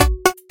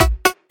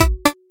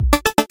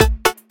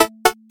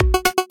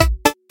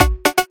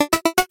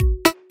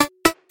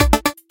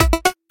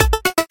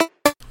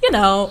You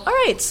know. All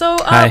right, so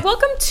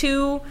welcome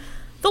to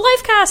the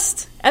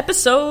Lifecast,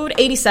 episode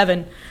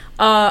 87.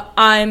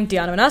 I'm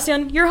Deanna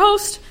Manassian, your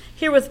host,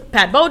 here with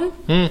Pat Bowden,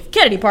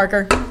 Kennedy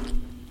Parker,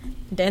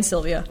 Dan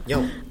Sylvia.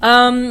 Yo.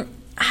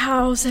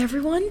 How's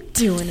everyone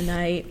doing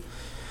tonight?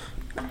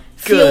 Good.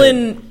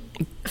 Feeling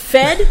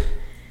fed?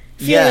 Feeling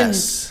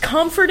Yes.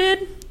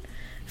 comforted?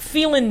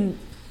 Feeling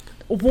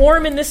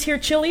warm in this here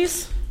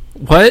Chili's?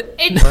 What?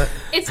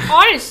 It's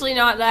honestly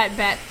not that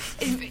bad.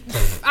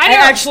 I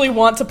actually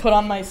want to put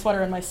on my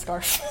sweater and my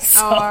scarf.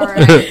 So all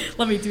right.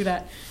 let me do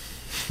that.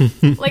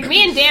 Like,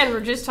 me and Dan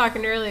were just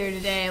talking earlier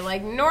today.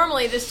 Like,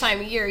 normally this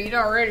time of year, you'd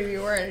already be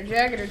wearing a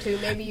jacket or two.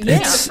 Maybe you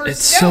get the first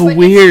It's snow, so but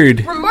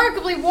weird. It's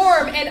remarkably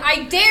warm, and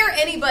I dare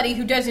anybody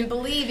who doesn't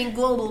believe in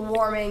global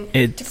warming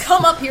to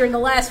come up here in the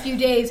last few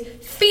days,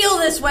 feel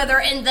this weather,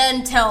 and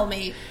then tell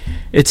me.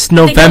 It's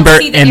November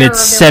and it's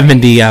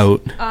 70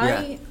 out.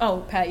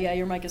 Oh, Pat, yeah,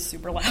 your mic is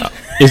super loud.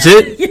 Is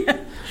it? Yeah.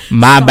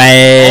 My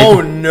bad.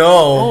 Oh,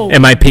 no.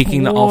 Am I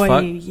peaking the all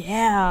fuck?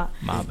 Yeah.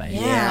 My bad.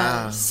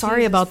 Yeah.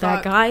 Sorry about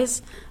that,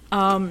 guys.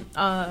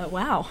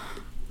 Wow.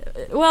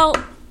 Well,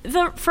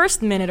 the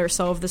first minute or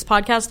so of this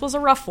podcast was a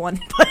rough one,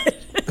 but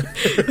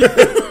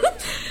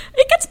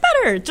it gets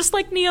better, just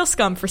like Neo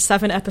Scum for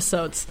 7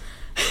 episodes.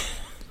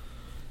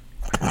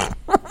 I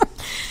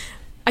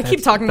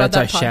keep talking about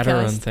that podcast. That's a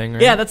Shadowrun thing,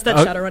 right? Yeah, that's that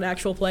Shadowrun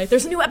actual play.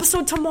 There's a new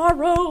episode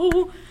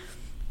tomorrow.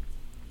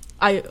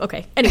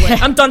 Okay. Anyway,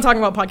 I'm done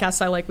talking about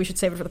podcasts I like. We should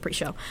save it for the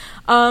pre-show.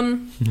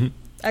 Actually,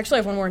 I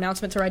have one more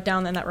announcement to write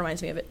down, and that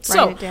reminds me of it.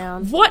 Write it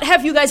down. What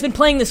have you guys been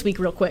playing this week,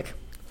 real quick?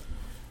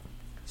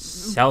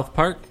 South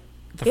Park?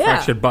 The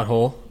Fractured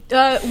Butthole.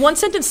 One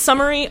sentence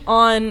summary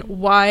on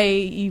why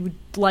you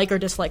like or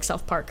dislike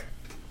South Park.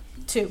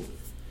 2.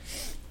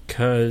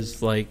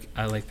 Because,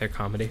 I like their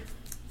comedy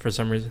for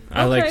some reason.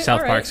 I like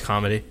South Park's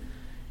comedy.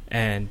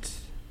 And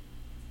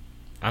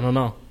I don't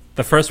know.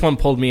 The first one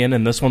pulled me in,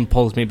 and this one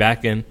pulls me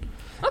back in.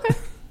 Okay.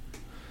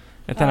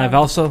 And then I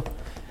also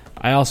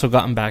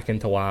gotten back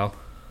into WoW.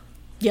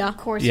 Yeah. Of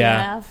course you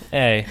have.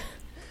 Hey.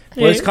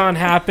 BlizzCon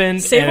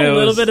happened. Save a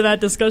little bit of that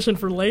discussion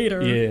for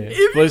later. Yeah.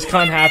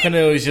 BlizzCon happened,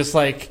 and it was just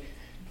like...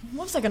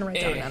 What was I going to write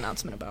down an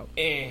announcement about?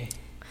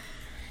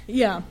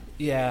 Yeah.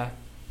 Yeah.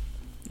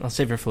 I'll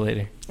save it for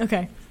later.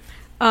 Okay.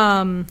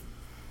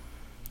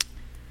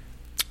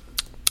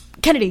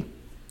 Kennedy.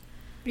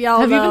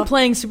 Have you been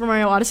playing Super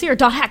Mario Odyssey or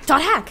Dot Hack?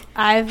 Dot Hack.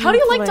 How do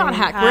you like Dot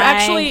Hack? We're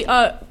actually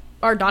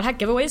our Dot Hack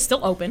giveaway is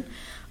still open.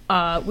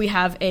 We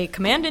have a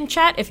command in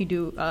chat. If you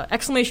do !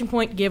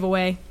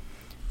 Giveaway,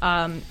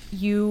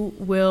 you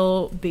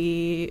will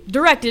be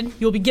directed.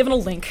 You'll be given a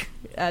link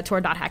to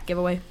our Dot Hack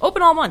giveaway.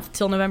 Open all month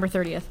till November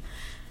 30th.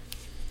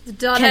 The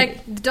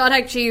Dot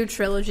Hack GU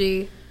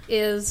trilogy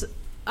is,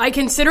 I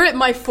consider it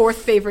my 4th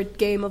favorite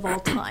game of all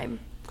time.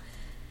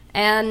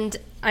 And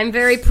I'm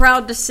very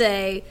proud to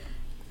say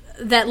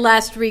that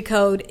Last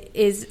Recode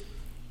is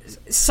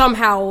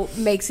somehow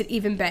makes it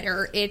even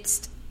better.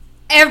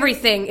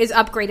 Everything is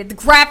upgraded. The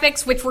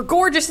graphics, which were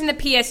gorgeous in the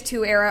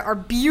PS2 era, are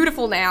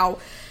beautiful now.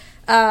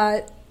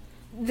 The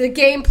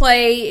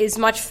gameplay is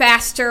much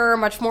faster,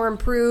 much more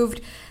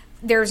improved.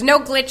 There's no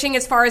glitching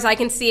as far as I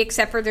can see,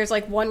 except for there's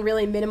one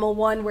really minimal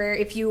one where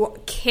if you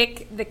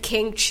kick the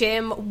King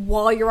Chim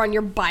while you're on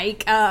your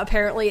bike,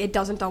 apparently it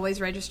doesn't always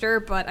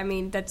register, but I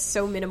mean, that's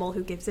so minimal,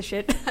 who gives a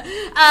shit?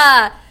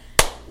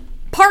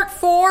 Part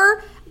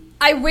 4,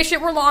 I wish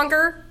it were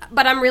longer,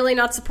 but I'm really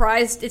not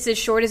surprised it's as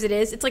short as it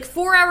is. It's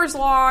 4 hours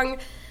long.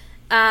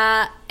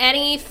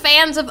 Any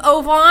fans of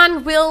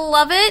Ovan will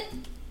love it.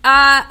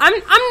 I'm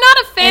not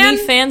a fan. Any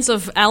fans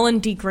of Alan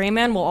D.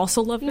 Grayman will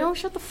also love it. No,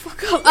 shut the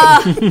fuck up.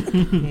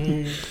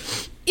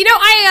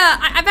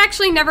 I've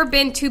actually never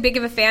been too big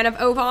of a fan of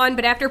Ovan,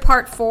 but after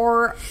part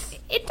 4,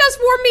 it does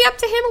warm me up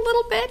to him a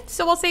little bit,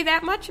 so I'll say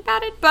that much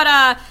about it. But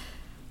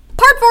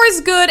part 4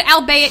 is good,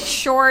 albeit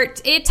short.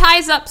 It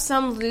ties up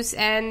some loose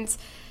ends.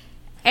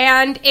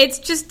 And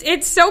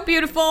it's so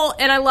beautiful,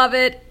 and I love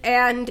it.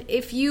 And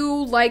if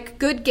you like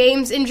good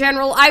games in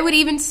general, I would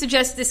even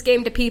suggest this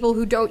game to people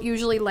who don't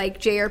usually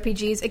like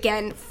JRPGs.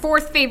 Again,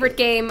 4th favorite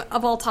game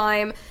of all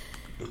time.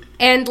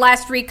 And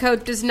Last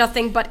Recode does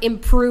nothing but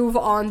improve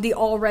on the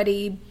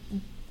already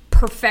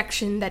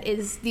perfection that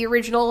is the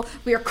original.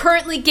 We are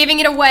currently giving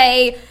it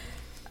away.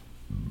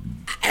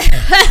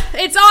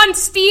 It's on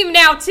Steam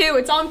now, too.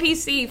 It's on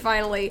PC,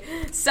 finally.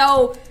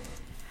 So...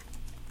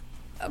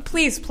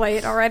 please play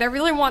it, alright? I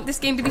really want this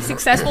game to be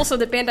successful so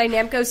that Bandai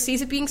Namco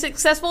sees it being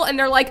successful and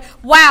they're like,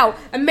 wow,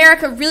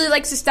 America really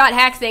likes this Dot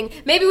Hack thing.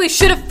 Maybe we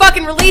should have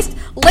fucking released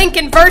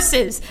Lincoln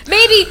Versus.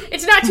 Maybe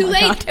it's not too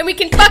late and we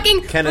can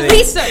fucking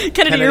release it.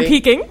 Kennedy, you're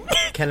peeking.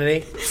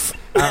 Kennedy,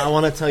 I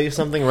want to tell you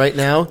something right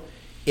now.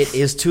 It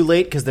is too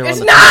late because they're on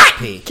the not!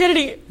 PSP.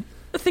 Kennedy,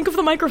 think of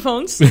the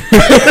microphones.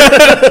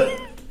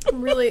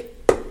 Really...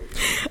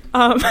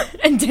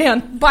 and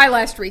Dan, buy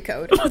Last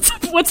Recode.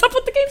 What's up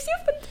with the games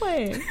you've been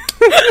playing?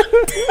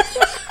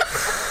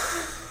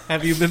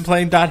 Have you been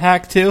playing Dot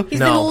Hack too? He's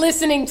been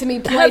listening to me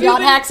play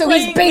Dot Hack, so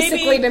he's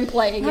basically been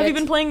playing it. Have you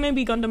been playing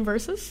maybe Gundam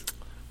Versus?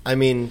 I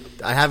mean,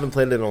 I haven't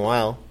played it in a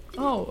while.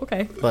 Oh,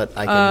 okay. But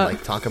I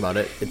can talk about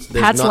it.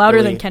 Pat's not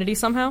louder than Kennedy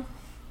somehow.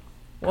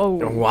 Whoa!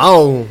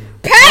 Wow!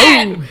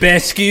 Pat!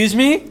 Excuse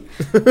me?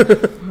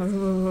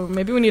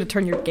 Maybe we need to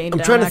turn your game down.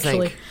 I'm trying to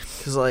actually. think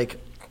because that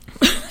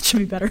should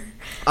be better.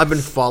 I've been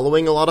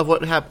following a lot of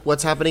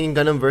what's happening in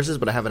Gundam Versus,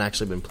 but I haven't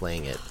actually been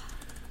playing it.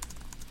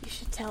 You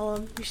should tell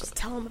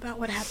him about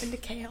what happened to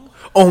Kale.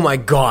 Oh my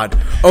god!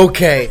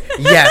 Okay,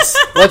 yes.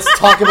 Let's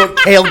talk about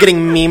Kale getting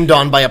memed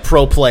on by a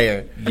pro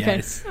player.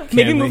 Yes. Okay.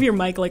 Maybe move your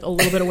mic like a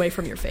little bit away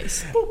from your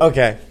face.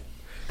 Okay,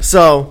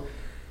 so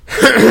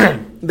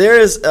there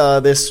is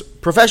this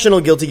professional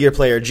Guilty Gear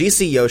player,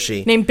 GC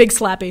Yoshi, named Big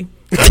Slappy.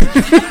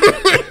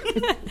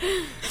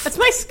 That's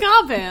my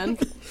ska band.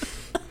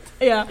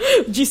 Yeah,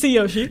 GC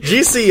Yoshi.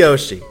 GC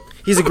Yoshi.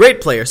 He's a great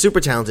player,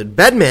 super talented,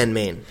 Bedman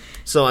main.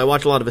 So I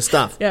watch a lot of his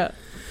stuff. Yeah,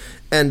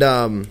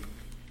 and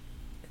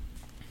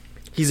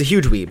he's a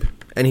huge weeb,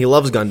 and he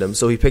loves Gundam,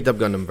 so he picked up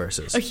Gundam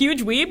Versus. a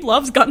huge weeb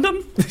loves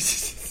Gundam.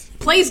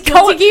 Plays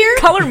Guilty Gear?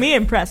 Color me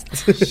impressed.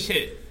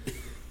 Shit.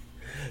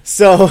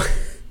 So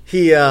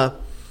he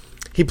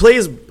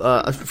plays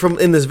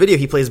in this video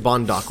he plays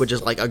Bondoc, which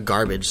is like a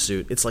garbage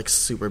suit. It's like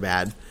super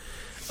bad.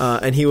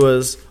 And he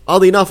was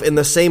oddly enough in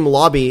the same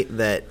lobby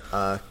that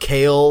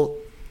Kale,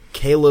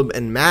 Caleb,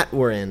 and Matt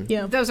were in.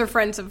 Yeah, those are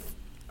friends of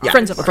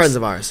friends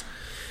of ours.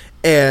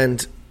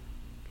 And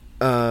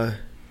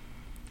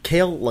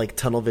Kale like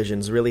tunnel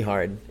visions really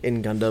hard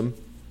in Gundam,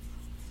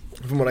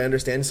 from what I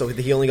understand. So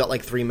he only got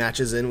like 3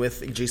 matches in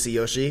with GC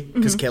Yoshi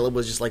because Caleb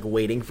was just like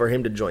waiting for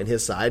him to join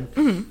his side.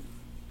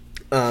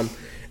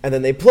 And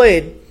then they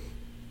played,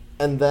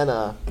 and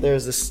then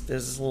there's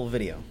this little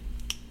video.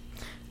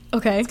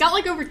 Okay, it's got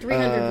like over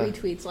 300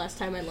 retweets last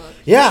time I looked.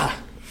 Yeah,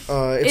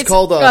 it's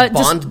called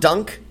Bond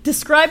Dunk.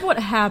 Describe what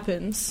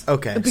happens.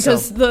 Okay,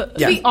 because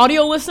the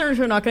audio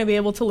listeners are not going to be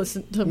able to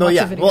listen to watch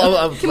the video.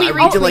 Well, can we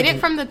retweet it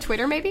from the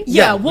Twitter, maybe?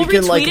 Yeah, we'll we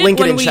can retweet link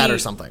it in when chat or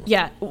something.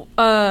 Yeah.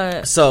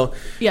 Pat,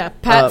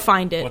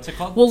 find it. What's it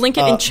called? We'll link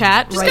it in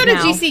chat right now.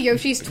 Just go to GC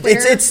Yoshi's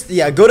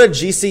Twitter. Go to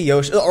GC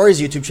Yoshi or his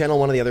YouTube channel,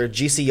 one or the other,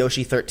 GC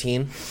Yoshi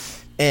 13.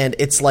 And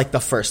it's like the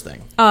first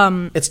thing.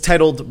 It's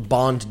titled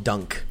Bond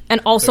Dunk.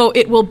 And also,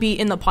 it will be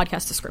in the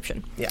podcast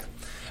description. Yeah.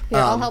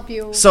 Yeah, I'll help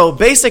you. So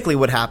basically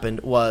what happened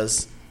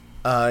was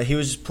he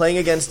was playing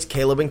against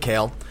Caleb and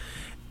Kale.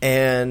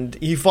 And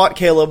he fought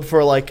Caleb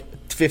for like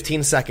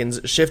 15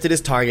 seconds, shifted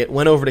his target,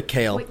 went over to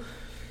Kale. Wait,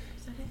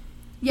 is that it?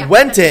 Yeah,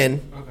 went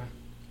in,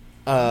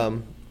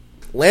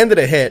 landed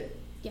a hit.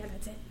 Yeah,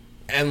 that's it.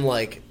 And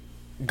like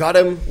got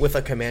him with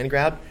a command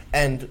grab.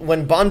 And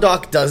when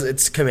Bondoc does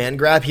its command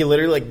grab, he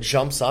literally like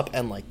jumps up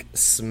and like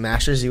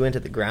smashes you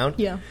into the ground.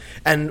 Yeah.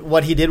 And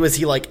what he did was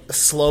he like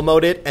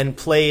slow-moed it and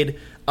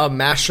played a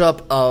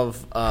mashup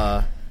of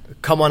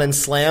Come On and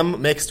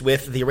Slam mixed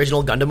with the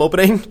original Gundam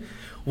opening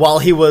while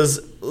he was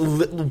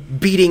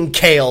beating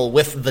Kale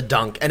with the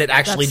dunk, and it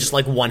actually just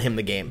like won him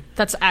the game.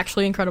 That's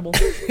actually incredible.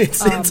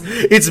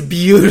 It's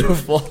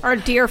beautiful. Our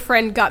dear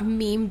friend got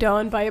memed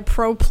on by a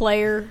pro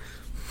player.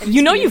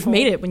 You know you've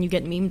made it when you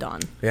get memed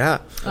on. Yeah.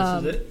 This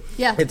is it?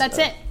 Yeah, that's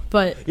it.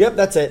 But yep,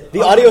 that's it.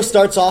 The audio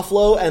starts off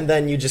low, and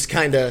then you just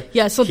kind of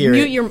so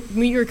mute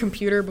your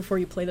computer before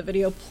you play the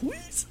video,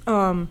 please.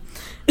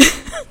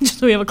 Just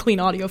so we have a clean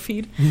audio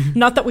feed.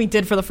 Not that we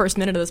did for the first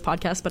minute of this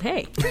podcast, but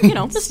hey,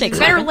 mistakes.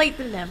 Better happen. late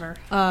than never.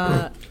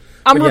 I'm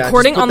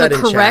recording on the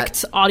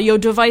correct audio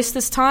device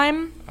this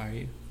time. Are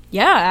you?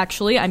 Yeah,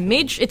 actually, I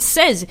made. It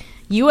says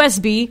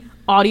USB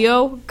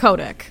audio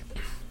codec.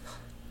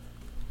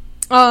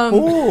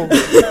 But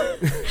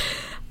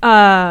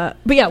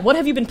yeah, what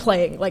have you been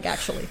playing, like,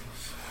 actually?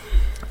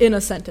 In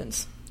a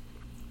sentence.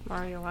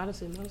 Mario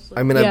Odyssey, mostly.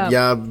 I mean,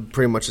 I've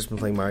pretty much just been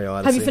playing Mario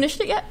Odyssey. Have you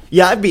finished it yet?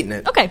 Yeah, I've beaten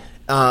it. Okay.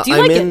 Do you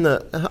like it?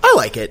 I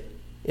like it.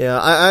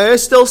 Yeah, I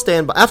still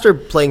stand by, after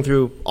playing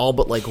through all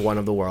but, like, one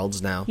of the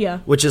worlds now. Yeah.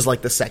 Which is,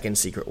 like, the second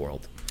secret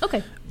world.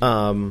 Okay.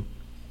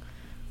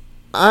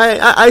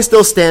 I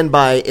still stand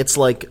by it's,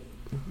 like,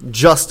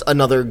 just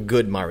another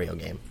good Mario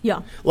game.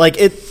 Yeah. Like,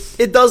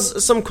 it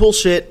does some cool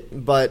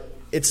shit, but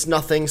it's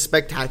nothing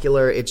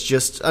spectacular. It's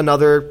just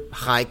another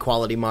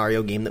high-quality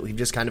Mario game that we've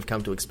just kind of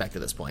come to expect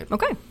at this point.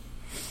 Okay.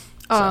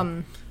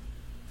 So.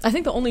 I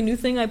think the only new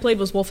thing I played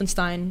was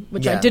Wolfenstein,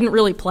 which I didn't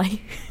really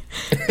play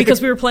because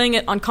we were playing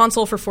it on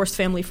console for forced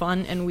family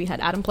fun, and we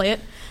had Adam play it.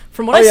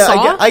 From what I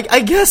saw...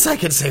 I guess I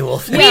could say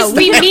Wolfenstein. Yeah,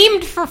 we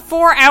memed for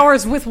 4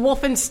 hours with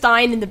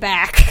Wolfenstein in the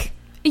back.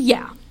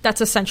 Yeah,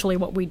 that's essentially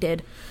what we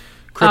did.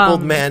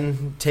 Crippled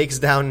man takes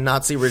down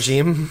Nazi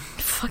regime.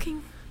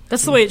 Fucking...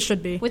 That's the way it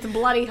should be. With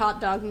bloody hot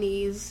dog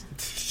knees.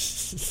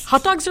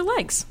 Hot dogs or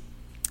legs?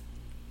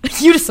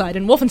 You decide,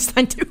 and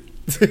Wolfenstein too.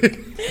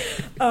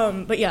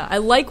 But yeah, I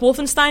like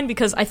Wolfenstein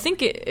because I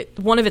think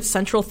one of its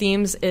central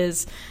themes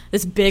is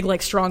this big,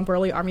 like, strong,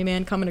 burly army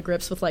man coming to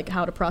grips with, like,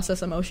 how to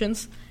process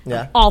emotions.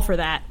 Yeah. I'm all for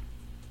that.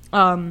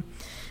 My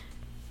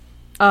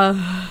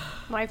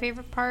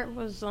favorite part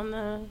was on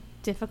the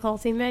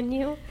difficulty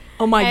menu.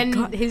 Oh my and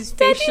god. His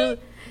facial...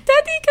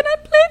 Daddy, can I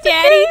play the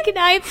Daddy, game? Can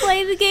I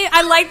play the game?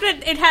 I like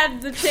that it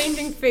had the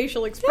changing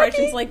facial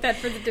expressions Daddy, like that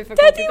for the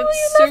difficulty. Daddy, will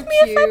you love me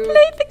if I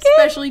play the game?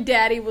 Especially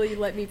Daddy, will you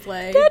let me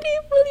play? Daddy,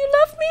 will you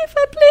love me if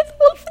I play the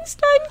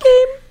Wolfenstein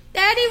game?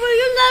 Daddy, will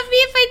you love me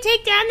if I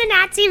take down the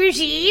Nazi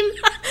regime?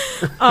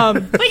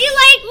 Will you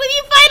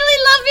finally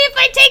love me if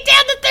I take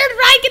down the Third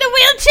Reich in a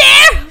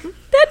wheelchair?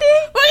 Daddy,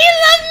 Will you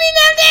love me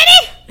now,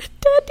 Daddy?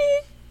 Daddy,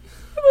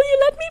 will you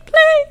let me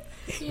play?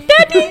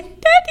 Daddy,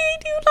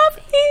 do you love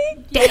me?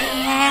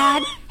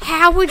 Dad,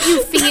 how would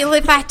you feel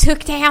if I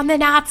took down the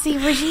Nazi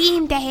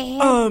regime,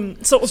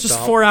 Dad? So it was just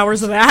 4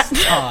 hours of that.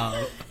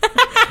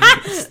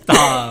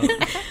 Stop.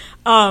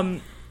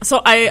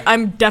 So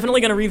I'm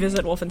definitely going to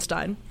revisit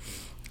Wolfenstein.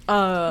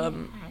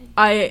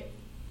 I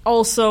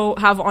also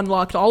have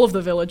unlocked all of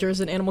the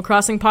villagers in Animal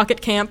Crossing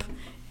Pocket Camp.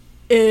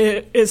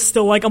 It is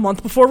still like a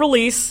month before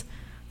release.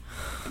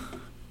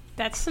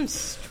 That's some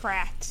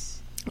strats.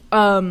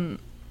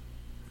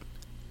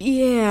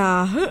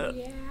 Yeah.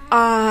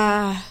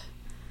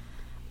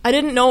 I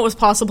didn't know it was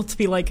possible to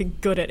be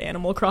like good at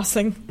Animal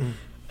Crossing.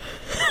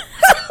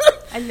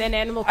 And then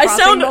Animal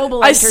Crossing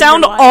Mobile. I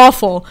sound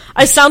awful.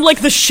 I sound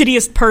like the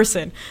shittiest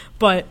person,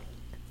 but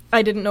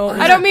I didn't know.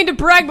 I don't mean to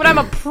brag, but I'm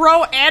a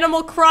pro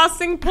Animal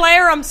Crossing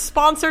player. I'm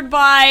sponsored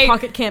by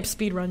Pocket Camp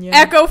Speedrun. Yeah.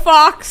 Echo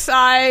Fox.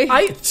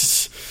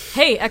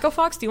 Hey, Echo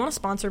Fox, do you want to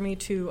sponsor me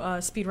to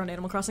speedrun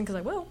Animal Crossing? Because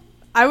I will.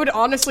 I would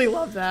honestly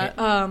love that.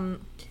 Can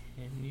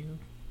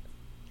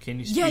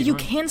you? Yeah, you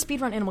can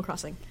speedrun Animal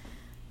Crossing.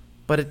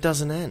 But it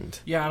doesn't end.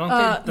 Yeah, I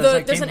don't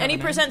think there's an any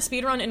percent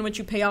speedrun in which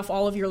you pay off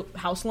all of your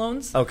house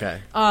loans. Okay.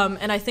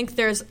 And I think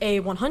there's a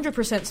 100%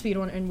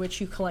 speedrun in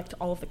which you collect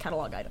all of the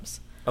catalog items.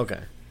 Okay.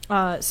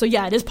 So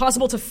yeah, it is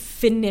possible to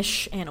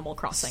finish Animal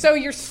Crossing. So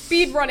you're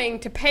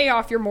speedrunning to pay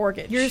off your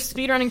mortgage. You're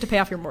speedrunning to pay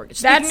off your mortgage.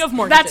 Speaking of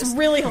mortgages. That's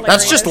really hilarious.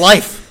 That's just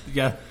life.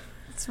 Yeah.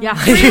 Yeah.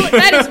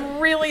 That is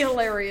really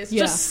hilarious.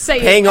 Yeah. Just say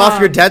Paying off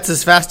your debts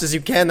as fast as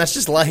you can, that's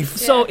just life.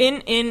 So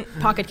in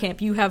Pocket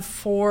Camp, you have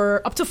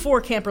up to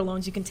four camper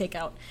loans you can take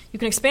out. You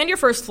can expand your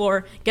first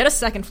floor, get a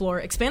second floor,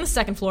 expand the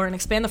second floor, and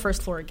expand the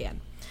first floor again.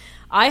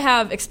 I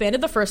have expanded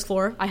the first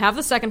floor, I have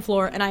the second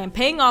floor, and I am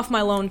paying off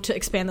my loan to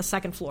expand the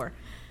second floor.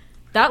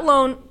 That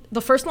loan,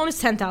 the first loan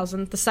is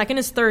 $10,000, the second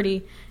is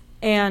 $30,000,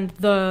 and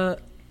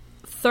the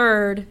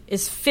third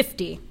is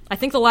 $50,000. I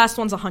think the last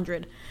one's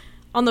 $100,000.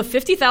 On the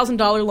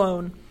 $50,000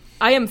 loan,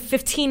 I am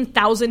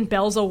 15,000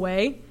 bells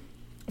away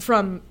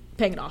from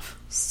paying it off.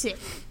 Sick.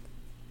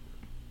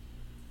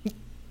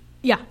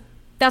 Yeah,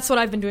 that's what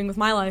I've been doing with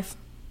my life.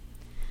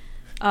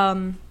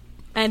 And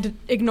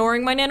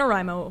ignoring my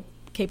NaNoWriMo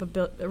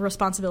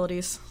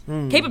responsibilities.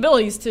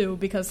 Capabilities, too,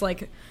 because,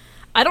 like,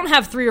 I don't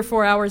have 3 or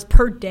 4 hours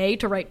per day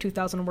to write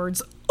 2,000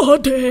 words a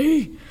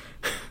day.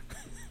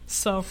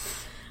 So,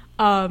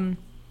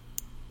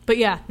 but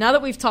yeah, now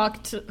that we've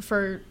talked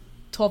for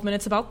 12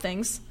 minutes about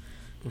things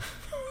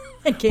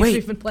and games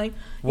we've been playing.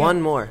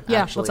 One more, actually.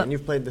 Yeah, what's up? And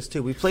you've played this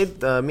too. We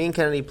played, me and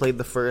Kennedy played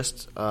the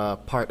first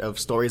part of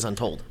Stories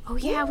Untold. Oh,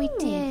 yeah, we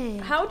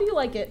did. How do you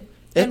like it?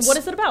 And what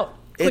is it about?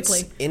 Quickly.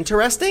 It's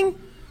interesting.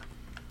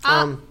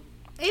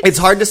 It's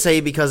hard to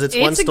say because it's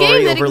one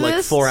story over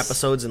like 4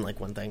 episodes in like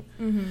one thing.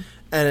 Mm-hmm.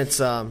 And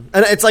it's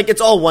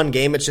all one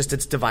game. It's just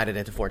it's divided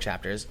into 4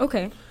 chapters.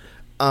 Okay.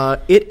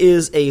 It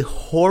is a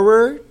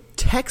horror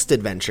text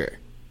adventure.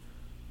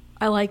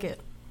 I like it.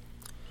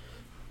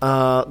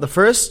 The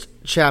first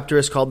chapter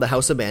is called The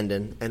House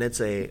Abandoned, and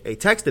it's a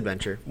text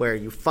adventure where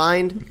you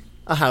find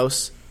a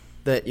house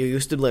that you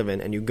used to live in,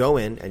 and you go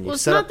in and you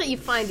it's set not up... that you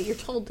find it, you're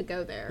told to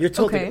go there. You're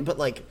told to, but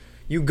like,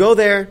 you go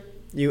there,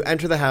 you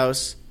enter the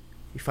house,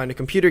 you find a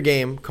computer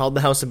game called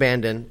The House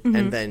Abandoned,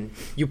 and then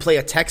you play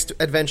a text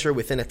adventure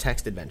within a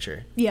text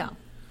adventure. Yeah.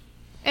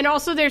 And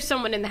also, there's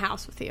someone in the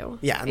house with you.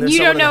 Yeah, and you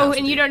don't know,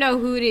 you don't know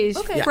who it is.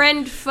 Okay. Yeah.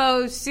 Friend,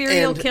 foe,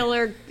 serial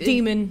killer,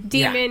 demon.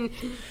 Yeah. Hey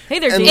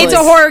there, demon. It's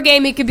a horror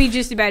game. It could be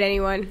just about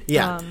anyone.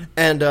 Yeah,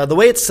 and the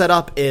way it's set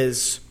up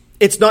is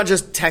it's not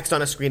just text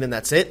on a screen and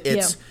that's it.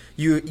 It's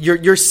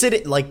you're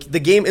sitting, like, the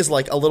game is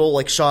like a little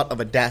like shot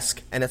of a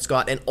desk, and it's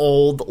got an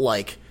old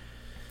like.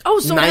 Oh,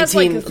 so it has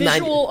like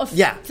visual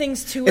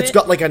things to it. It's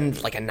got like a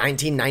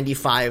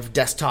 1995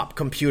 desktop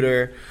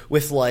computer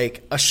with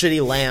like a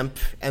shitty lamp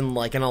and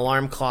like an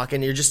alarm clock,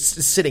 and you're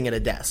just sitting at a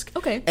desk.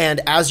 Okay.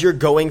 And as you're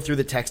going through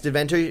the text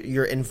adventure,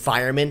 your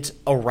environment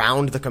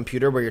around the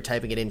computer where you're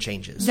typing it in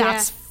changes.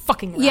 That's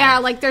fucking rad. Yeah,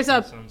 like there's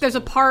a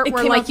part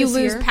where like you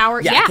lose power.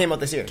 Yeah, it came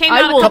out this year. Came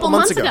out a couple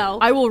months ago.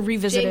 I will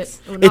revisit it.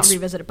 Or not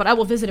revisit it, but I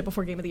will visit it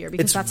before Game of the Year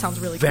because that sounds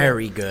really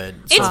very cool. good.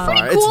 It's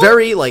pretty cool. It's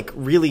very like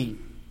really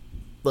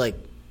like.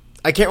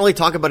 I can't really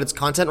talk about its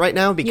content right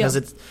now because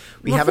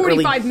we're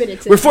 45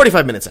 minutes in. We're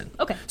 45 minutes in.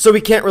 Okay. So we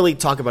can't really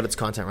talk about its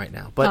content right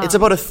now. But it's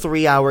about a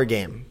 3-hour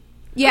game.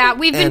 Yeah,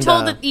 we've been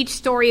told that each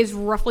story is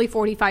roughly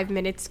 45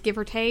 minutes, give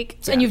or take.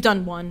 Yeah. And you've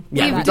done one.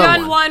 Yeah, we've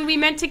done one. We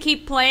meant to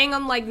keep playing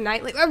on like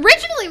nightly.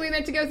 Originally, we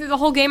meant to go through the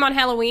whole game on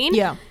Halloween.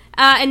 Yeah.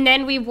 And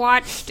then we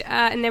watched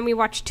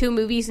 2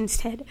 movies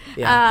instead.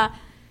 Yeah.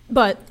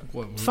 But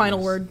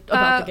final word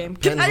about the game.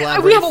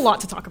 We have a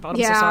lot to talk about.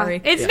 I'm so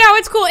sorry.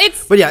 It's cool.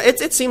 But yeah,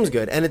 it seems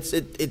good, and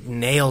it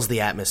nails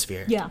the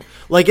atmosphere. Yeah,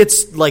 like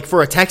it's like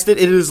for a text, it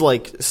is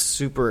like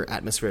super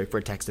atmospheric for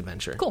a text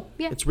adventure. Cool.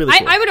 Yeah, it's really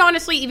cool. I would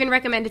honestly even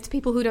recommend it to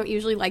people who don't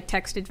usually like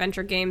text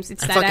adventure games.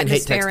 It's that fucking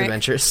hate atmospheric. text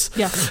adventures.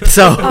 Yeah.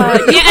 So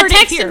a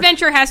text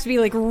adventure has to be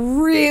like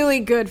really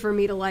good for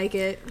me to like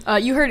it.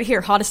 You heard it here.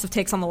 Hottest of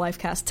takes on the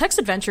Livecast. Text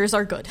adventures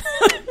are good.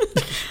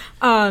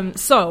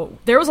 So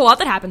there was a lot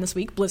that happened this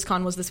week.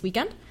 BlizzCon was this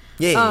weekend.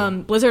 Yeah.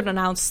 Blizzard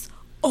announced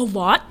a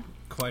lot.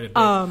 Quite a bit.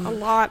 A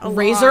lot.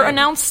 Razer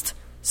announced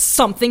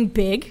something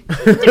big.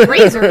 What did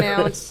Razer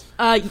announce?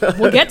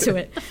 We'll get to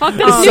it. Fuck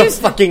this news. is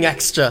so fucking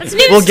extra.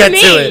 We'll get to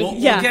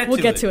it. We'll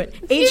get to it.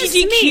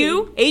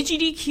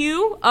 AGDQ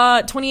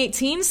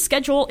 2018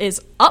 schedule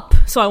is up,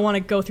 so I want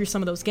to go through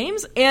some of those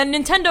games. And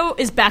Nintendo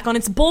is back on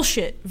its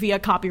bullshit via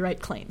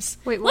copyright claims.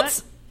 Wait,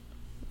 what?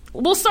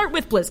 We'll start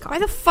with BlizzCon. Why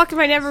the fuck am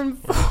I never...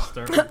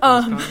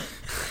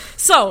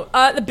 So,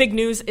 the big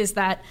news is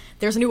that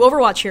there's a new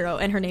Overwatch hero,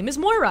 and her name is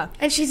Moira.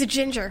 And she's a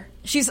ginger.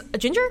 She's a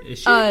ginger? Is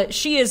she?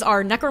 She is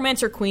our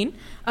Necromancer Queen.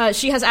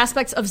 She has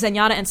aspects of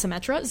Zenyatta and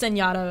Symmetra.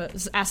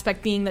 Zenyatta's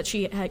aspect being that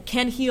she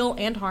can heal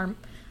and harm,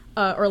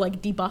 or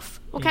like debuff.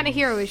 What kind of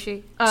hero is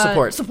she?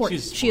 Support.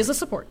 She is a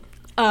support.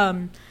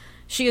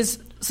 She is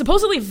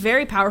supposedly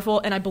very powerful,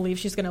 and I believe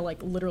she's going to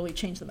like literally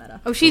change the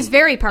meta. Oh, she's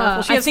very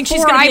powerful. She has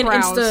four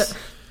eyebrows.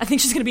 I think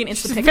she's going to be an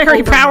insta pick.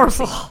 Very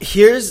powerful.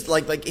 Here's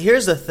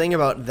here's the thing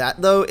about that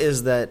though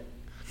is that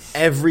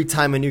every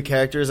time a new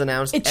character is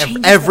announced,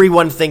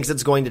 everyone thinks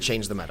it's going to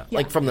change the meta,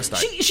 like from the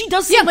start. She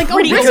does seem like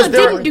pretty Orisa good,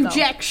 didn't do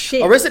jack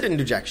shit. Orisa didn't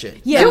do jack shit.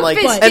 Yeah, and, like,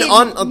 Doomfist and did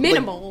on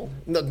minimal.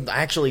 No,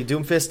 actually,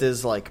 Doomfist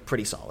is like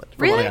pretty solid,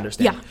 from Really? what I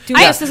understand. Yeah,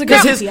 Doomfist is a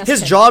good because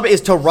his job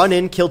is to run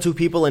in, kill 2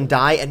 people, and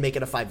die, and make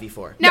it a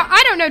 5v4. Now,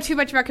 I don't know too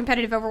much about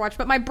competitive Overwatch,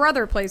 but my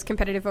brother plays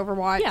competitive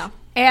Overwatch. Yeah.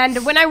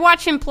 And when I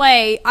watch him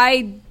play,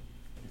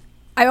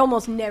 I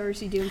almost never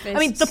see Doomfist. I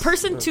mean, the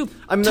person to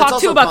that's talk to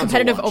also about console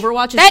competitive watch.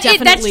 Overwatch is that's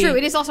definitely... true.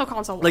 It is also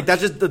console watch. Like,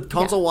 that's just, the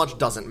console watch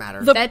doesn't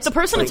matter. The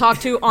person to talk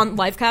to on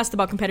Livecast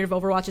about competitive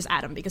Overwatch is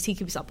Adam, because he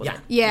keeps up with it.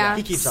 Yeah.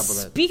 He keeps up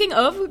with it. Speaking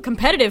of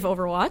competitive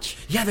Overwatch...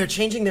 Yeah, they're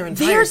changing their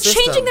entire system.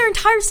 They're changing their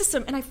entire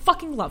system, and I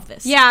fucking love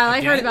this. Yeah,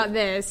 I heard about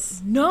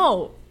this.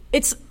 No.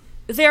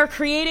 They're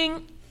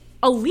creating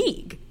a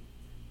league.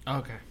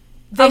 Okay.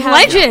 Of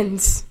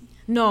Legends.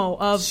 No,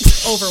 of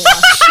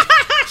Overwatch.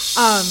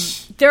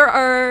 There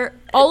are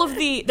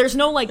there's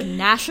no like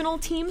national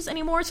teams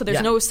anymore, so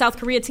there's no South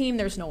Korea team,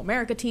 there's no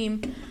America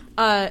team.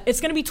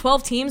 It's going to be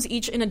 12 teams,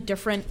 each in a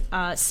different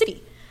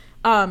city.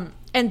 And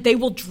they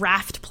will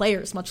draft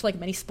players, much like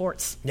many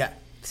sports. Yeah.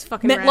 It's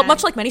fucking rad.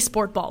 Much like many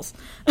sport balls.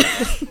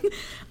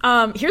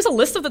 Here's a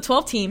list of the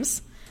 12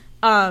 teams,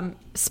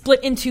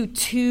 split into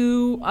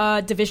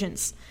 2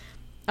 divisions.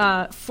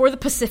 For the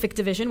Pacific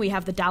Division, we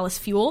have the Dallas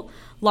Fuel,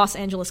 Los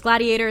Angeles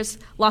Gladiators,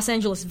 Los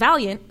Angeles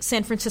Valiant,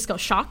 San Francisco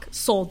Shock,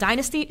 Seoul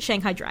Dynasty,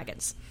 Shanghai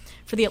Dragons.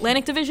 For the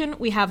Atlantic Division,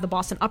 we have the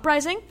Boston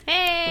Uprising,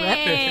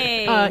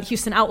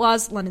 Houston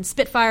Outlaws, London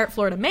Spitfire,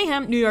 Florida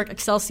Mayhem, New York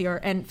Excelsior,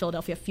 and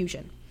Philadelphia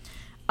Fusion.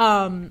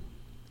 Who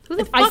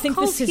the fuck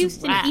calls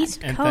Houston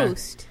East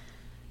Coast?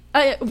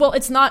 Well,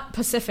 it's not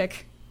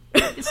Pacific.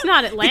 It's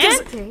not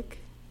Atlantic.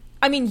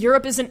 I mean,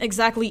 Europe isn't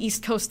exactly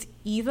East Coast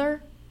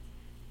either.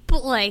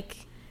 But, like...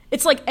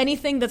 It's like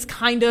anything that's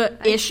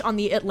kinda-ish on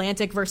the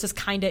Atlantic versus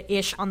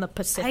kinda-ish on the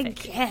Pacific. I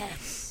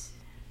guess.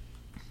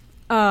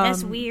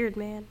 That's weird,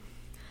 man.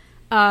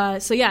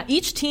 So yeah,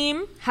 each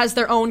team has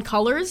their own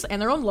colors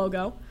and their own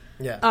logo.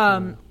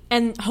 Yeah.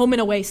 And home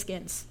and away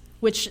skins.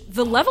 Which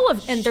the level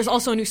of... And there's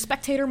also a new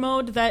spectator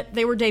mode that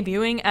they were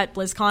debuting at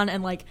BlizzCon.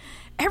 And, like,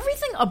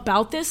 everything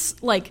about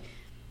this, like,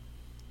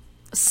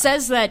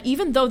 says that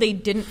even though they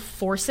didn't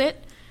force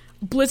it,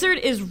 Blizzard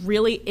is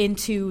really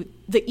into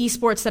the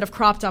esports that have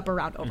cropped up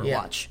around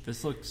Overwatch. Yeah,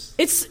 this looks...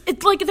 It's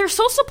like they're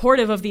so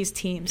supportive of these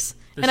teams.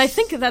 And I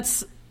think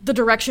that's the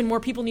direction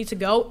more people need to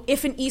go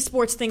if an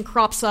esports thing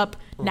crops up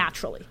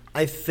naturally.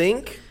 I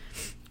think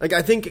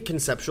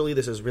conceptually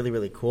this is really,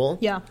 really cool.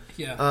 Yeah.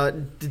 Yeah.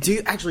 Do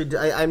you actually?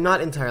 I'm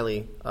not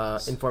entirely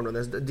informed on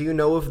this. Do you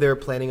know if they're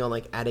planning on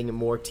like adding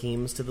more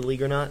teams to the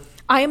league or not?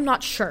 I am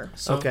not sure.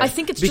 So, okay. I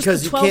think it's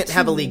because just you can't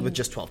have a league with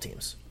just 12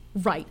 teams.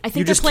 Right. I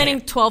think they're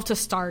planning 12 to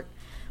start,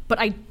 but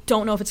I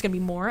don't know if it's going to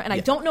be more, and I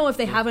don't know if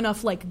they have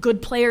enough like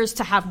good players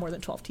to have more than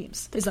 12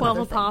 teams. 12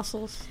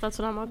 apostles. That's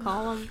what I'm gonna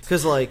call them.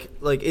 Because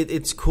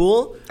it's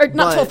cool, or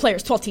not 12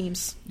 players, 12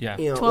 teams. Yeah,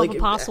 12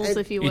 apostles,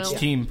 if you will. Each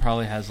team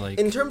probably has like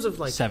in terms of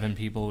like 7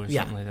 people or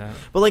something like that.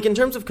 But like in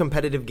terms of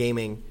competitive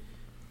gaming,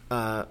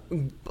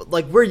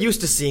 like we're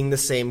used to seeing the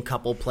same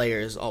couple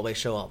players always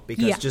show up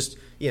because just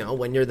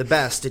when you're the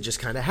best, it just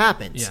kind of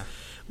happens. Yeah,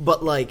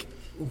 but like.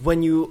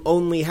 When you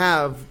only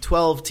have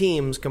 12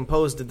 teams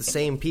composed of the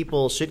same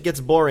people, shit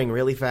gets boring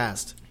really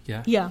fast.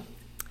 Yeah. Yeah.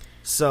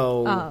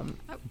 So...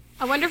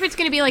 I wonder if it's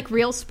going to be like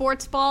real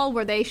sports ball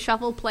where they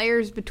shuffle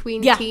players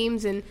between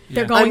teams and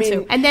they're going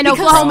to. And then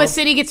Oklahoma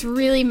City gets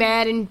really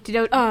mad and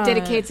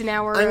dedicates an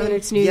hour on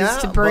its news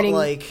to burning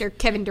their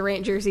Kevin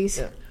Durant jerseys.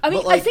 Yeah. I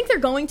mean, I think they're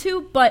going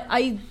to, but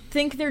I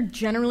think they're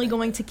generally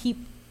going to keep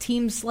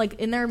teams like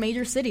in their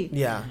major city.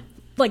 Yeah.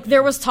 Like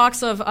there was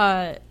talks of,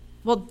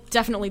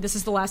 definitely this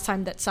is the last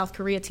time that South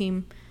Korea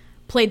team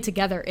played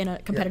together in a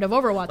competitive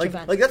Overwatch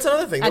event. Like that's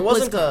another thing.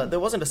 There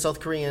wasn't a South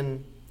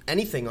Korean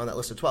anything on that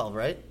list of 12,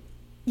 right?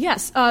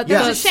 Yes. There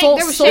was Seoul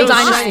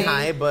Dynasty.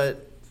 Shanghai,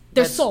 but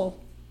there's Seoul.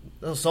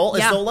 Oh, Seoul?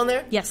 Is Seoul on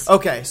there? Yes.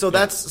 Okay, so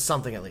that's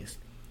something at least.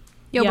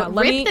 Yo, but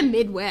rip the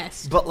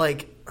Midwest. But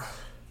like,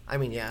 I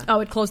mean, yeah. Oh,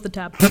 it closed the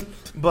tab.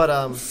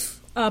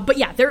 But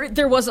yeah,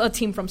 there was a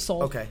team from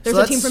Seoul. Okay, there's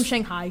a team from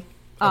Shanghai.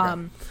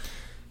 Okay.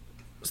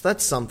 So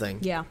that's something.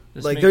 Yeah,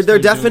 this like they're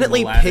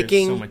definitely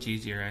picking so much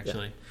easier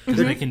actually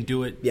because they can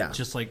do it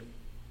just like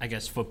I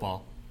guess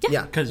football.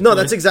 Yeah. No,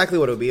 that's exactly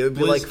what it would be. It would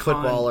be like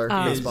football or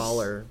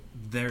baseball or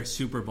their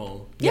Super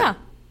Bowl. Yeah.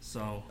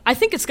 So I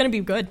think it's going to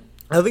be good.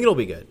 I think it'll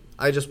be good.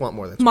 I just want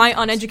more than my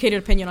uneducated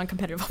opinion on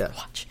competitive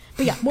Overwatch.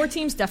 But yeah, more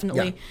teams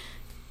definitely. Yeah.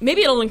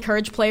 Maybe it'll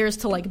encourage players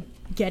to like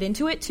get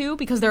into it too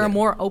because there are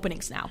more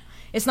openings now.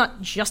 It's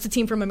not just a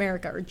team from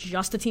America or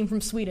just a team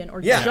from Sweden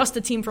or just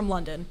a team from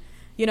London,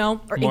 or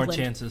more England.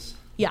 chances.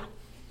 Yeah.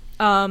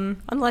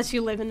 Unless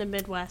you live in the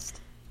Midwest.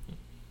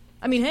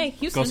 I mean, hey,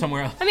 Houston. Go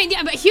somewhere else. I mean,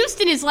 yeah, but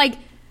Houston is like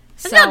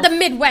that's not the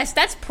Midwest.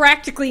 That's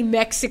practically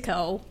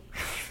Mexico.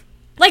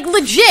 Like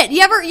legit.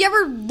 You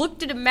ever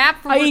looked at a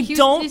map from where Houston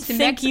don't is to think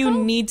Mexico?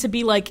 you need to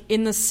be like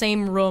in the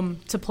same room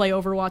to play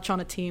Overwatch on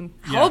a team.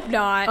 Yeah. Hope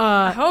not.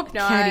 I hope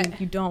not. Kennedy,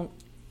 you don't.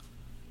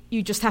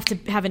 You just have to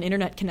have an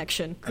internet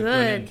connection. A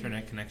good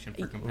internet connection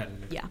for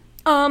competitive. Yeah.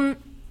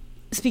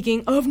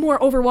 Speaking of more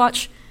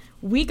Overwatch,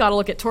 we got to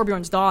look at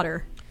Torbjorn's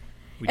daughter.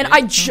 The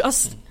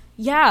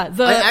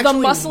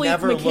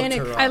muscly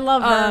mechanic. I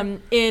love her.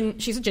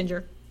 She's a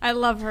ginger. I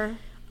love her.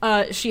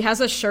 She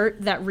has a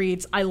shirt that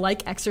reads, "I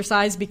like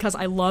exercise because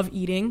I love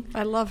eating."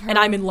 I love her. And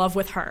I'm in love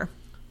with her.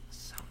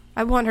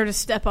 I want her to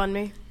step on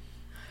me.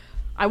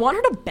 I want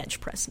her to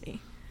bench press me.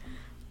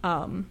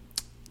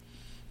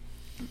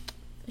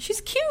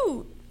 She's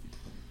cute.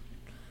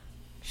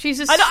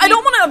 I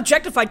don't want to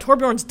objectify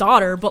Torbjorn's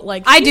daughter, but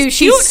like I do.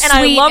 She's cute, and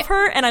sweet. I love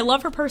her, and I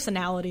love her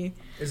personality.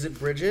 Is it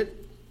Bridget?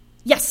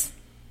 Yes.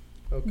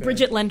 Okay.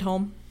 Bridget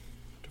Lendholm.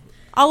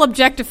 I'll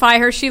objectify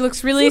her. She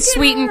looks really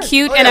sweet and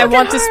cute, and I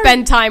want to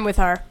spend time with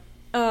her.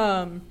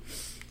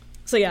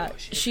 So yeah,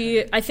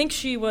 I think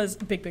she was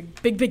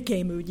big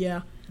gay mood.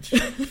 Yeah.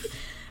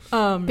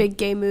 Big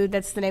Gay Mood.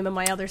 That's the name of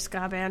my other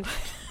ska band.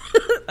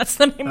 That's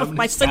the name of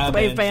my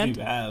synthwave band.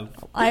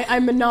 I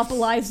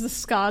monopolize the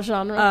ska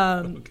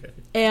genre.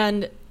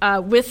 And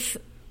with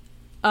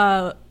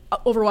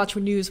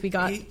Overwatch news, we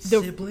got 8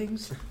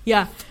 siblings.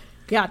 Yeah,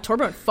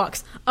 Torbjorn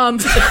fucks.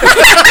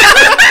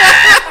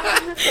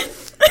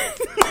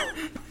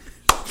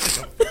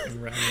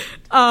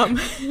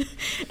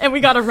 And we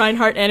got a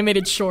Reinhardt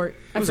animated short.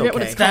 I forget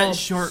what it's called. That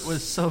short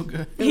was so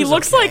good. He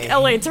looks like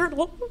L.A.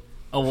 Turtle.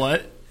 A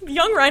what?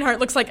 Young Reinhardt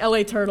looks like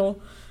L.A.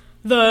 Turtle.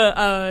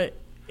 The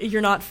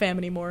 "You're not fam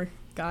anymore"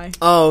 guy.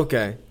 Oh,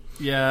 okay.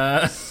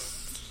 Yeah.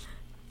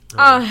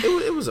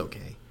 It was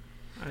okay.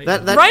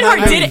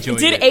 Reinhardt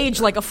did age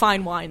like a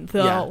fine wine,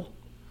 though. Yeah.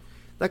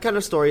 That kind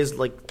of story is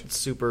like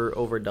super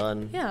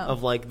overdone. Yeah.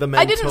 Of like the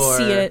mentor. I didn't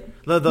see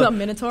it. The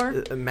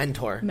Minotaur.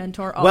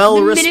 Mentor. Oh.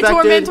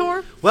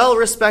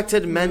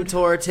 Well-respected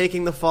mentor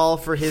taking the fall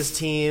for his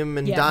team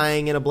and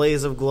dying in a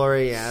blaze of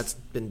glory. Yeah, it's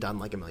been done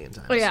like a million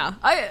times. Oh yeah,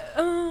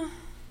 I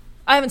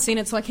haven't seen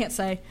it, so I can't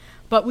say.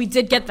 But we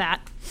did get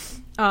that.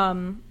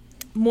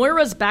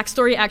 Moira's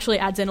backstory actually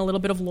adds in a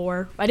little bit of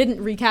lore. I didn't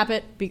recap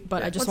it,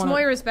 but I just want. What's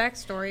Moira's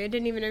backstory? I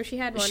didn't even know she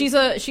had one. She's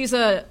a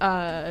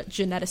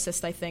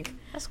geneticist, I think.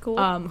 That's cool.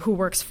 Who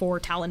works for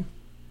Talon.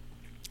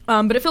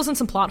 But it fills in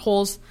some plot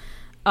holes.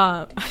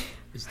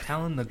 Is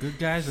Talon the good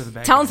guys or the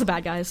bad guys? Talon's the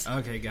bad guys.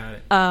 Okay, got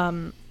it.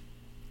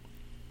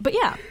 But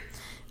yeah.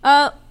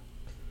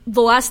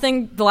 The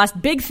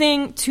last big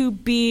thing to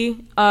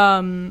be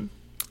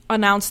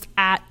announced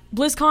at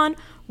BlizzCon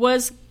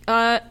was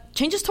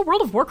changes to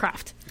World of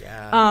Warcraft.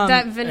 Yeah.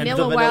 That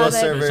vanilla WoW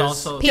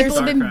that people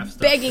have been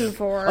begging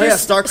for. Oh yeah,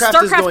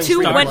 StarCraft 2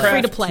 went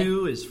free to play.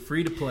 2 is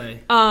free to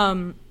play.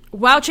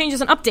 WoW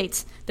changes and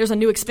updates. There's a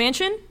new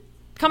expansion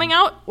coming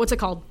out. What's it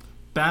called?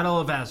 Battle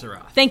of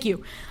Azeroth. Thank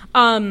you.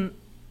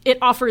 It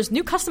offers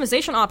new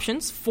customization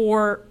options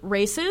for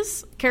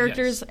races,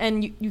 characters,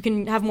 and you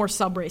can have more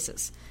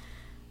sub-races.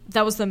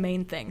 That was the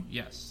main thing.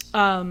 Yes.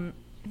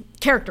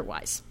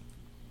 Character-wise.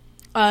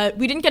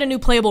 We didn't get a new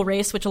playable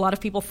race, which a lot of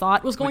people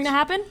thought was going to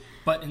happen.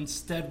 But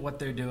instead what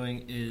they're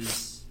doing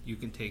is you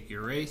can take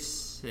your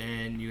race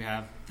and you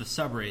have the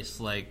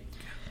sub-race, like,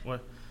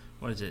 what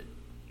is it?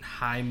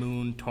 High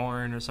Moon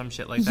Torn or some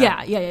shit like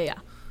that? Yeah.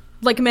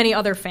 Like many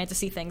other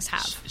fantasy things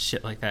have.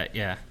 Shit like that,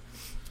 yeah.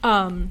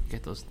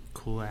 Get those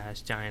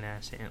cool-ass,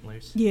 giant-ass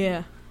antlers.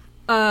 Yeah.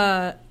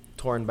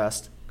 Torn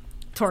best.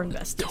 Torn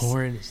best.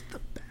 Torn is the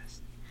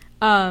best.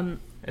 And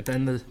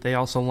then they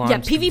also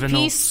launched... Yeah,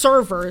 PvP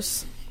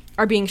servers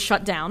are being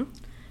shut down.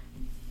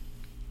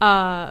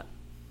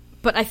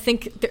 But I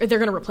think they're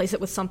going to replace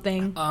it with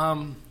something.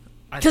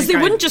 Because they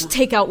wouldn't just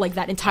take out like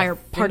that entire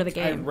part of the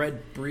game. I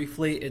read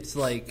briefly, it's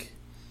like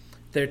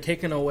they're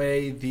taking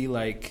away the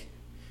like,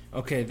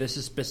 okay, this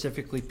is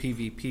specifically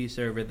PvP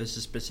server, this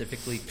is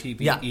specifically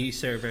PvE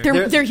server.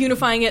 They're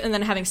unifying it and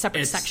then having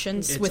separate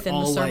sections within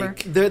the server.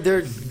 Like,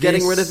 they're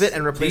getting rid of it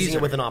and replacing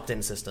it with an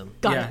opt-in system.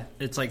 Got it.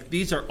 It's like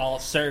these are all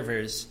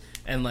servers,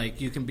 and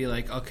like you can be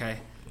like, okay,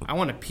 I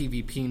want a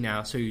PvP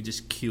now, so you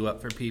just queue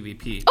up for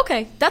PvP.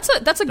 Okay, that's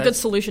a good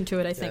solution to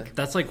it, I think.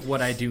 That's like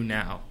what I do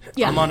now.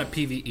 Yeah. I'm on a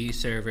PvE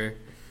server,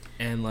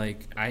 and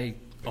like I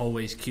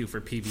always queue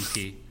for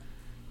PvP.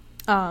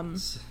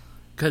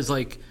 Because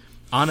like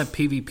on a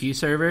PvP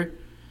server,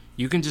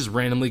 you can just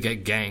randomly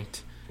get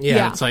ganked.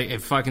 Yeah. It's like,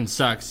 it fucking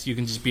sucks. You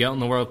can just be out in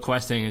the world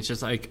questing, it's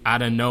just like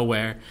out of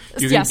nowhere.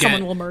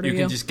 Someone will murder you. You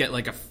can just get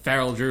like a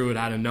feral druid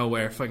out of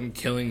nowhere fucking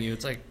killing you.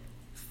 It's like,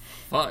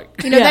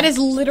 fuck. You know, that is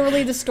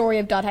literally the story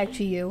of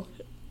 .hack.gu.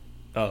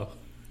 Oh.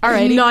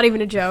 Alrighty. Not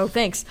even a joke.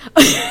 Thanks.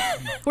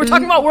 We're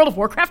talking about World of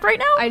Warcraft right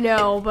now? I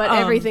know, but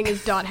everything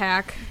is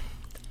 .hack.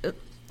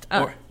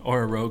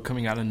 Or a rogue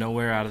coming out of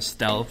nowhere, out of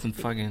stealth, and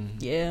fucking...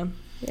 Yeah.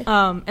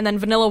 And then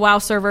vanilla WoW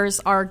servers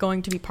are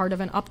going to be part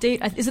of an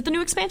update. Is it the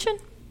new expansion?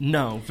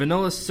 No.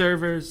 Vanilla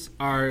servers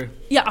are...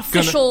 Yeah,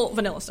 official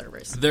vanilla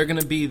servers. They're going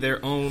to be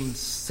their own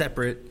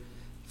separate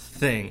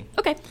thing.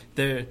 Okay.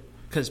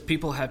 Because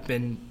people have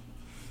been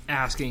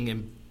asking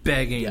and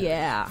begging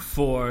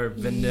for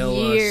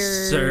vanilla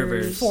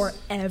servers.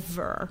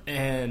 Forever.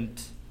 And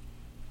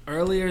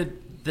earlier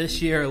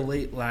this year,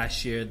 late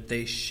last year,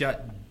 they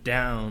shut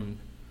down...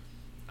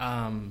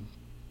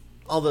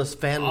 all those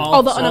fan...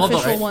 all the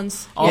unofficial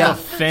ones. The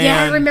fan...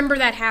 Yeah, I remember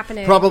that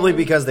happening. Probably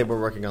because they were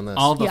working on this.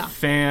 All the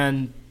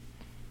fan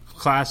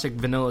classic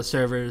vanilla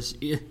servers,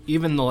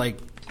 even the like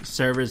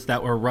servers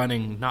that were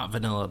running, not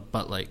vanilla,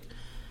 but like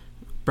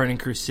Burning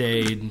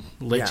Crusade,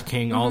 Lich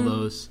King, all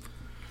those.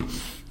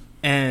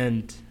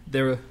 And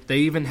they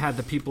even had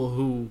the people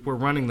who were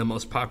running the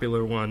most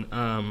popular one,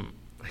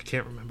 I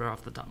can't remember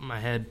off the top of my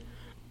head,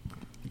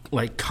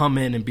 like come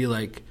in and be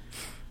like...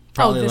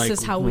 Probably this like,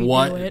 is how we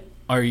what do it.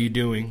 Are you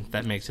doing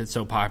that makes it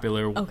so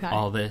popular? Okay.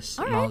 All this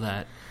and all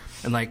that,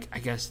 and like I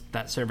guess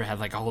that server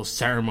had like a whole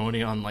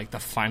ceremony on like the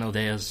final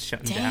day of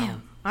shutting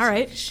down. All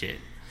right, like, shit.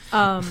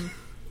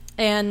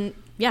 And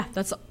yeah,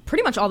 that's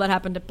pretty much all that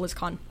happened at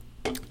BlizzCon.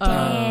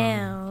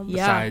 Damn.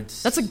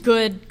 Besides, that's a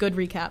good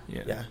recap.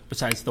 Yeah.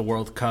 Besides the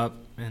World Cup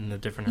and the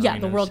different arenas.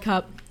 arenas. The World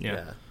Cup.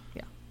 Yeah.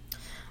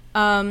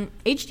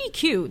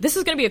 HDQ. This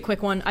is going to be a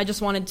quick one. I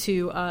just wanted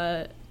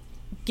to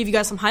give you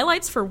guys some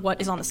highlights for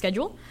what is on the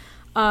schedule.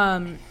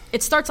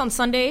 It starts on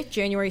Sunday,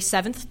 January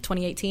 7th,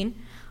 2018.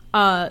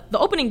 The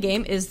opening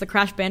game is the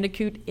Crash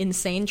Bandicoot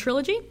Insane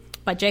Trilogy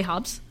by J.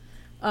 Hobbs.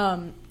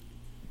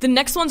 The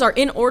next ones are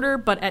in order,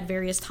 but at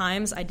various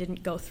times. I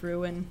didn't go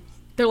through, and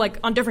they're like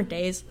on different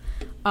days.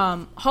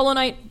 Hollow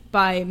Knight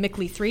by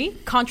Mickley 3,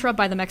 Contra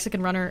by the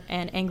Mexican Runner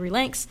and Angry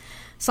Lanks,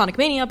 Sonic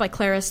Mania by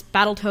Claris,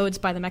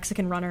 Battletoads by the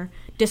Mexican Runner,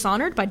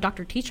 Dishonored by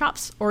Dr.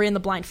 T-Chops, Ori and the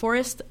Blind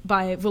Forest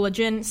by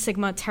Vulajin,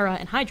 Sigma, Terra,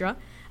 and Hydra.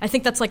 I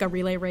think that's like a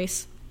relay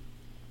race.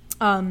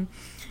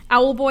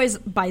 Owl Boys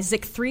by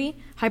Zik 3,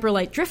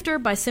 Hyperlight Drifter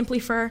by Simply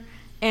Fur,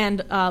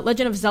 and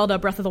Legend of Zelda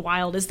Breath of the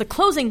Wild is the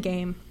closing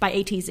game by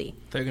ATZ.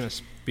 They're going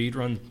to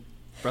speedrun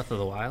Breath of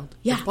the Wild?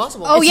 Yeah. It's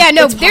possible. Oh,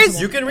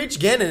 You can reach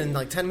Ganon in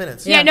like 10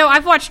 minutes. Yeah, no,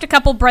 I've watched a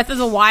couple Breath of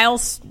the Wild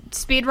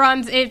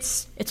speedruns.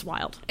 It's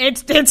wild.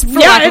 It's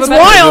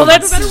wild.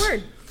 That's a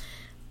better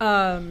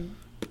word.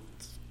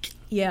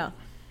 Yeah.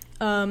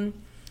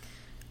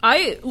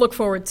 I look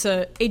forward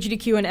to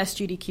HDQ and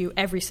SGDQ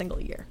every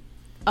single year.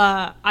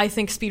 I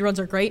think speedruns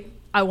are great.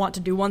 I want to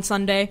do one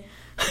someday.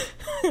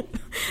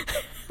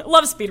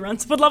 Love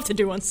speedruns. Would love to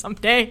do one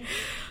someday.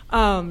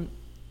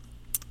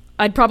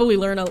 I'd probably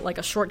learn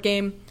a short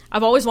game.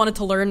 I've always wanted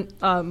to learn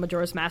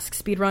Majora's Mask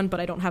speedrun, but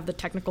I don't have the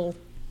technical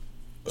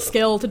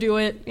skill to do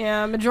it.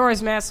 Yeah,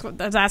 Majora's Mask,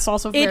 that's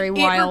also very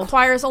wild. It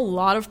requires a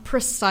lot of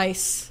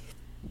precise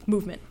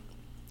movement,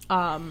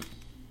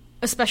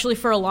 especially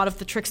for a lot of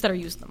the tricks that are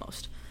used the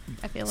most.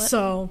 I feel it.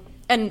 So,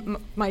 and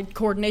my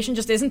coordination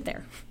just isn't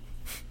there.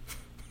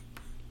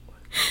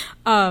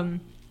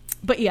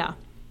 But yeah.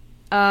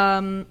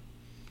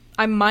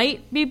 I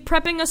might be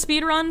prepping a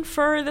speedrun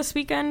for this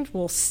weekend.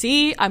 We'll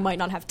see. I might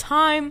not have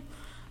time,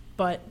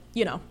 but,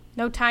 you know.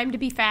 No time to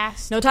be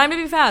fast. No time to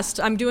be fast.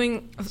 I'm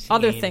doing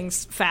other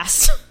things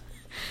fast.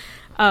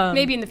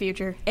 Maybe in the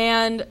future.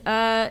 And,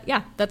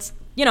 yeah, that's,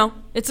 you know,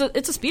 it's a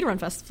speedrun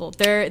festival.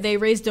 They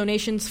raise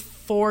donations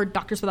for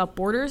Doctors Without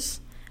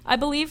Borders, I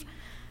believe.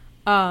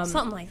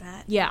 Something like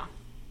that. Yeah.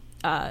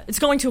 It's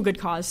going to a good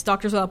cause.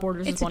 Doctors Without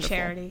Borders is wonderful. It's a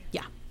charity.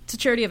 Yeah. It's a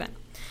charity event.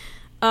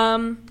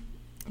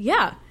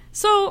 Yeah.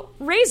 So,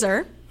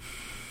 Razer.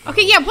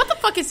 Okay, yeah, what the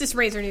fuck is this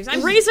Razer news?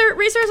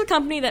 Razer is a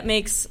company that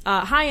makes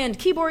high-end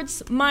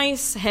keyboards,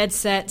 mice,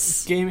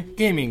 headsets,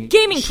 gaming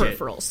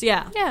peripherals.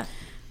 Yeah.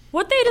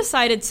 What they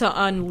decided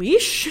to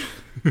unleash.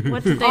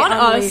 What did they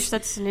unleash?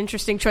 That's an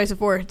interesting choice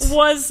of words.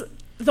 Was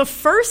the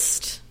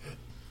first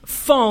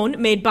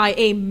phone made by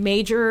a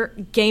major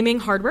gaming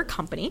hardware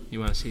company. You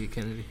want to see it,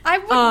 Kennedy? I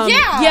would,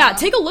 Yeah,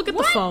 take a look at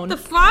the phone. The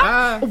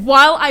fuck?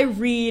 While I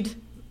read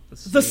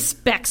the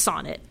specs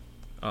on it.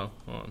 Oh,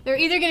 hold on. They're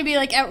either going to be,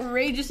 like,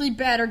 outrageously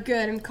bad or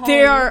good. And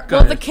They are...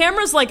 Well, the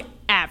camera's, like,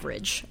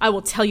 average. I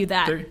will tell you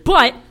that.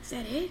 But... Is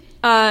that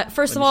it?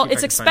 First of all,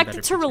 it's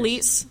expected to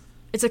release...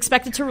 It's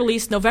expected to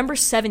release November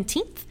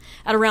 17th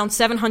at around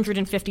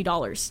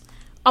 $750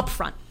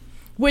 upfront.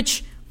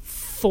 Which,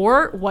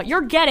 for what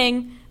you're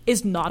getting,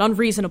 is not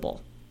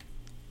unreasonable.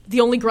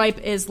 The only gripe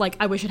is, like,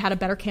 I wish it had a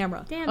better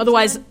camera. Damn,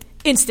 Otherwise, son.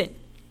 instant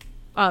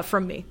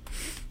from me.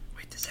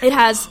 It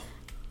has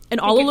an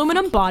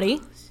all-aluminum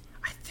body...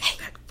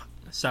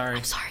 Sorry.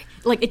 I'm sorry.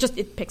 Like,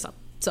 it picks up.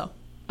 So,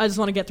 I just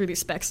want to get through these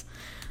specs.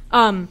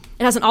 It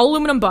has an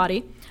all-aluminum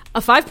body,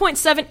 a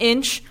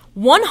 5.7-inch,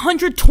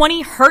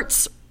 120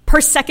 hertz per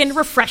second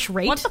refresh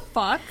rate. What the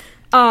fuck?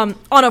 On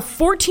a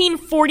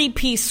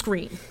 1440p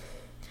screen.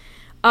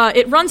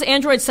 It runs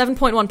Android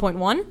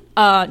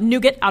 7.1.1,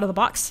 Nougat out of the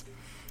box.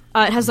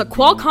 It has a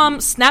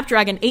Qualcomm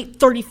Snapdragon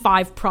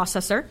 835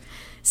 processor,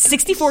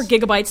 64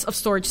 gigabytes of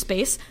storage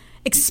space,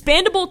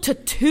 expandable to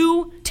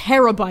 2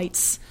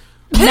 terabytes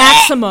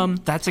maximum.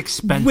 That's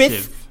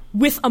expensive.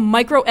 With a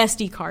micro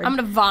SD card. I'm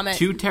gonna vomit.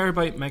 2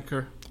 terabyte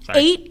micro.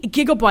 8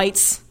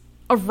 gigabytes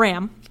of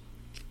RAM.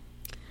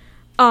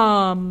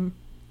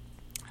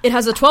 It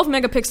has a 12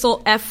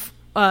 megapixel f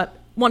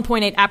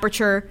 1.8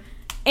 aperture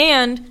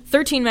and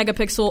 13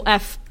 megapixel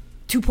f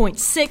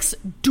 2.6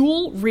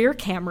 dual rear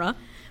camera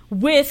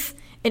with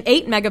an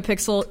 8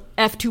 megapixel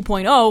f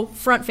 2.0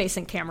 front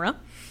facing camera.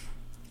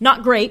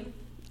 Not great.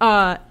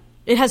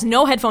 It has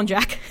no headphone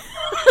jack.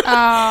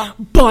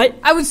 But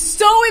I was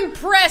so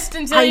impressed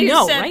until you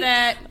said right?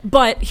 that.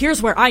 But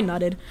here's where I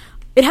nutted.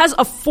 It has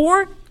a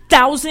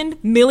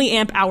 4,000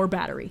 milliamp hour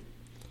battery.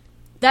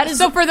 That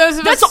is for those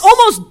of that's us,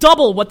 almost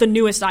double what the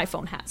newest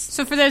iPhone has.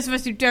 So for those of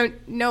us who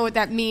don't know what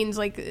that means,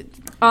 like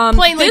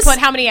plainly put,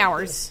 how many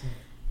hours?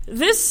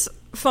 This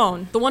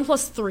phone, the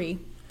OnePlus 3,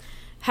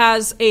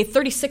 has a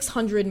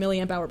 3,600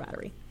 milliamp hour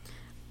battery.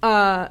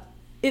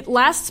 It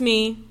lasts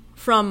me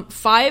from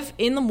 5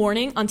 in the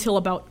morning until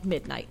about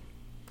midnight.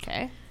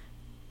 Okay.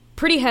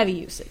 Pretty heavy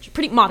usage.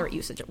 Pretty moderate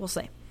usage, we'll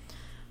say.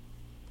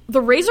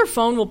 The Razer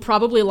phone will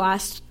probably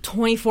last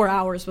 24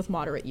 hours with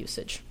moderate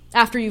usage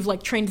after you've,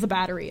 like, trained the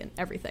battery and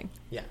everything.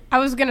 Yeah. I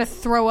was going to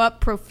throw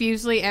up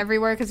profusely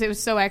everywhere because it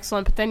was so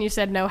excellent, but then you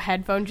said no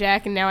headphone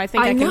jack, and now I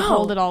think I can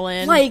hold it all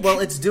in. Like,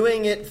 well, it's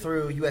doing it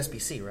through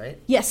USB-C, right?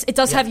 Yes, it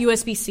does have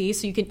USB-C,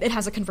 so you can. It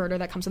has a converter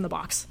that comes in the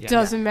box. Yeah.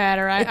 Doesn't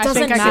matter. I doesn't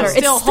think matter. I can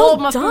still It's still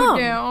hold my dumb.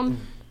 food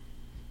down.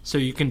 So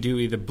you can do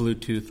either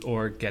Bluetooth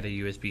or get a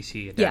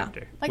USB-C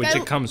adapter, Like which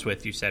it comes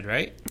with, you said,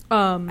 right?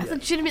 I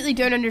legitimately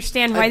don't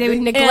understand why they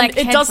would neglect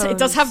and headphones. it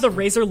does have the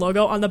Razer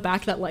logo on the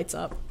back that lights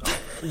up.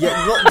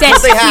 Yeah, well,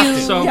 because they have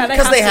to. So-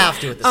 Because they have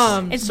to at this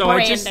point. It's So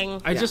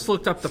branding. I just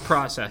looked up the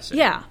processor.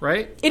 Yeah.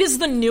 Right? It is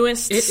the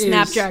newest It is-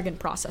 Snapdragon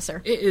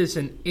processor. It is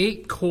an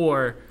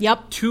 8-core,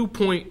 Yep.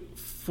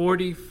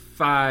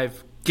 2.45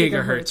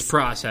 gigahertz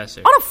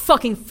processor. On a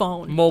fucking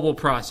phone. Mobile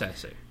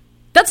processor.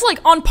 That's like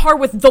on par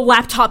with the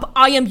laptop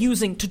I am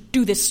using to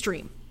do this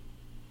stream.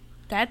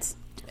 That's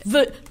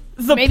The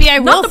Maybe I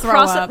will not the throw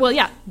process. up. Well,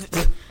 yeah.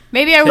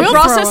 maybe I The will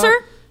processor. throw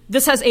up.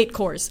 This has 8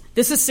 cores.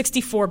 This is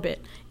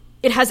 64-bit.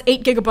 It has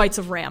 8 gigabytes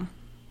of RAM.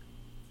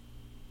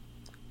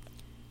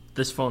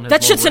 This phone has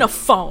That more shit's in a RAM.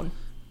 phone.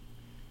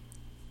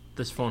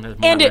 This phone has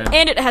more And RAM.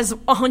 it has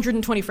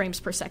 120 frames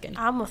per second.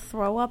 I'm gonna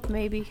throw up.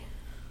 Maybe.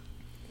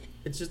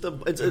 It's just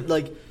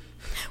like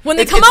When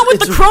they It's- come out with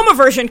the it's- Chroma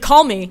version,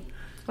 call me.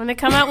 When they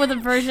come out with a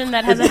version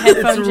that has a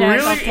headphone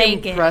jack, I'll take really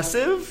it.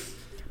 impressive.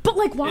 But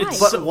like, why?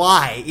 But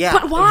why? Yeah.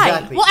 But why?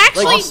 Exactly. Well,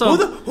 actually- like, Also-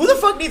 who the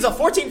fuck needs a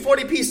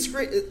 1440p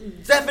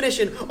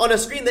definition on a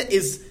screen that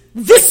is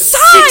This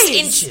like size! 6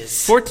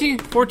 inches?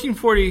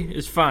 1440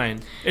 is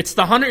fine. It's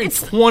the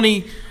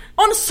 120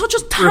 On such a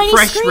tiny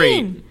refresh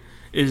screen. rate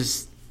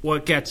is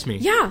what gets me.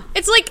 Yeah.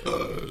 It's like,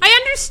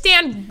 I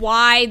understand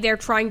why they're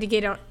trying to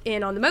get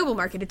in on the mobile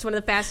market. It's one of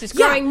the fastest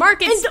growing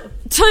markets And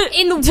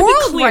in the to be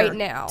world clear, right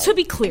now. To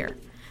be clear,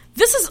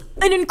 this is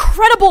an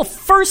incredible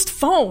first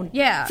phone.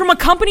 Yeah. From a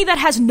company that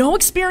has no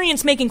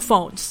experience making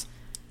phones.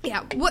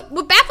 Yeah,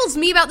 what baffles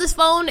me about this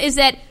phone is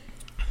that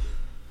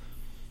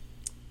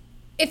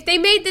if they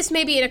made this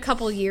maybe in a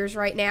couple years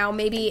right now,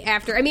 maybe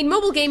after... I mean,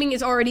 mobile gaming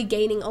is already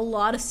gaining a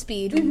lot of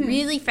speed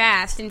really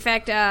fast. In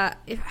fact, I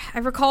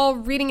recall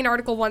reading an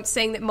article once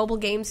saying that mobile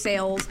game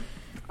sales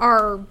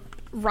are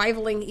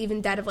rivaling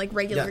even that of, like,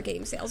 regular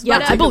game sales. Yeah,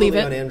 But, I believe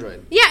it. On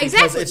Android. Yeah, Because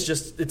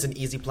exactly. it's an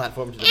easy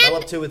platform to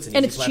develop to. It's an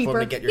and easy it's platform cheaper.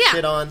 to get your Yeah.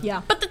 shit on.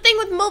 Yeah. But the thing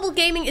with mobile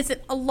gaming is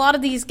that a lot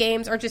of these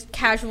games are just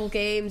casual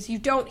games. You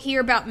don't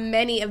hear about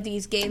many of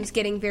these games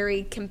getting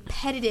very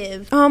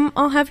competitive.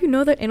 I'll have you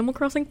know that Animal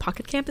Crossing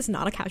Pocket Camp is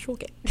not a casual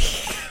game.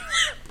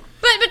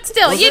 But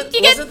still, you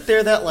get... Wasn't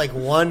there that like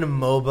one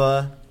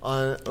MOBA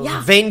on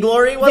Yeah.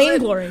 Vainglory? Was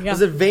Vainglory, it? yeah.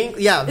 Was it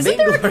Yeah, Isn't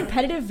there a Vainglory.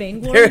 competitive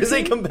Vainglory? There is a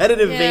scene?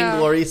 competitive Yeah.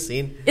 Vainglory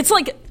scene. It's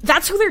like,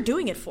 that's who they're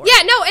doing it for.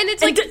 Yeah, no, and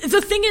it's And like...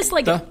 the thing is,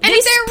 like, The- they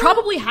if there were-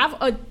 probably have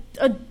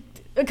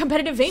a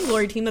competitive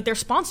Vainglory team that they're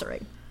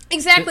sponsoring.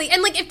 Exactly.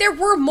 And, like, if there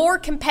were more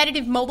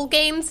competitive mobile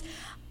games,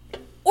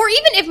 or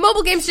even if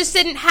mobile games just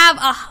didn't have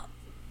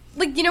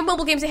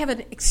mobile games, they have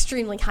an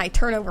extremely high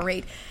turnover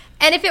rate.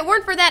 And if it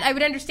weren't for that, I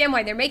would understand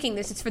why they're making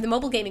this. It's for the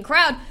mobile gaming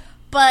crowd.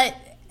 But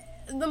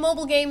the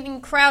mobile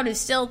gaming crowd is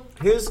still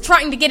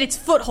trying to get its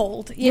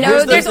foothold. You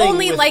know, there's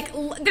only,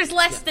 there's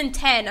less than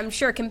 10, I'm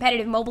sure,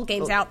 competitive mobile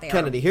games out there.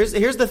 Kennedy, here's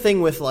the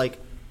thing with, like,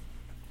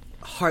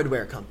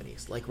 hardware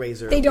companies like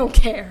Razer. They don't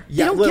care.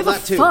 Yeah, they don't give a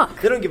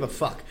fuck. They don't give a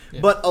fuck. Yeah.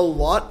 But a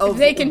lot of if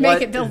they can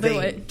make it, they'll do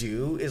it.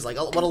 Do is like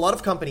what a lot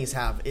of companies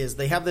have is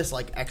they have this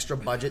like extra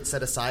budget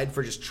set aside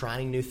for just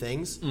trying new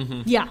things.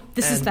 Mm-hmm. Yeah,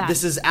 this is that.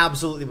 This is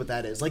absolutely what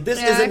that is. Like this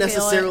isn't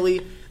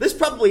necessarily. This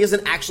probably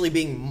isn't actually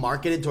being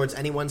marketed towards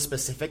anyone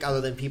specific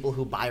other than people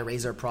who buy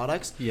Razer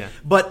products. Yeah.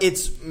 But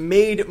it's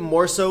made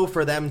more so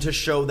for them to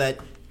show that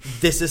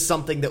this is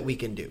something that we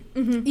can do.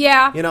 Mm-hmm.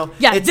 Yeah. You know?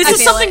 Yeah, this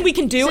is something we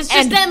can do it's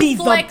and just be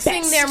them flexing the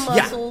best. Their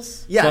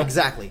muscles. Yeah,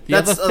 exactly.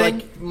 That's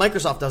like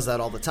Microsoft does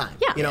that all the time.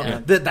 Yeah. You know,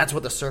 that's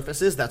what the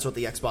Surface is, that's what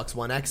the Xbox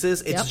One X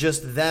is. It's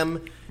just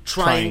them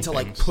trying to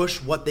like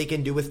push what they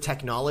can do with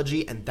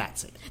technology, and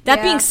that's it.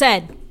 That being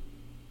said,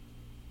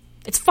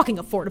 it's fucking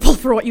affordable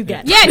for what you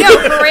get. Yeah, no,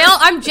 for real.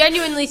 I'm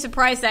genuinely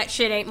surprised that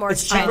shit ain't more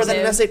expensive. It's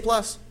cheaper than an S8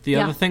 Plus. The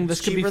other thing this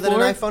could be cheaper than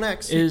an iPhone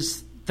X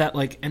is that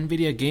like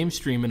NVIDIA Game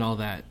Stream and all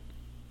that.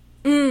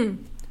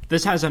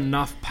 This has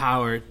enough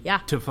power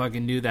to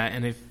fucking do that,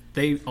 and if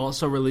they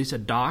also release a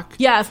dock,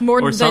 if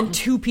more than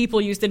 2 people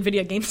used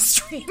NVIDIA Game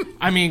Stream,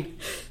 I mean,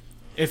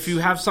 if you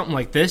have something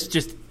like this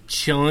just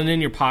chilling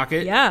in your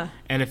pocket,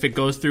 and if it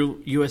goes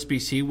through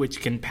USB-C,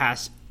 which can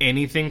pass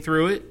anything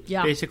through it,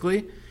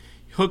 basically,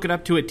 hook it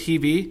up to a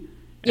TV,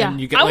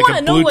 and you get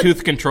like a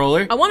Bluetooth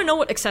controller. I want to know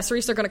what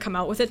accessories they're going to come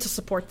out with it to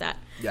support that,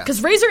 because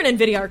Razer and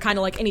NVIDIA are kind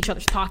of like in each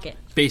other's pocket,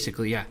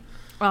 basically,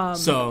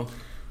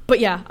 But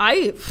yeah,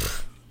 I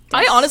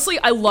honestly,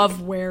 I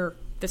love where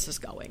this is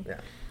going. Yeah.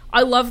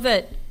 I love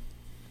that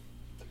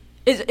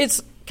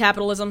it's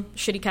capitalism,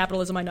 shitty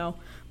capitalism, I know.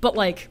 But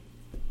like...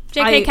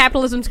 JK,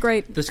 capitalism's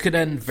great. This could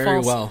end very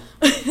well.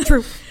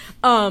 True.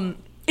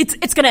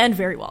 It's going to end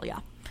very well, yeah.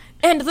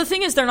 And the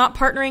thing is, they're not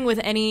partnering with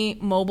any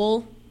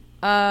mobile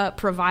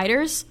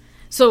providers,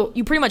 so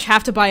you pretty much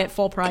have to buy it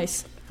full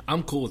price.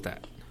 I'm cool with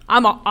that.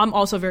 I'm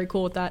also very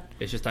cool with that.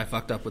 It's just I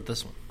fucked up with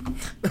this one.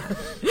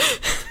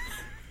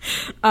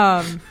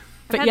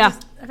 But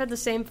I've had the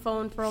same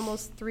phone for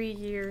almost 3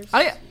 years.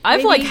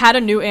 I've like had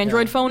a new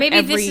Android phone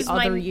every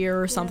other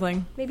year or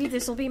something. Maybe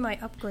this will be my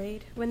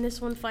upgrade when this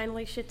one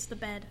finally shits the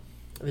bed.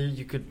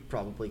 You could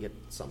probably get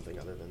something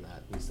other than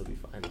that and still be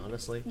fine,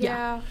 honestly.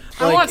 Yeah.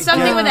 I want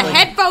something with a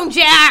headphone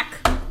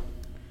jack.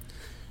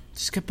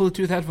 Just get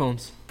Bluetooth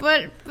headphones.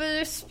 But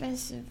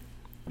expensive.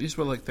 These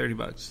were like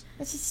 $30.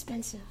 That's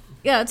expensive.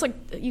 Yeah, it's like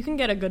you can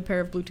get a good pair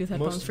of Bluetooth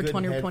headphones for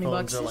 20 or $20. Are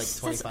like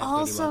 25, that's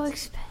also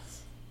expensive.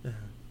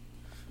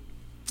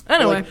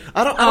 Anyway, like,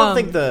 I don't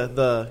think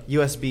the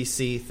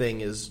USB-C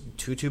thing is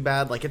too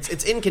bad. Like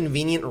it's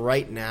inconvenient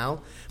right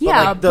now.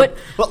 But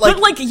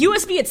like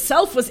USB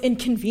itself was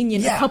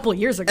inconvenient a couple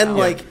years ago. And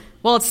like,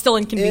 well, it's still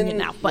inconvenient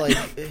now. But like,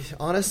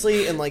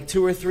 honestly, in like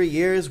 2 or 3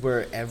 years,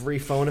 where every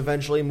phone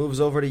eventually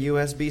moves over to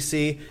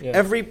USB-C,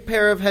 every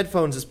pair of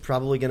headphones is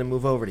probably going to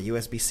move over to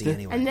USB-C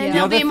anyway. And then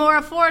they'll be more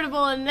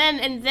affordable, and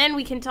then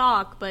we can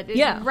talk. But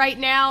right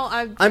now,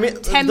 I mean,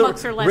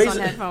 $10 or less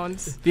on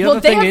headphones. The other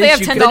thing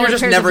is, you're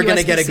just never going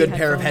to get a good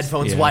pair of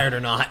headphones, wired or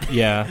not.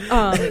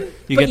 Yeah,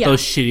 you get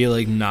those shitty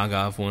like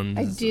knockoff ones.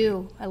 I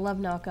do. I love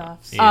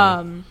knockoffs.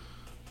 Yeah.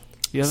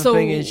 The other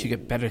thing is, you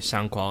get better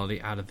sound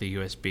quality out of the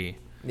USB.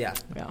 Yeah.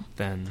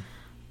 Then.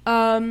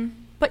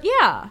 But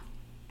yeah,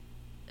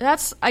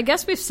 I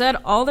guess we've said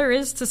all there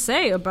is to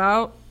say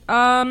about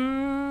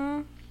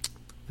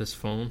this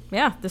phone.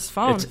 Yeah, this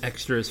phone. It's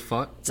extra as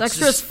fuck. It's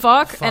extra as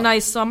fuck, and I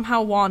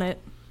somehow want it.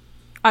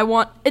 I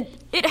want it.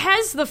 It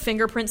has the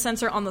fingerprint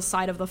sensor on the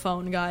side of the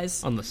phone,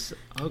 guys. On the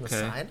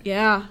side?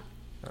 Yeah.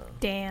 Oh.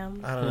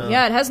 Damn. I don't know.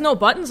 Yeah, it has no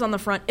buttons on the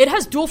front. It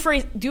has dual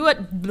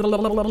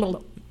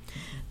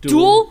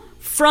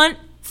front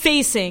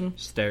facing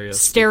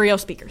stereo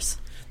speakers.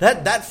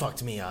 That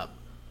fucked me up.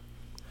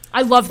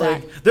 I love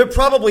that. They're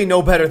probably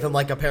no better than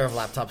like a pair of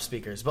laptop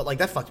speakers, but like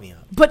that fucked me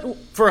up. But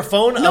for a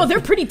phone, no, they're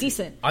pretty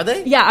decent. Are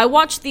they? Yeah, I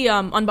watched the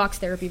Unbox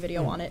Therapy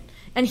video on it,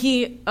 and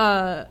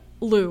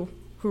Lou,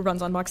 who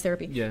runs Unbox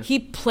Therapy, he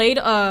played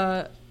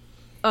a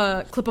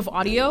clip of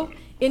audio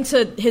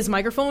into his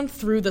microphone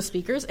through the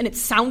speakers, and it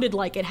sounded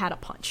like it had a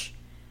punch.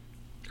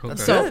 Okay.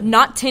 So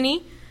not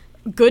tinny,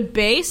 good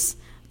bass.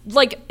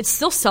 Like, it's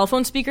still cell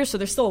phone speakers, so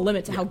there's still a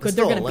limit to how good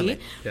they're going to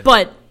be. Yeah.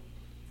 But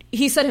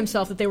he said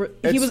himself that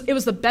it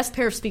was the best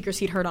pair of speakers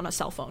he'd heard on a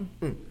cell phone.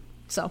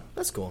 So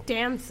that's cool.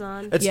 Damn,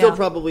 son. It's still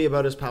probably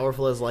about as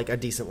powerful as like a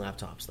decent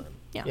laptop's then.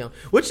 Yeah. You know,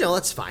 which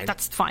that's fine.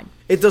 That's fine.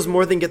 It does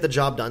more than get the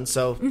job done.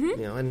 So you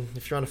know, and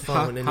if you're on a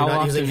phone and you're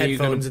not using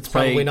headphones, it's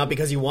probably not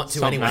because you want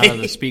to anyway. Out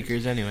of the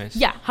speakers, anyways.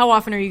 Yeah. How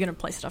often are you going to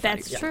play stuff?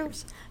 That's true.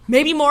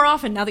 Maybe more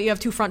often now that you have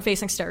 2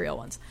 front-facing stereo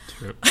ones.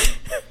 True.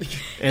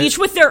 Each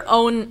with their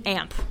own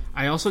amp.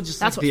 I also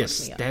just like the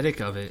aesthetic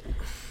of it.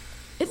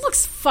 It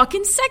looks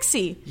fucking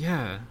sexy.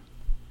 Yeah.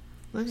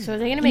 So are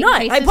they going to make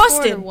cases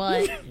for it or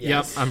what?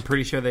 Yes. Yep, I'm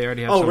pretty sure they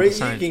already have some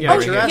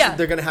design.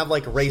 They're going to have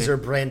like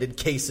Razer branded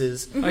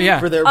cases for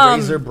their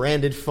Razer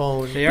branded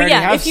phone. They already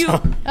have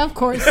some. Of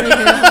course they do.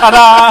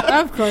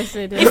 Of course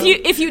they do.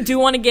 If you do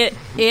want to get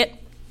it,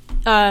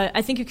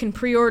 I think you can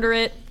pre-order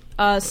it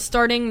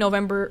starting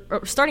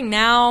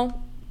now.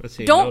 Let's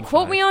see, Don't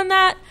quote me on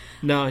that.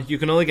 No, you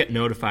can only get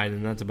notified,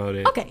 and that's about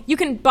it. Okay, you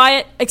can buy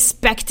it.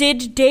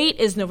 Expected date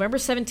is November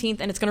 17th,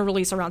 and it's going to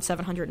release around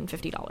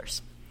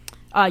 $750.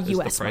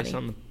 U.S. the price money.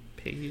 On the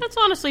page? That's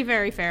honestly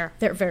very fair.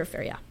 They're very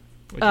fair, yeah.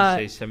 Would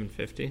you say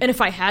 $750? And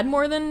if I had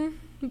more than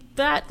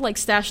that, like,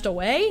 stashed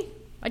away,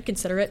 I'd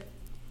consider it.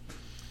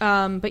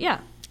 But yeah,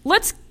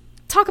 let's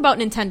talk about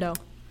Nintendo.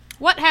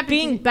 What happened?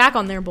 Being back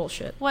on their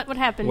bullshit. What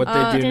happened? What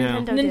they do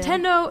now?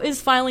 Nintendo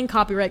is filing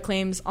copyright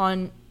claims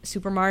on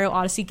Super Mario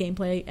Odyssey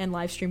gameplay and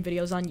live stream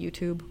videos on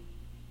YouTube.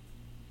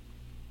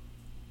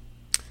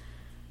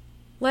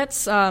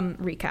 Let's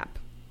recap.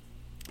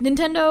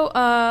 Nintendo,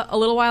 a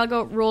little while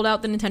ago, rolled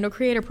out the Nintendo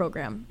Creator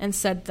Program and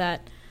said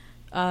that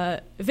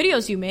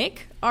videos you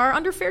make are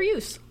under fair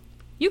use.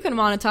 You can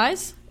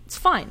monetize. It's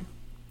fine.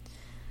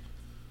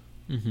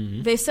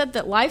 Mm-hmm. They said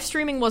that live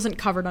streaming wasn't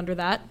covered under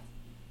that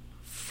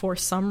for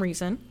some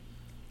reason.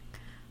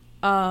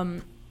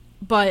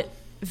 But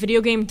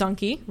Video Game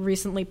Donkey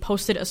recently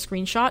posted a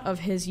screenshot of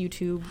his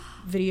YouTube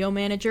video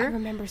manager. I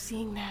remember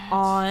seeing that.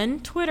 On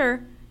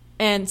Twitter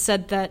and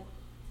said that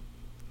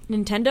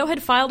Nintendo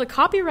had filed a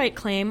copyright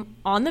claim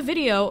on the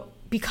video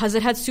because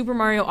it had Super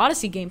Mario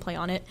Odyssey gameplay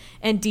on it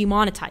and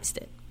demonetized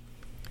it.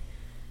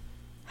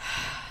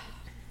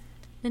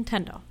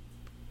 Nintendo.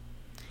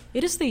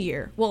 It is the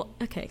year. Well,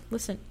 okay,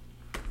 listen.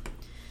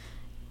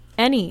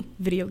 Any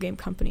video game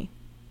company.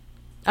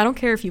 I don't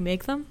care if you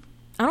make them.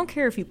 I don't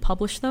care if you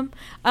publish them.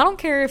 I don't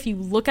care if you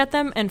look at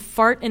them and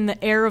fart in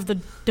the air of the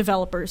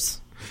developers.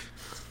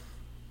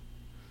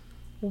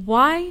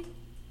 Why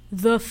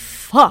the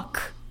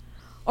fuck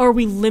are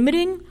we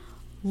limiting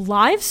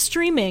live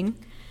streaming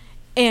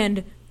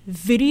and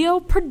video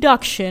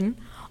production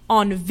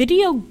on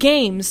video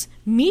games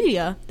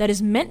media that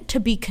is meant to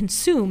be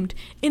consumed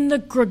in the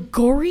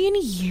Gregorian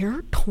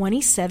year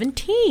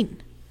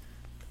 2017?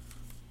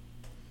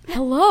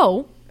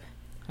 Hello?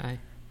 Hi.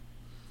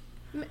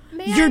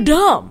 You're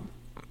dumb.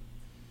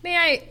 May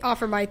I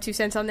offer my 2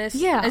 cents on this?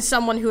 Yeah. As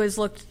someone who has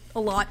looked a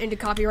lot into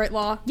copyright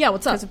law. Yeah,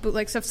 what's up? Because of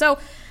bootleg stuff. So,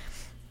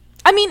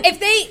 I mean, if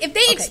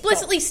they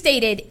explicitly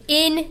stated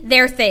in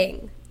their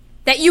thing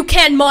that you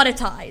can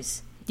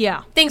monetize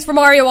things for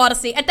Mario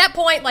Odyssey, at that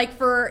point, like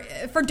for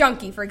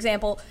Donkey, for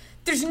example,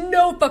 there's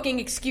no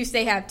fucking excuse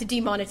they have to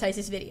demonetize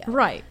this video.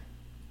 Right.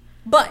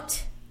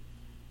 But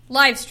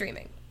live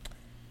streaming.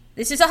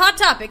 This is a hot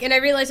topic, and I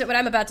realize that what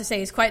I'm about to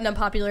say is quite an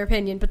unpopular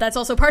opinion, but that's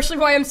also partially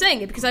why I'm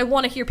saying it, because I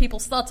want to hear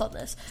people's thoughts on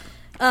this.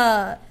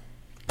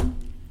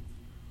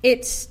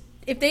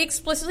 If they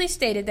explicitly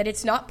stated that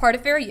it's not part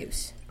of fair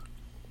use,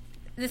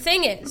 the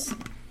thing is,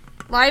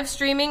 live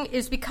streaming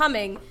is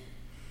becoming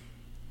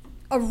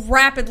a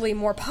rapidly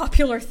more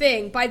popular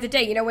thing by the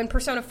day. You know, when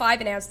Persona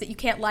 5 announced that you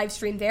can't live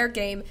stream their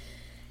game,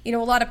 you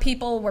know, a lot of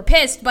people were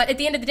pissed, but at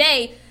the end of the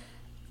day,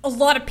 a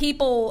lot of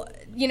people,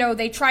 you know,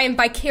 they try and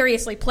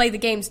vicariously play the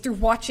games through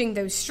watching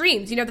those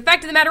streams. You know, the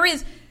fact of the matter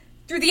is,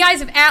 through the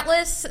eyes of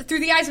Atlas, through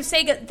the eyes of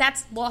Sega,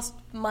 that's lost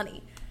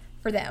money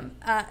for them.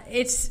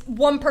 It's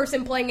one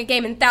person playing a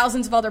game and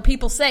thousands of other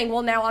people saying,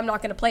 well, now I'm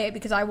not going to play it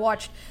because I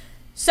watched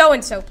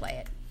so-and-so play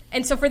it.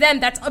 And so for them,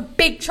 that's a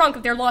big chunk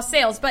of their lost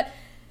sales. But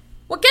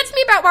what gets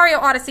me about Mario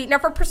Odyssey, now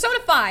for Persona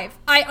 5,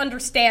 I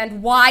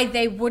understand why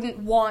they wouldn't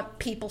want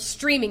people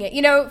streaming it.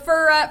 You know,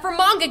 for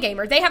Manga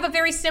Gamer, they have a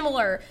very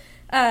similar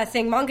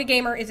thing. Manga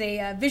Gamer is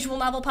a visual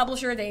novel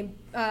publisher. They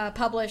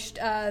published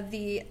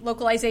the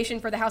localization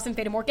for The House in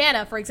Fata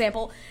Morgana, for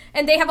example,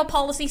 and they have a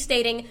policy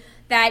stating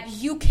that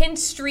you can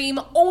stream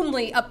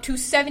only up to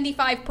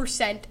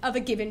 75% of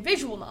a given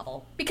visual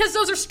novel, because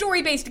those are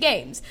story-based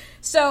games.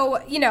 So,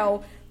 you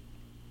know,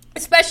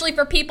 especially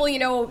for people, you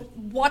know,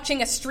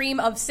 watching a stream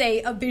of,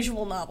 say, a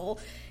visual novel,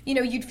 you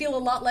know, you'd feel a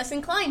lot less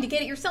inclined to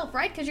get it yourself,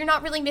 right? Because you're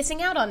not really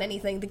missing out on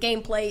anything. The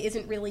gameplay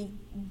isn't really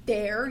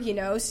there, you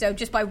know, so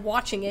just by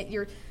watching it,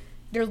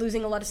 they're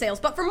losing a lot of sales.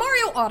 But for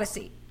Mario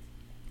Odyssey,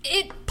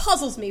 it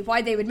puzzles me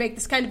why they would make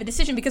this kind of a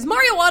decision, because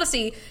Mario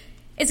Odyssey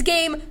is a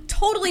game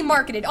totally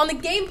marketed on the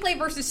gameplay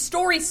versus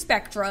story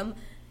spectrum.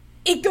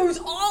 It goes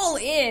all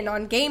in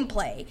on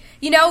gameplay,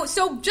 you know?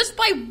 So just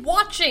by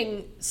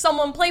watching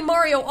someone play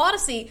Mario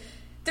Odyssey,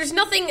 there's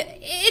nothing,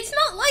 it's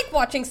not like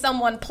watching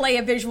someone play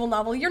a visual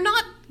novel. You're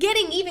not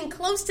getting even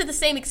close to the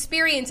same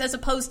experience as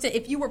opposed to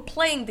if you were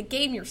playing the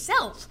game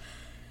yourself.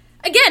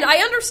 Again, I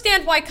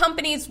understand why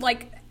companies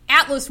like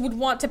Atlas would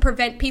want to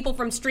prevent people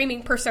from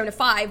streaming Persona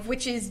 5,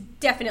 which is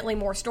definitely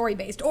more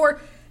story-based,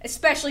 or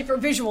especially for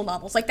visual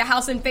novels, like The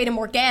House in Fata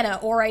Morgana,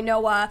 or I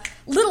know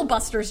Little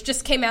Busters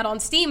just came out on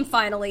Steam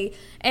finally,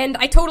 and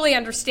I totally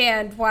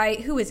understand why,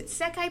 who is it,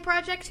 Sekai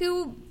Project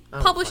who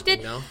published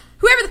it? Know.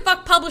 Whoever the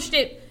fuck published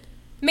it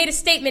made a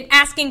statement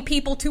asking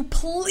people to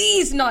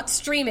please not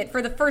stream it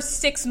for the first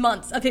 6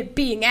 months of it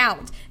being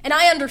out. And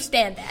I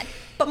understand that.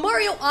 But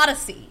Mario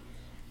Odyssey,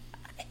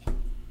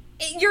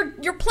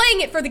 you're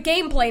playing it for the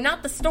gameplay,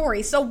 not the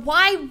story. So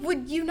why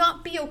would you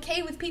not be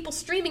okay with people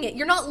streaming it?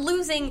 You're not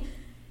losing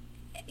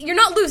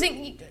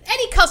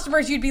any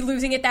customers you'd be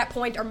losing at that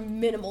point are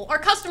minimal. Are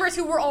customers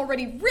who were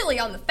already really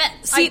on the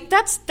fence. See,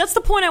 that's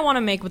the point I want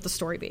to make with the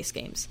story-based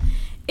games.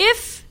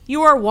 If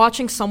you are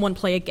watching someone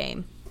play a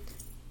game,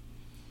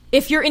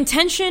 if your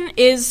intention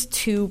is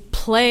to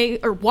play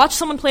or watch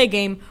someone play a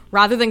game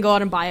rather than go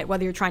out and buy it,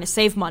 whether you're trying to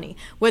save money,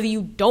 whether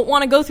you don't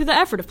want to go through the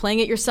effort of playing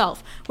it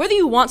yourself, whether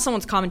you want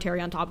someone's commentary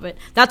on top of it,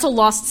 that's a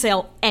lost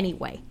sale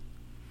anyway.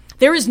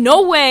 There is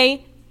no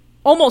way,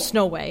 almost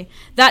no way,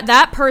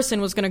 that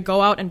person was going to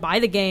go out and buy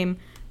the game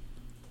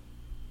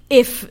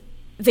if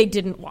they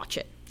didn't watch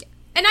it.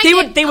 And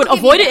they would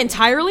avoid it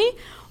entirely,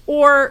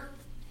 or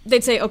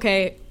they'd say,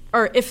 okay,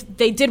 or if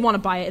they did want to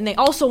buy it and they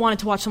also wanted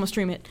to watch someone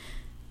stream it,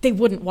 they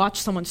wouldn't watch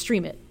someone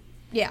stream it.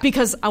 Yeah.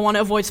 Because I want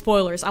to avoid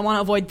spoilers. I want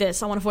to avoid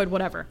this. I want to avoid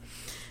whatever.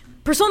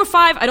 Persona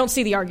 5, I don't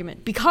see the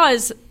argument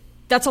because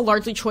that's a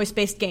largely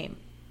choice-based game.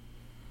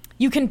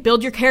 You can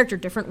build your character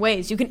different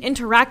ways. You can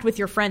interact with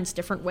your friends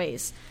different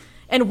ways.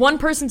 And one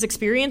person's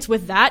experience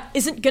with that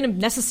isn't going to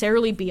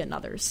necessarily be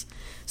another's.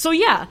 So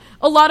yeah,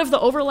 a lot of the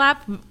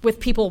overlap with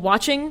people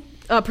watching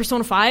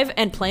Persona 5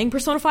 and playing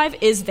Persona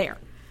 5 is there.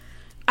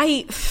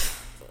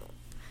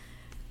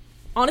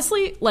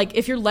 Honestly, like,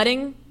 if you're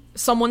letting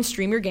someone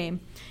stream your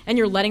game and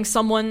you're letting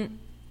someone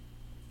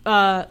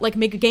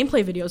make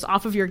gameplay videos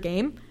off of your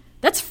game,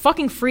 that's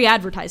fucking free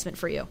advertisement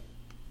for you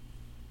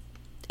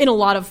in a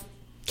lot of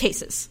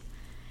cases.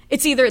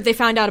 It's either they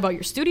find out about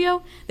your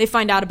studio, they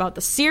find out about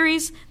the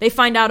series, they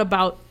find out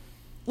about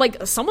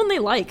like someone they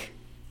like.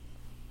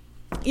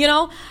 You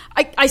know,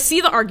 I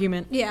see the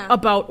argument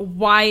about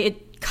why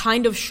it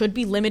kind of should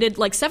be limited.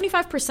 Like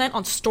 75%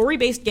 on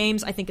story-based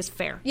games, I think is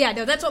fair. Yeah,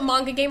 no, that's what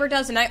Manga Gamer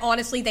does, and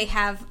honestly, they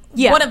have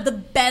one of the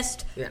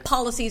best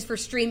policies for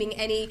streaming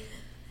any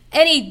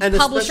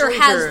publisher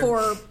has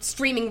for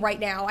streaming right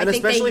now. And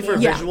especially for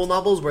visual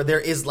novels where there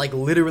is like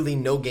literally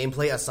no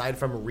gameplay aside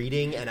from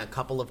reading and a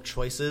couple of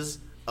choices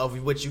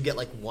of which you get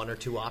like one or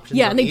two options.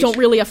 Yeah, and they don't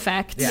really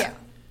affect. Yeah.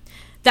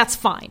 That's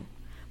fine.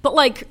 But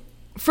like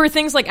for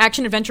things like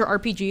action-adventure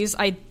RPGs,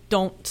 I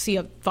don't see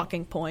a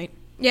fucking point.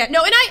 Yeah,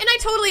 no, and I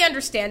totally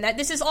understand that.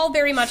 This is all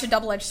very much a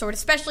double-edged sword,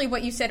 especially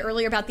what you said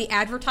earlier about the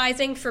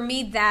advertising. For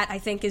me, that, I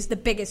think, is the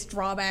biggest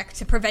drawback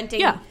to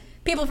preventing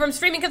people from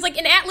streaming. Because, like,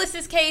 in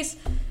Atlas's case,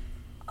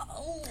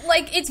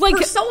 like, it's like,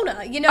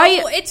 Persona, you know?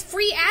 It's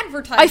free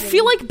advertising. I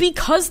feel like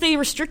because they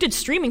restricted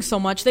streaming so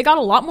much, they got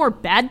a lot more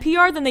bad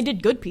PR than they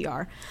did good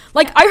PR.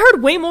 Like, I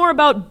heard way more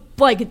about,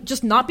 like,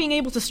 just not being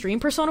able to stream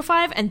Persona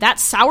 5, and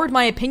that soured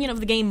my opinion of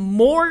the game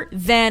more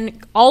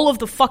than all of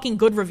the fucking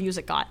good reviews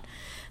it got.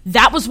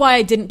 That was why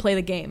I didn't play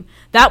the game.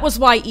 That was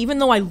why, even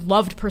though I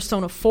loved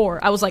Persona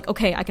 4, I was like,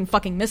 okay, I can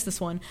fucking miss this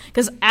one.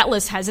 Because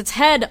Atlas has its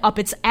head up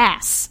its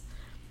ass.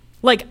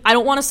 Like, I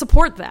don't want to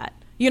support that.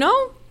 You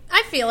know?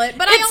 I feel it,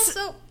 but I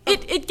also...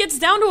 It gets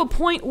down to a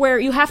point where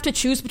you have to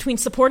choose between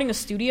supporting a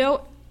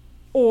studio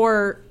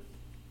or,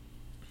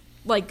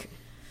 like...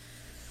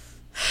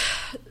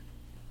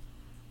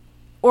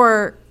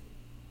 or...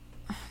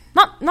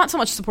 Not so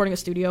much supporting a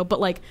studio, but,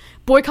 like,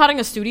 boycotting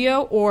a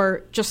studio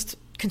or just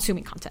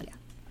consuming content. Yeah.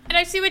 And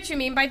I see what you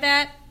mean by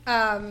that.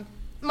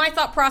 My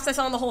thought process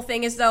on the whole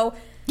thing is, though...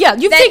 Yeah,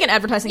 you've taken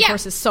advertising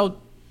courses, so...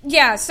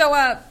 Yeah, so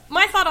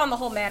my thought on the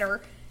whole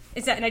matter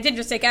is that... And I did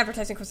just take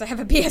advertising course. I have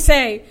a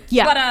BSA.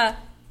 Yeah. But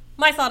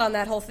my thought on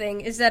that whole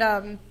thing is that...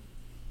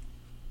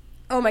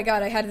 oh my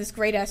god, I had this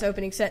great-ass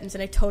opening sentence,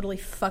 and I totally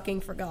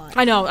fucking forgot.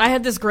 I know. I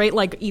had this great,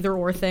 like,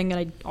 either-or thing,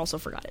 and I also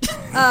forgot it.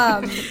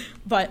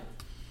 But,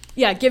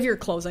 yeah, give your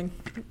closing.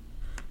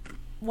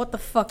 What the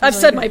fuck? I've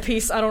said my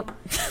piece. I don't...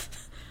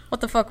 What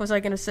the fuck was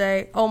I going to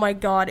say? Oh my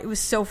god, it was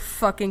so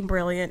fucking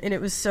brilliant, and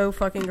it was so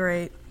fucking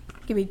great.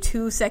 Give me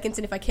 2 seconds,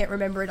 and if I can't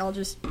remember it, I'll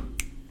just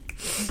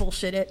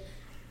bullshit it.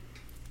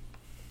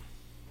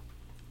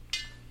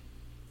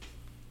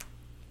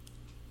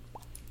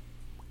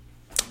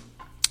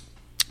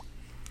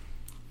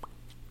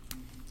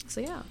 So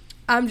yeah.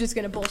 I'm just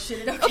going to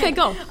bullshit it. Okay,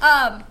 go.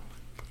 I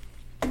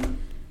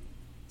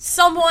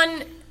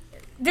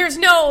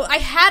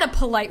had a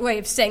polite way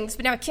of saying this,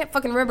 but now I can't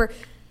fucking remember.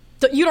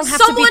 You don't have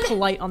to be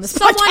polite on this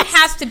podcast. Someone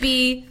has to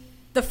be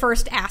the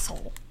first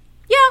asshole.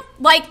 Yeah.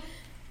 Like...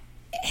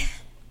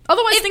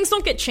 Otherwise, things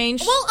don't get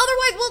changed. Well,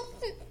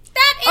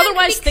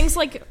 things,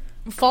 like,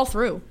 fall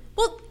through.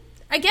 Well,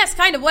 I guess,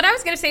 kind of. What I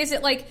was going to say is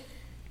that, like,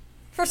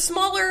 for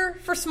smaller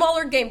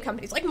game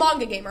companies, like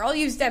Manga Gamer, I'll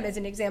use them as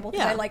an example,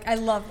 because I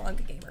love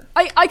Manga Gamer.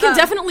 I can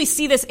definitely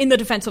see this in the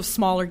defense of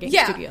smaller game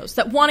studios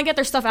that want to get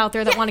their stuff out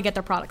there, that want to get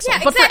their products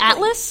out. But for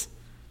Atlas...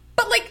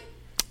 But, like...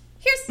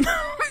 Here's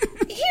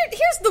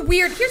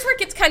where it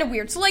gets kind of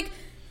weird. So, like,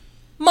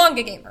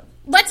 Manga Gamer.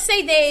 Let's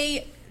say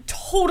they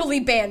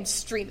totally banned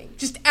streaming.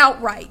 Just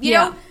outright. You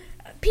know?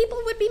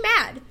 People would be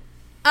mad.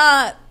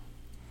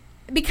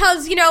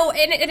 Because,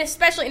 and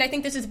especially, and I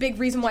think this is a big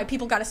reason why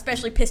people got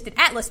especially pissed at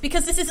Atlas,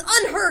 because this is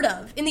unheard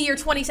of in the year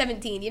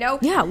 2017,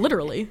 Yeah,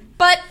 literally.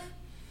 But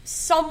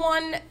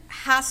someone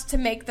has to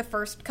make the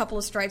first couple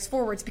of strides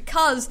forwards,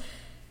 because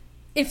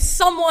if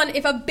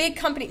a big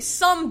company,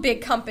 some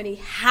big company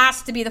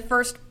has to be the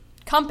first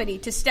company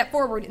to step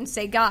forward and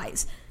say,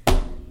 guys,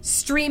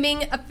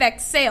 streaming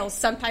affects sales,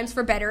 sometimes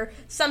for better,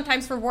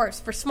 sometimes for worse.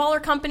 For smaller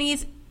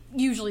companies,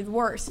 usually the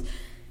worst.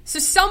 So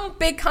some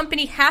big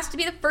company has to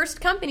be the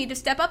first company to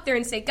step up there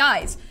and say,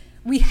 guys,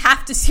 we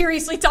have to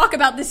seriously talk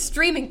about this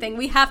streaming thing.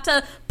 We have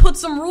to put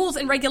some rules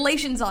and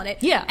regulations on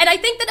it. Yeah. And I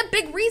think that a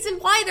big reason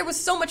why there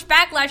was so much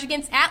backlash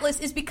against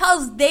Atlas is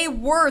because they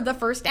were the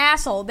first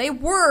asshole. They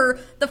were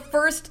the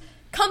first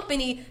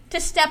company to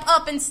step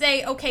up and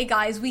say, okay,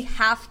 guys, we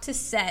have to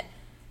set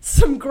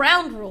some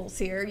ground rules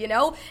here,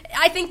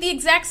 I think the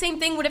exact same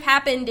thing would have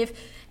happened if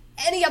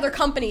any other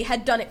company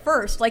had done it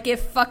first. Like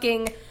if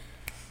fucking...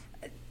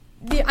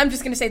 I'm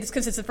just going to say this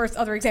because it's the first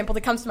other example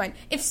that comes to mind.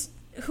 If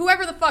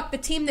whoever the fuck, the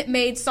team that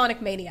made Sonic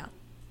Mania.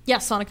 Yeah,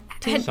 Sonic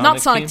Team.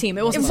 Not Sonic Team.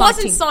 It wasn't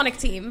Sonic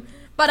Team.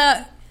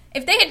 But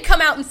if they had come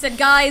out and said,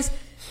 guys,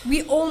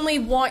 we only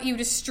want you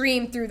to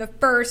stream through the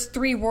first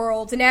 3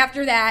 worlds, and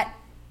after that,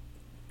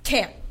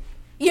 can't.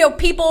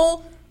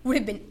 People would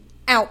have been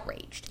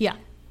outraged. Yeah.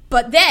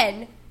 But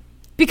then...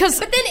 Because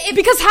half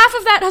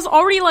of that has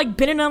already,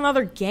 been in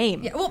another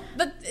game. Yeah, well,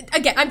 but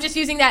again, I'm just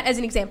using that as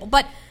an example.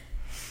 But...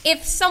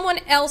 if someone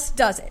else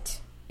does it,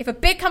 if a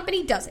big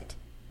company does it,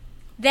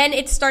 then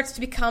it starts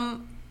to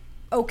become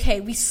okay.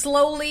 We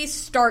slowly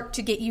start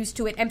to get used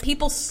to it, and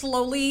people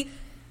slowly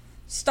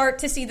start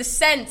to see the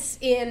sense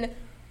in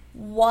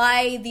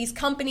why these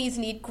companies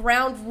need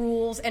ground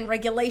rules and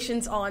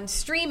regulations on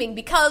streaming,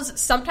 because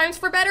sometimes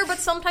for better, but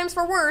sometimes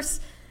for worse,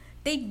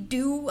 they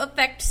do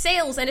affect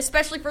sales, and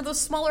especially for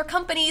those smaller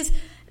companies,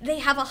 they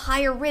have a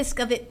higher risk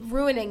of it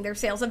ruining their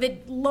sales, of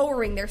it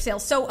lowering their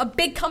sales. So a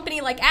big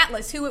company like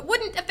Atlas, who it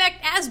wouldn't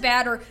affect as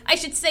bad, or I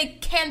should say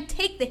can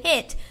take the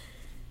hit,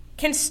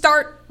 can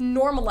start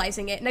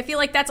normalizing it. And I feel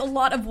like that's a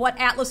lot of what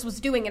Atlas was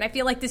doing, and I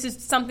feel like this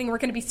is something we're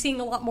going to be seeing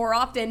a lot more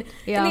often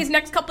in these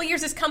next couple of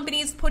years, as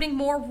companies putting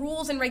more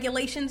rules and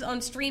regulations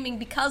on streaming,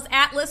 because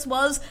Atlas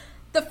was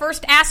the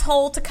first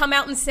asshole to come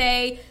out and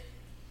say,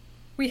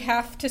 we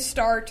have to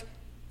start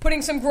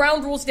putting some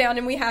ground rules down,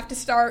 and we have to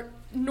start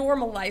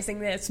normalizing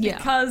this,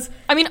 because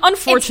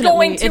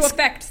unfortunately, it's going to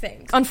affect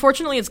things.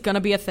 Unfortunately, it's going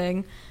to be a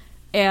thing,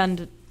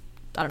 and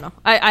I don't know.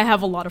 I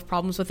have a lot of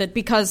problems with it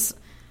because...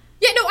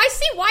 Yeah, no, I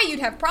see why you'd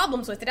have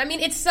problems with it. I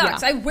mean, it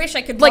sucks. Yeah. I wish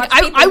I could watch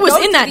people I was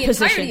go in that the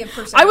position. Of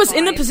Persona I was 5.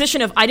 in the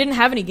position of I didn't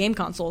have any game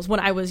consoles when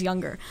I was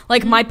younger.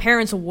 My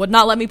parents would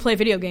not let me play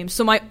video games,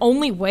 so my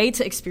only way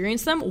to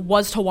experience them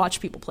was to watch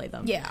people play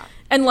them. Yeah.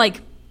 And,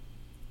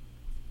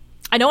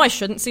 I know I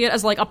shouldn't see it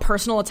as, a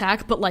personal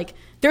attack, but,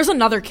 there's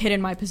another kid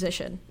in my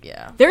position.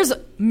 Yeah. There's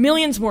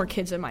millions more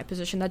kids in my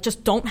position that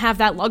just don't have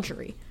that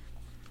luxury.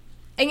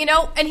 And,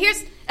 and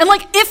here's... And,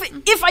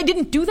 if I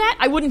didn't do that,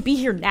 I wouldn't be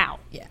here now.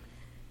 Yeah.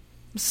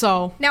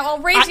 So... Now, I'll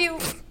raise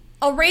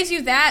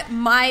you that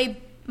my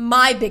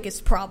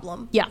biggest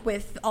problem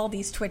with all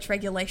these Twitch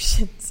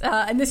regulations,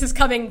 and this is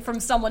coming from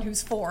someone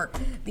who's for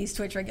these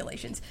Twitch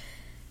regulations.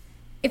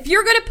 If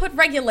you're going to put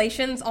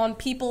regulations on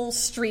people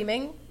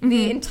streaming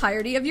the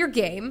entirety of your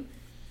game,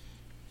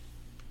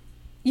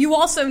 you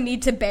also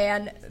need to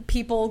ban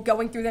people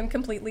going through them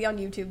completely on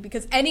YouTube,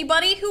 because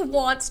anybody who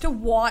wants to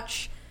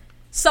watch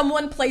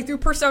someone play through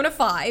Persona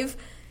 5,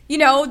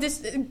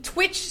 this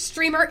Twitch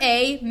streamer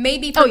A may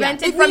be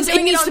prevented from doing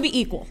it. It needs to be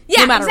equal.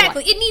 Yeah, no matter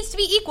exactly. What. It needs to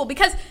be equal,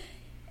 because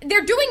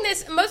they're doing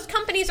this. Most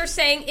companies are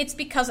saying it's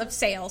because of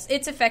sales.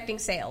 It's affecting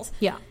sales.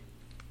 Yeah.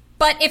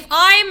 But if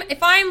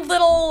I'm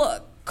little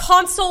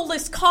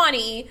console-less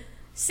Connie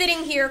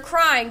sitting here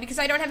crying because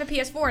I don't have a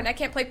PS4 and I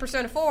can't play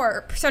Persona 4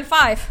 or Persona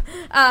 5,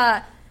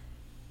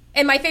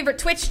 and my favorite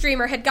Twitch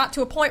streamer had got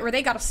to a point where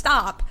they got to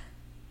stop,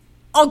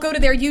 I'll go to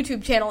their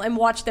YouTube channel and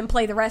watch them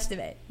play the rest of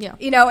it. Yeah.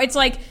 It's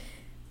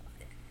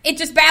it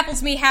just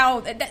baffles me how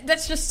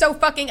that's just so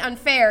fucking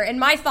unfair. And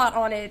my thought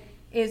on it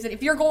is that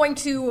if you're going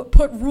to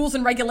put rules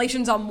and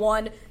regulations on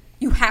one,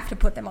 you have to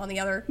put them on the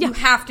other. Yeah. You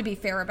have to be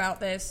fair about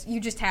this.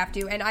 You just have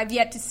to. And I've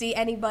yet to see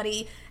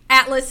anybody,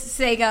 Atlas,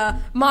 Sega,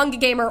 Manga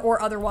Gamer,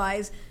 or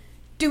otherwise,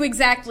 do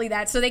exactly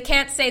that. So they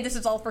can't say this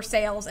is all for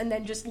sales and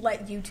then just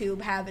let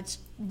YouTube have its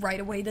right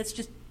away. That's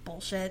just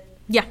bullshit.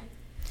 Yeah.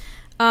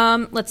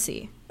 Let's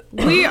see.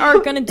 We are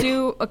going to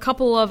do a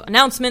couple of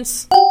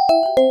announcements.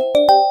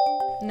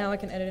 Now I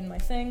can edit in my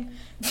thing.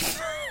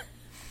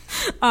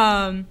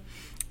 All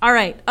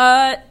right.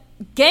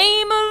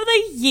 Game of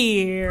the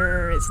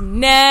Year is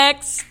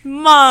next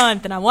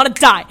month, and I want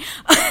to die.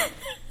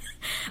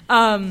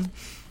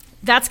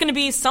 That's going to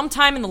be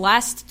sometime in the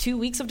last 2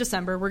 weeks of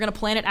December. We're going to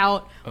plan it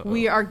out. Uh-oh.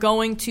 We are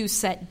going to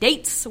set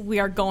dates. We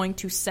are going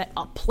to set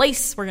a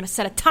place. We're going to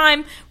set a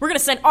time. We're going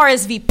to send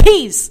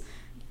RSVPs.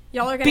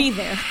 Y'all are going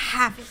to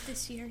have it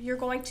this year. You're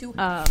going to...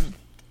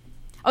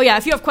 Oh, yeah,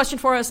 if you have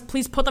questions for us,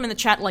 please put them in the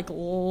chat,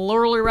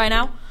 literally right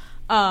now.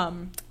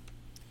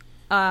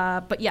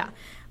 But, yeah.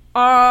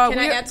 Can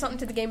I add something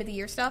to the Game of the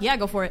Year stuff? Yeah,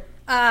 go for it.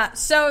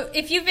 So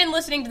if you've been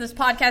listening to this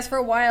podcast for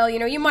a while,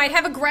 you might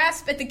have a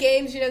grasp at the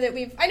games,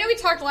 that I know we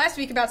talked last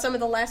week about some of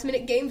the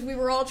last-minute games we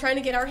were all trying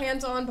to get our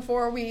hands on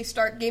before we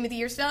start Game of the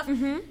Year stuff.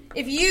 Mm-hmm.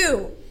 If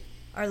you,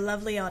 our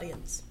lovely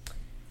audience,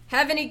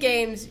 have any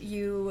games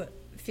you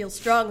feel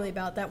strongly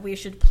about that we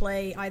should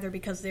play, either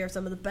because they are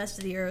some of the best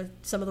of the year,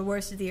 some of the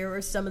worst of the year,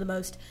 or some of the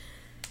most,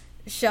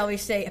 shall we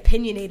say,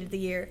 opinionated of the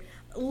year,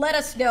 let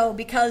us know,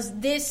 because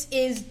this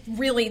is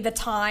really the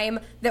time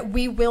that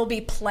we will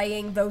be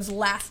playing those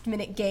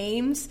last-minute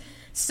games.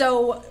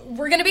 So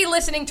we're going to be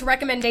listening to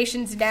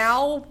recommendations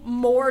now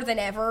more than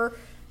ever.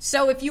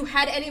 So if you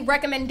had any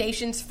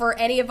recommendations for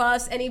any of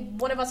us, any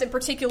one of us in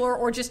particular,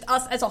 or just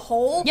us as a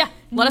whole,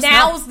 let us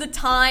now's know. The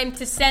time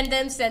to send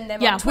them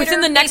on Twitter,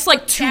 within the next,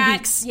 Facebook 2 chat.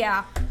 weeks.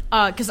 Yeah.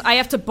 Because I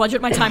have to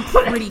budget my time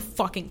pretty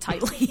fucking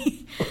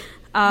tightly.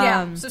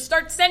 So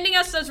start sending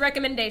us those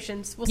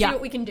recommendations. We'll see what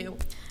we can do.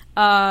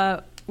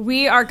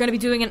 We are going to be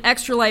doing an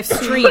Extra Life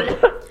stream,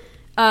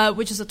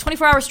 which is a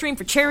 24-hour stream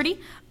for charity,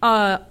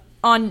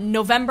 on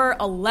November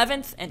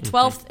 11th and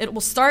 12th. It will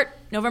start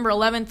November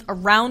 11th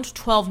around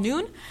 12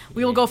 noon.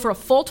 We will go for a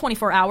full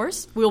 24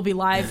 hours. We will be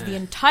live the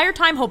entire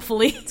time,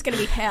 hopefully. It's going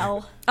to be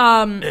hell.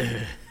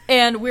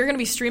 And we're going to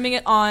be streaming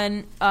it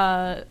on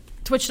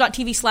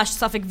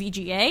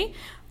twitch.tv/SuffolkVGA.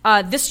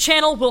 This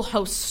channel will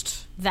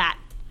host that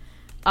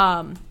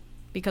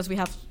because we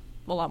have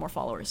a lot more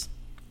followers.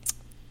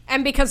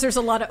 And because there's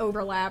a lot of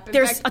overlap.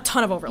 There's a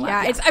ton of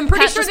overlap. Yeah, I'm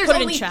pretty sure there's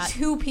only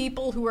 2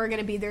 people who are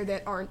going to be there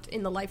that aren't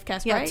in the live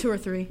cast, right? 2 or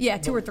 3. Yeah,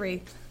 2 or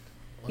 3.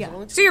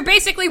 Yeah. So you're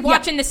basically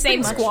watching the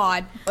same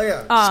squad. Oh,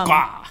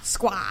 yeah.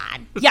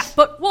 Squad. Yeah,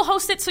 but we'll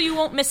host it so you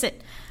won't miss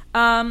it.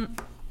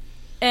 And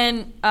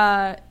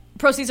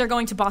proceeds are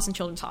going to Boston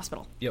Children's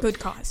Hospital. Yep. Good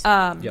cause.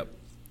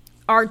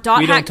 Our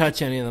we don't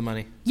touch any of the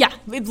money. Yeah,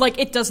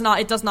 it does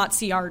not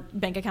see our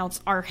bank accounts,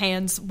 our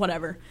hands,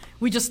 whatever.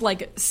 We just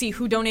see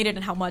who donated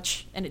and how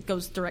much, and it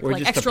goes directly. We're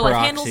just Extra a Life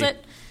proxy. handles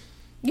it.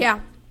 Yeah.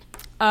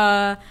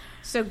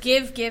 So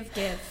give.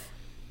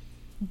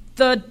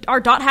 Our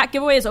Dot Hack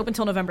giveaway is open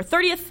till November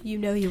 30th. You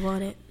know you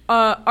want it.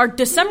 Our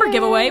December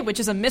giveaway,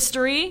 which is a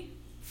mystery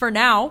for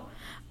now,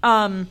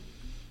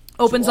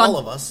 opens to on all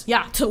of us.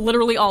 Yeah, to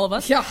literally all of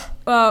us. Yeah.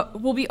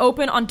 Will be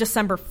open on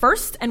December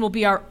 1st and will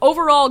be our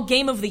overall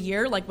game of the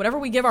year. Like whatever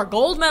we give our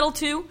gold medal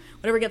to,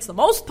 whatever gets the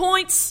most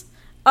points,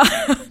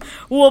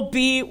 will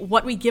be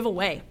what we give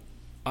away.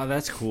 Oh,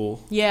 that's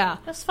cool. Yeah.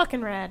 That's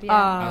fucking rad. Yeah.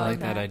 I like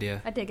that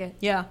idea. I dig it.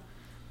 Yeah.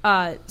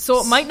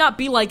 So it might not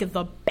be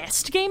the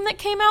best game that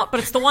came out, but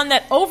it's the one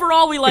that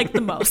overall we like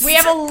the most. We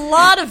have a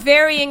lot of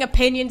varying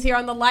opinions here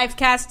on the live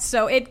cast,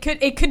 so it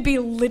could be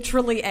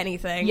literally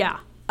anything. Yeah.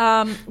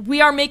 We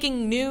are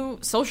making new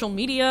social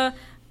media,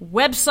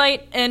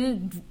 website,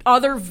 and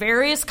other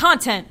various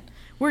content.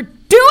 We're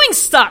doing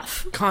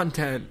stuff.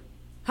 Content.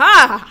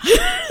 Ha!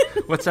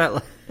 What's that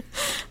like?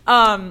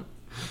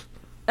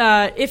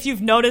 If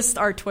you've noticed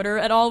our Twitter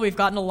at all, we've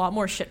gotten a lot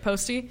more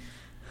shitposty.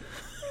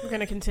 We're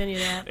going to continue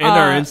that. And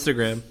our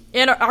Instagram.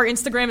 And our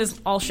Instagram is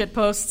all shit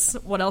posts.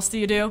 What else do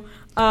you do?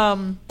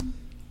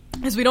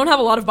 Because we don't have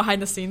a lot of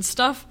behind-the-scenes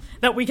stuff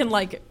that we can,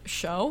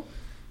 show.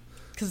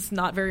 Because it's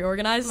not very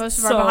organized. Most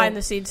of our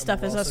behind-the-scenes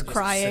stuff is us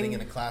crying. Sitting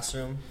in a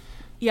classroom.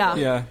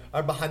 Yeah.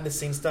 Our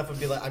behind-the-scenes stuff would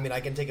be I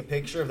can take a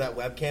picture of that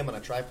webcam on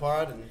a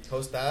tripod and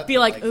post that. Be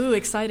ooh,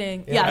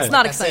 exciting. Yeah, it's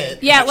not exciting.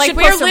 Yeah,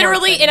 we're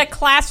literally in a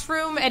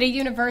classroom at a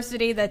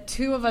university that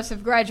 2 of us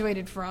have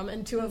graduated from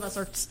and 2 of us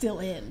are still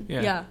in.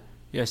 Yeah.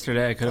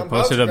 Yesterday I could have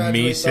posted of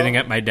me sitting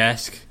at my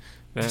desk.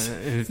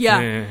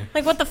 Yeah.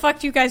 What the fuck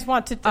do you guys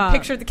want? To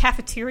picture the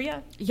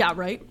cafeteria? Yeah,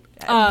 right.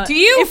 Do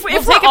you? If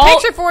we'll take a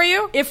picture for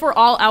you. If we're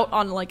all out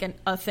on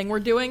a thing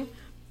we're doing,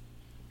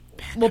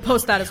 we'll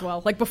post that as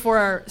well. Before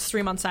our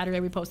stream on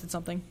Saturday, we posted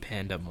something.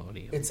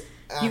 Pandemonium. It's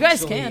you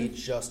guys can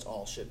just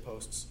all shit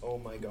posts. Oh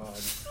my god.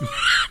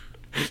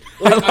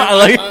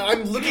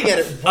 I'm looking at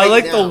it right now. I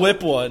like the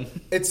whip one.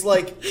 It's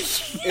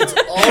it's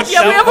all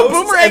yeah, we have a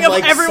boomerang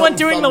of everyone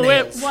doing the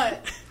whip.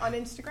 What? On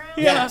Instagram?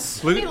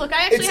 Yes. Hey, look,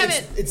 I actually have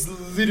it. It's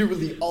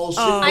literally all shit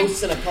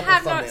posts and a couple thumbnails. I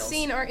have not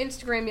seen our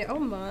Instagram yet. Oh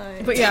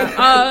my. But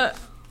yeah,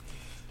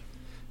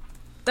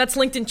 that's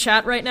linked in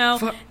chat right now.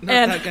 Not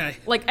and that guy.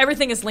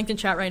 Everything is linked in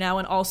chat right now,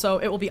 and also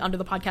it will be under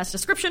the podcast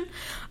description.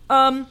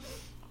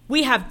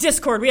 We have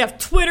Discord, we have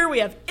Twitter, we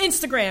have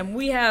Instagram,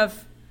 we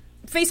have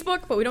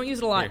Facebook, but we don't use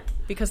it a lot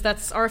because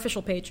that's our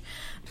official page.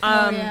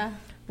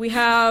 We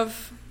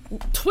have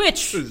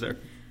Twitch. This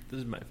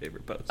is my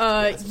favorite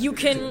post. You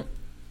can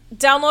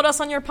download us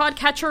on your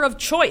podcatcher of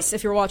choice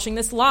if you're watching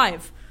this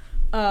live.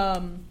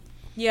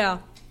 Yeah.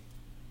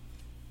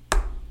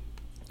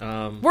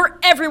 We're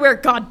everywhere,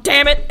 god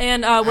damn it!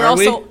 And we're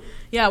also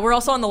we're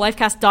also on the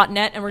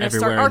lifecast.net, and we're going to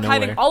start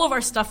archiving all of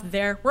our stuff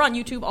there. We're on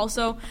YouTube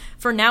also.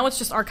 For now, it's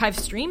just archived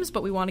streams,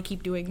 but we want to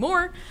keep doing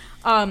more.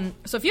 So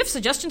if you have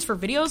suggestions for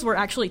videos, we're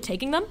actually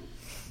taking them.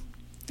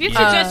 If you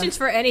have suggestions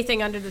for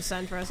anything under the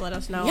sun for us, let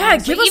us know. Yeah,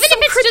 give us some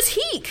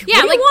critique.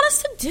 Yeah, what do you want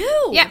us to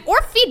do? Yeah,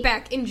 or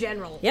feedback in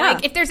general. Yeah.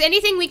 Like, if there's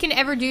anything we can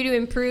ever do to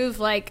improve,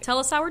 like, tell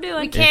us how we're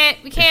doing. We can't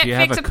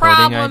fix a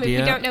problem if we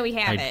don't know we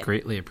have it. I'd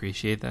greatly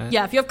appreciate that.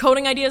 Yeah, if you have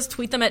coding ideas,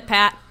 tweet them at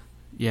Pat.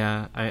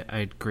 Yeah,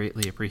 I'd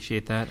greatly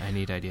appreciate that. I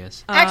need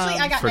ideas. Actually,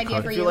 I got an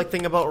idea for you. If you like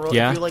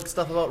if you like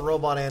stuff about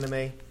robot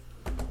anime,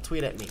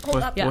 tweet at me.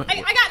 Hold up. Yeah.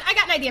 I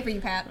got an idea for you,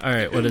 Pat. All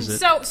right, what is it?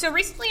 So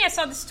recently I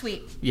saw this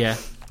tweet. Yeah.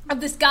 Of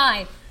this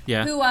guy.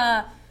 Yeah. Who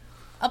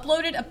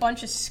uploaded a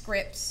bunch of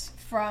scripts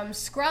from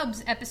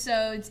Scrubs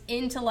episodes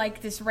into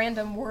like this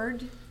random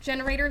word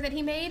generator that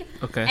he made.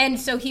 Okay. And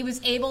so he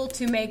was able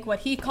to make what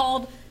he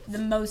called the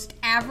most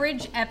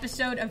average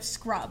episode of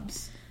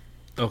Scrubs.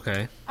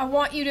 Okay. I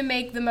want you to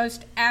make the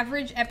most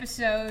average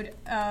episode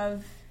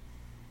of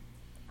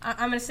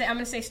I'm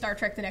gonna say Star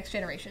Trek: The Next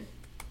Generation.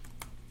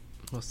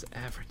 What's the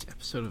average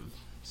episode of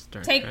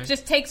Star Trek?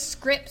 Just take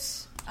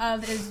scripts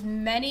of as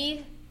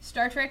many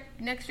Star Trek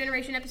Next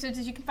Generation episodes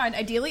as you can find,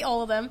 ideally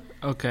all of them.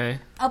 Okay.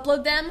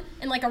 Upload them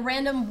in like a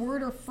random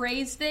word or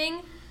phrase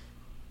thing.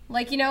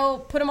 Like,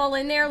 put them all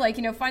in there,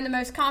 like, find the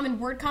most common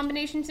word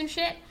combinations and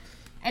shit,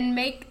 and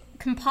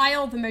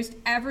compile the most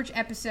average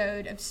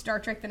episode of Star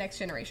Trek The Next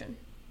Generation.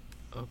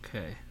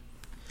 Okay.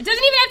 It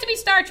doesn't even have to be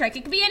Star Trek.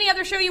 It could be any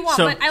other show you want,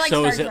 but I like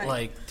Star Trek. So is it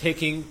like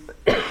taking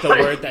the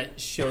word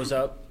that shows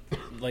up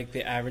like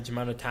the average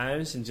amount of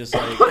times and just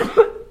like...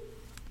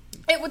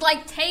 It would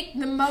like take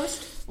the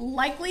most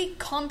likely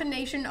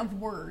combination of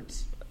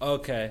words.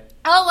 Okay.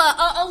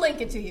 I'll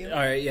link it to you. All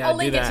right, yeah, I'll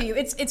link it to you.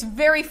 It's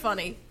very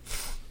funny.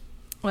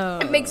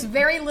 It makes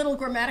very little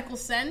grammatical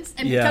sense,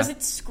 and because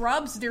it's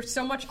Scrubs, there's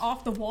so much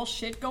off the wall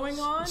shit going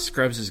on.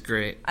 Scrubs is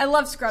great. I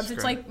love Scrubs.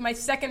 It's like my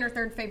second or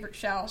third favorite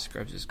show.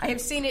 Scrubs is great. I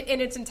have seen it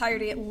in its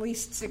entirety at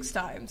least 6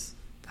 times.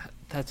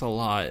 That's a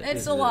lot.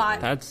 It's a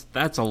lot.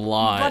 That's a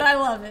lot. But I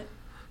love it.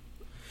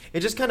 It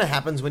just kind of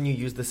happens when you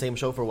use the same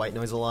show for white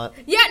noise a lot.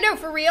 Yeah, no,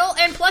 for real.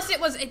 And plus,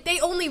 they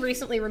only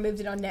recently removed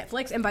it on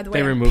Netflix. And by the way,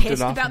 I'm pissed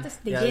it about this.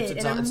 They did,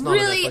 it's and not I'm on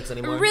Netflix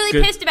anymore.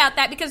 really pissed about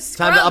that because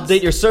Scrubs, time to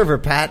update your server,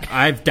 Pat.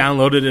 I've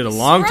downloaded it a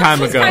long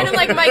time ago. It's kind of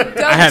like my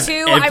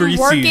go-to. I'm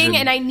working season.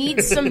 and I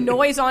need some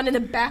noise on in the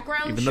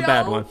background. Even the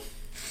bad one.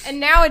 And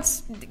now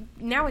it's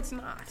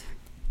not.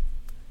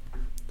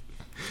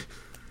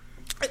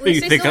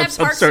 You think I'm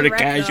some sort of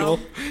casual?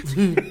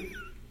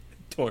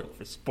 Tort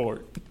for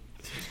sport.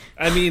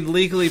 I mean,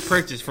 legally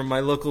purchased from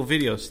my local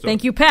video store.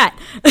 Thank you, Pat.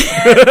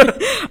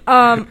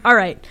 All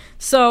right.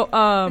 So,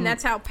 and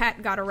that's how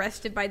Pat got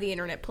arrested by the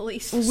internet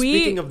police.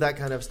 Speaking of that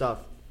kind of stuff,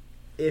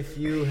 if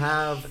you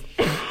have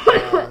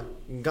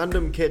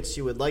Gundam kits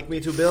you would like me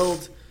to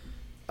build,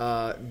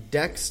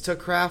 decks to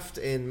craft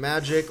in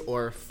Magic,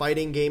 or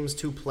fighting games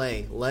to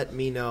play, let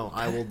me know.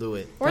 I will do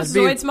it. Or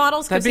Zoids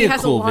models, because he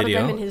has cool a lot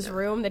video. of them in his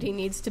room that he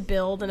needs to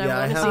build, and I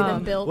want to see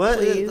them built,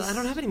 please. I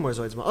don't have any more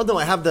Zoids models. Oh, no,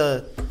 I have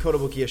the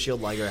Kotobukiya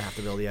Shield Liger I have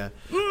to build, okay.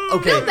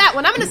 Build that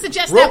one. I'm going to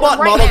suggest Robot that one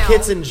right model now.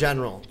 kits in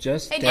general.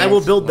 I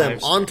will build them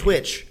on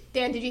Twitch.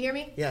 Dan, did you hear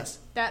me? Yes.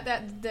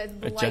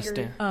 The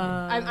Liger.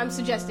 I'm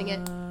suggesting it.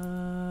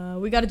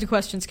 We got to do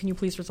questions. Can you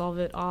please resolve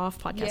it off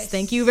podcast? Yes.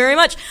 Thank you very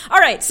much. All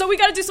right, so we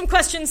got to do some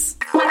questions.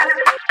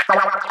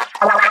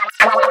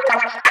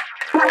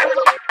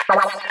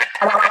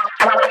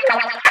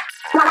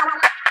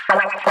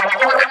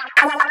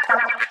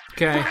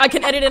 Okay. I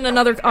can edit in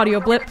another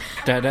audio blip.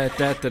 Jess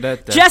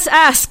Jess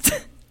asked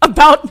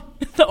about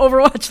the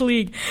Overwatch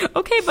League.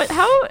 Okay, but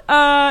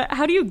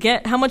how do you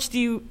get? How much do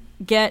you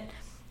get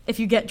if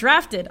you get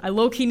drafted? I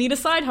low key need a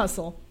side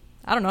hustle.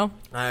 I don't know.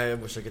 I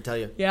wish I could tell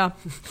you. Yeah.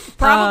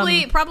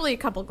 Probably a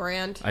couple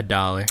grand.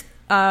 $1.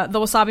 The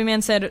Wasabi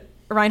Man said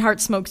Reinhardt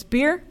smokes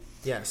beer.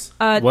 Yes.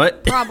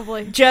 What?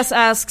 Probably. Jess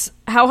asks,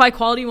 how high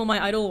quality will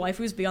my idol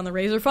waifus be on the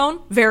Razer phone?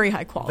 Very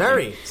high quality.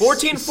 Very.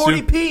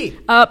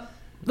 1440p.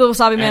 The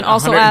Wasabi Man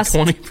also asked...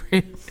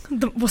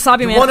 The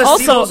Wasabi Man also... You want to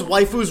see those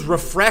waifus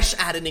refresh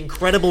at an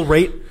incredible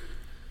rate?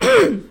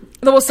 The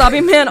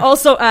Wasabi Man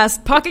also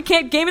asked, Pocket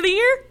Camp Game of the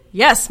Year?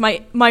 Yes,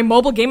 my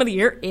mobile game of the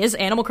year is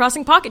Animal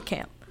Crossing Pocket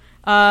Camp.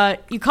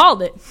 You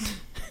called it.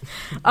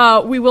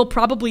 We will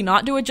probably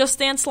not do a Just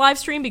Dance live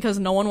stream because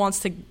no one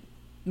wants to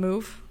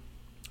move.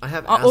 I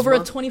have over a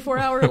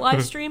 24-hour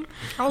live stream.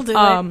 I'll do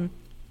it.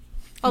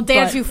 I'll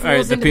dance you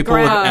fools into the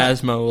ground. All right, the people with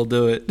asthma will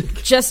do it.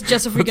 Just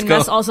a freaking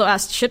mess also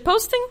asked, shit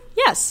posting?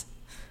 Yes.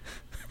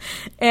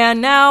 And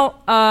now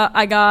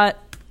I got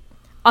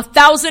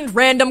 1,000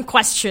 random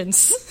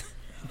questions.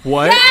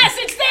 What? Yes,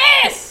 it's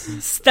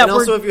this! And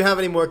also, if you have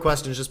any more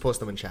questions, just post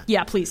them in chat.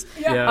 Yeah, please.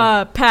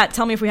 Yeah. Pat,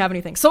 tell me if we have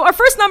anything. So our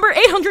first number,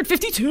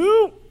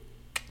 852.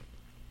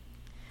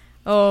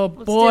 Oh,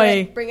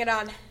 boy. Bring it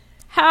on.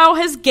 How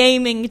has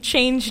gaming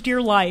changed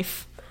your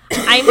life?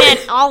 I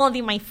met all of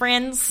my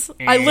friends.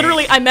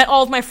 I met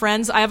all of my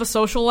friends. I have a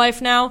social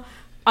life now.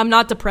 I'm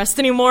not depressed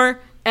anymore,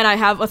 and I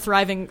have a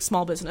thriving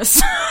small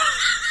business.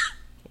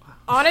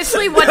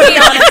 Honestly, what do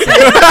you honestly?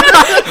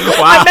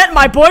 Wow. I met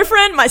my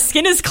boyfriend. My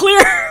skin is clear.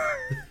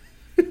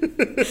 None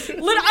of this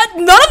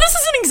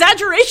is an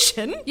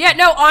exaggeration. Yeah,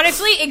 no,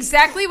 honestly,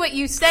 exactly what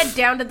you said,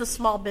 down to the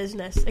small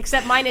business.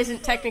 Except mine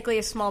isn't technically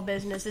a small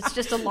business. It's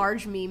just a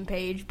large meme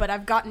page, but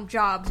I've gotten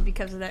jobs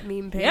because of that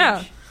meme page.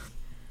 Yeah.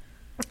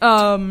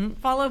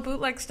 Follow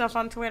bootleg stuff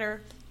on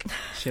Twitter.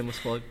 Shameless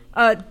plug.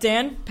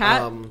 Dan,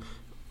 Pat?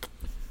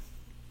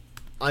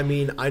 I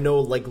mean, I know,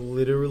 like,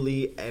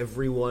 literally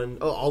everyone,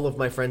 all of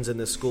my friends in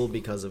this school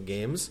because of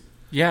games.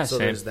 Yeah, so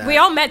same. there's that. We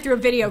all met through a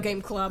video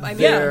game club. I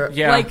mean,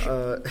 yeah. Like,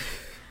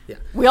 yeah.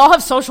 We all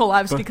have social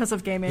lives because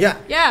of gaming. Yeah.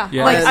 Yeah.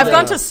 Like, And, I've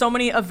gone to so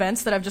many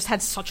events that I've just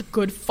had such a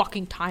good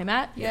fucking time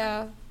at.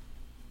 Yeah.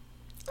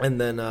 And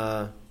then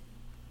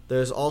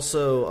there's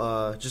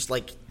also just,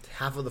 like,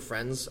 half of the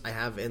friends I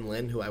have in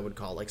Lynn who I would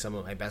call, like, some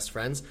of my best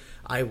friends.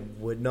 I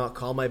would not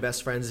call my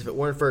best friends if it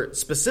weren't for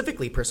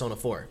specifically Persona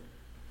 4.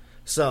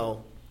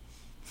 So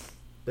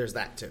there's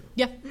that, too.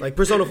 Yeah. Like,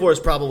 Persona 4 is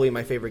probably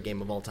my favorite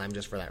game of all time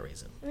just for that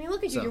reason. I mean,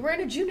 look at you. You're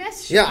wearing a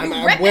Junes shirt. Yeah,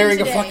 I'm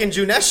wearing a fucking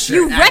Junes shirt,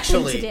 You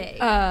actually. today.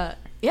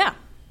 Yeah.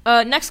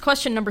 Next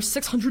question, number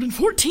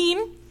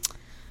 614.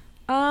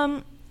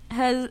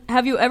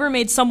 Have you ever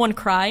made someone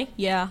cry?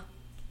 Yeah.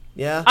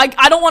 Yeah.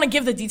 I don't want to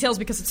give the details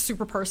because it's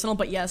super personal,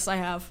 but yes, I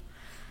have.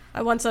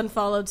 I once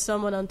unfollowed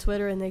someone on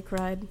Twitter and they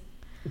cried.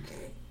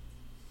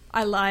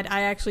 I lied.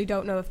 I actually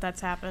don't know if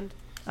that's happened.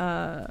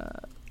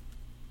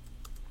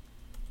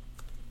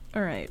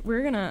 All right,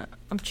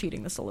 I'm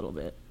cheating this a little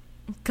bit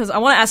because I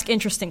want to ask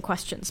interesting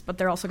questions, but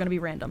they're also going to be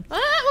random.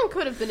 That one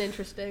could have been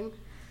interesting.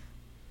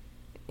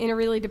 In a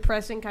really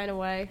depressing kind of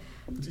way.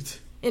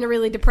 In a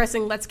really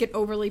depressing, let's get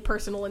overly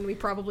personal and we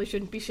probably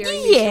shouldn't be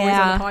sharing these stories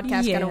on the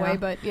podcast kind of way,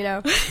 but, you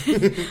know,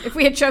 if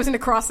we had chosen to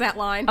cross that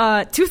line.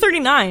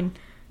 239.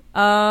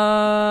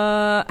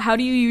 How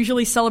do you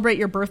usually celebrate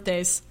your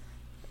birthdays?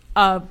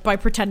 By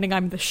pretending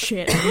I'm the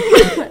shit.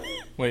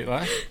 Wait,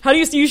 what? How do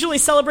you usually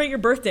celebrate your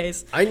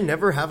birthdays? I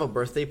never have a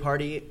birthday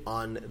party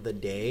on the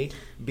day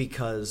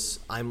because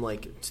I'm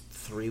like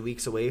 3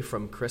 weeks away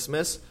from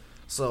Christmas,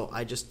 so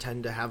I just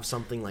tend to have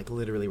something like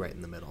literally right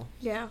in the middle.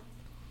 Yeah.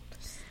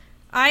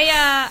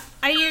 I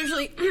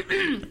usually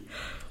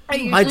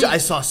I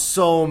saw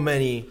so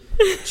many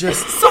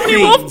just so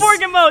many Wolfborg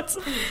emotes.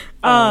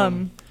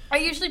 I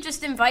usually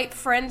just invite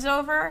friends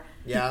over.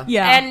 Yeah.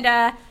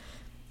 And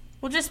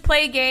we'll just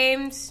play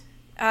games.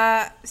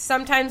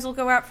 Sometimes we'll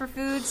go out for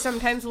food.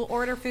 Sometimes we'll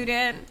order food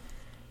in.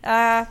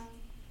 Now,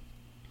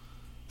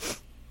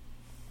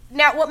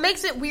 what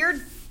makes it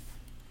weird,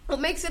 what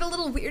makes it a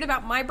little weird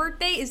about my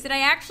birthday is that I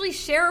actually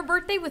share a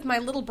birthday with my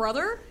little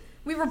brother.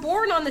 We were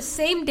born on the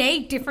same day,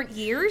 different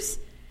years.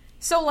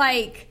 So,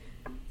 like,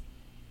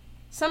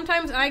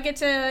 sometimes I get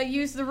to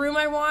use the room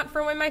I want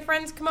for when my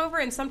friends come over,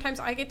 and sometimes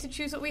I get to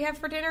choose what we have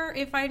for dinner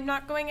if I'm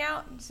not going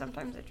out. And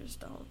sometimes I just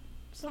don't.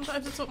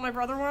 Sometimes it's what my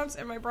brother wants,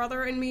 and my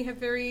brother and me have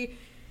very,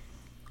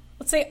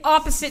 let's say,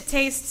 opposite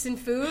tastes in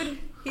food.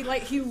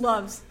 He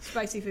loves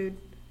spicy food.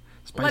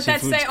 Let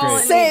that say all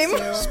it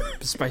needs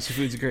to. Spicy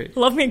food's great.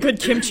 Love me a good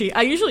kimchi.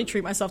 I usually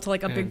treat myself to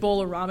like a big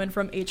bowl of ramen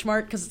from H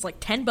Mart because it's like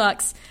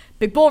 $10.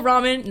 Big bowl of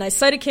ramen, nice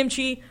side of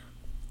kimchi.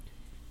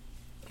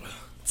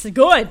 It's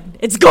good.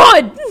 It's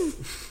good.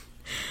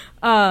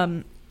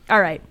 All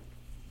right.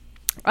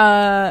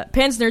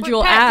 Pan's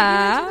Nerdule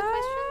asks.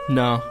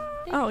 No.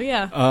 Oh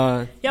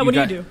yeah. What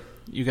do you do?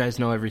 You guys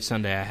know every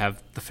Sunday I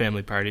have the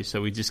family party,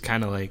 so we just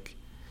kind of like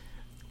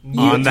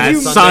On that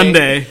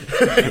Sunday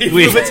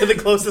we move it to the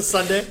closest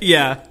Sunday.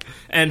 Yeah,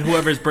 and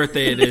whoever's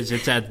birthday it is,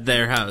 it's at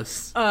their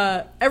house.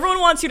 Everyone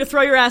wants you to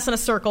throw your ass in a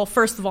circle.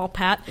 First of all,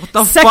 Pat. What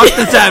the fuck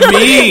does that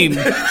mean?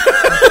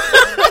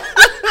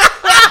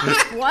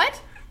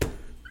 What?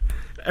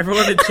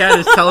 Everyone in chat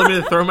is telling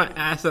me to throw my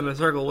ass in a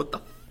circle. What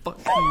the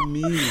fuck do you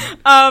mean?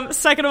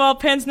 Second of all,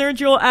 Pan's Nerd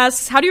Jewel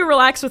asks, how do you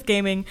relax with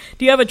gaming?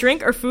 Do you have a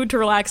drink or food to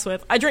relax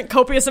with? I drink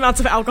copious amounts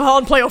of alcohol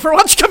and play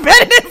Overwatch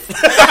competitive.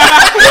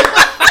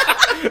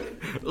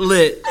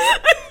 Lit.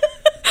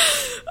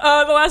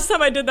 The last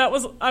time I did that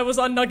was I was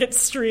on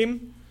Nugget's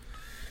stream.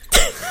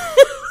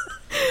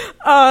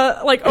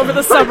 Like over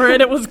the summer,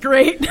 and it was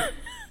great.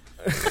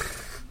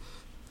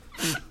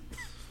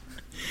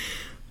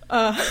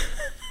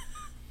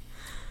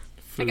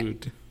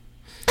 Food.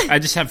 I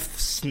just have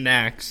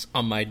snacks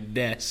on my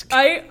desk.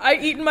 I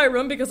eat in my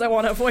room because I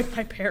want to avoid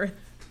my parents.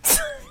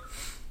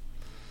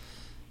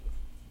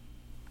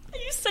 I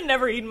used to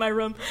never eat in my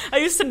room. I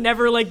used to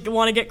never like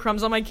want to get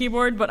crumbs on my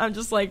keyboard, but I'm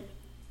just like,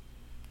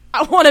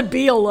 I want to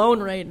be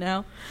alone right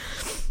now.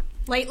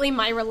 Lately,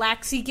 my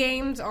relaxy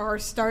games are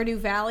Stardew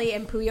Valley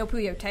and Puyo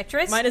Puyo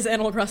Tetris. Mine is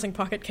Animal Crossing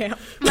Pocket Camp.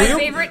 My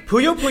favorite.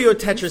 Puyo Puyo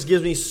Tetris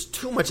gives me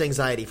too much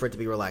anxiety for it to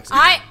be relaxing.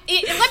 Let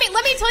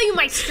me tell you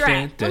my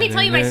strat. Let me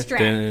tell you my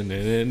strat.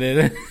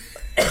 Let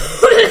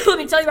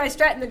me tell you my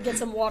strat and then get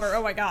some water.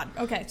 Oh my god.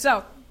 Okay,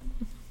 so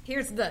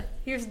here's the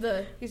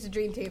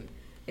dream team.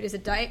 It is a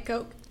Diet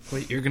Coke.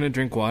 Wait, you're gonna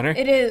drink water?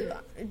 It is.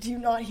 Do you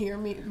not hear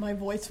me? My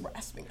voice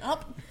rasping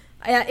up.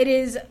 It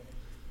is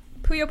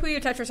Puyo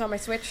Puyo Tetris on my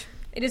Switch.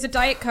 It is a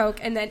Diet Coke,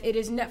 and then it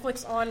is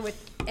Netflix on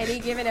with any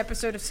given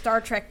episode of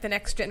Star Trek: The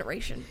Next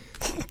Generation.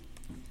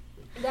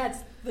 That's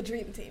the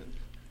dream team.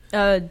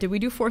 Did we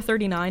do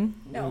 439?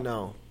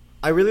 No.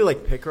 I really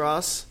like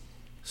Picross,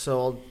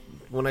 so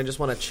when I just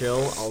want to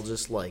chill, I'll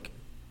just like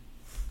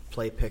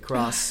play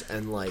Picross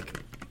and like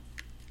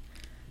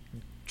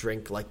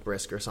drink like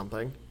Brisk or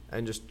something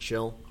and just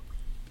chill.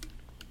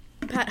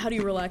 Pat, how do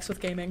you relax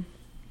with gaming?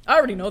 I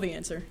already know the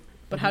answer,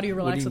 but how do you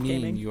relax with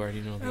gaming? You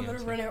already know the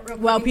answer. Run out real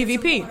Well, quick and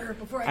get PvP. some water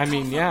before I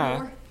mean, cough yeah.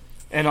 more.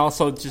 And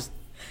also just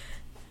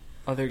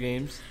other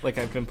games. Like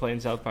I've been playing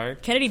South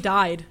Park. Kennedy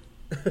died.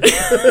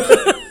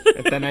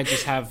 And then I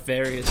just have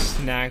various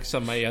snacks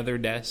on my other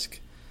desk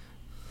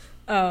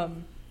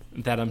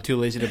that I'm too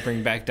lazy to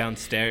bring back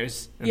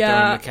downstairs and throw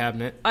in the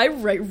cabinet. I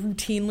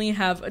routinely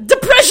have a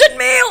depression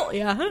meal.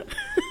 Yeah.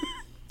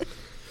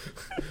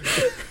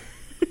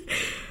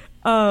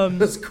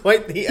 That's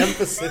quite the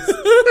emphasis.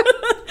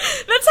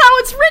 That's how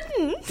it's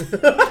written.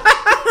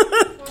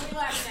 What are we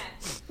laughing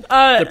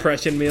at?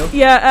 Depression meal.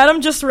 Yeah,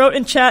 Adam just wrote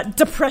in chat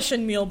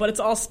depression meal, but it's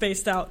all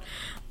spaced out.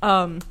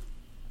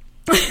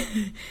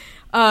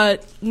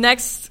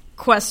 Next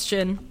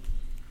question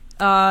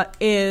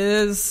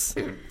is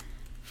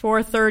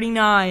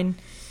 439.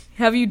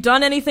 Have you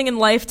done anything in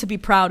life to be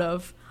proud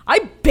of? I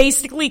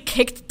basically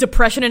kicked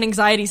depression and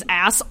anxiety's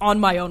ass on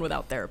my own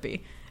without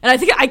therapy. And I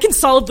think I can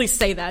solidly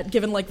say that,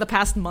 given, like, the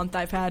past month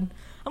I've had.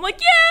 I'm like,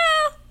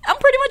 yeah, I'm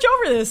pretty much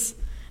over this.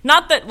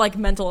 Not that, like,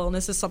 mental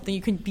illness is something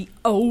you can be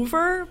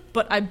over,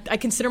 but I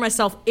consider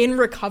myself in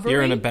recovery.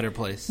 You're in a better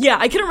place. Yeah,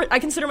 I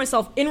consider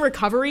myself in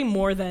recovery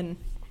more than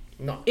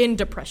in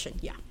depression,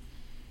 yeah.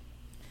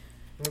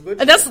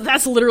 And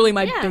that's literally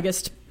my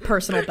biggest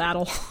personal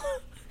battle.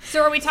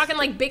 So are we talking,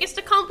 like, biggest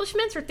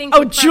accomplishments or things?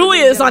 Oh,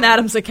 Julia is on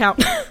Adam's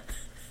account.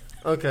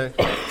 Okay.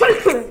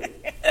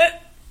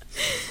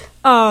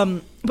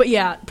 But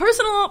yeah,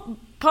 personal,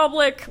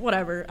 public,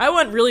 whatever. I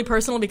went really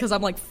personal because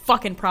I'm like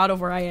fucking proud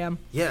of where I am.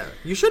 Yeah,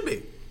 you should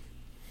be.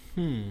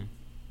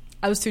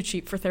 I was too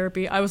cheap for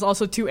therapy. I was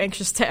also too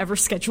anxious to ever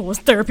schedule a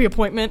therapy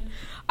appointment.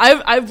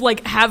 I've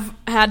like have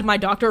had my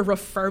doctor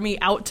refer me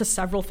out to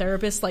several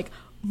therapists like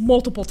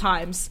multiple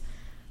times.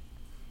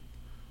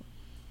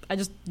 I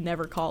just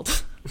never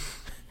called.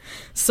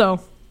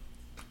 So,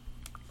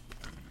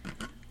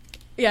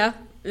 yeah.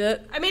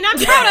 I mean, I'm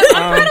proud of a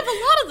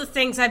lot of the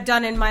things I've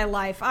done in my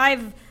life.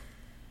 I've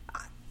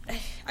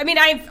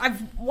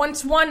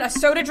once won a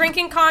soda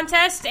drinking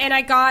contest, and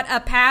I got a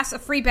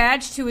free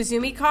badge to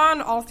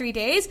AzumiCon all 3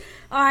 days.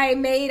 I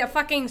made a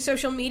fucking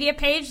social media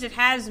page that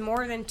has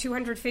more than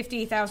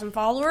 250,000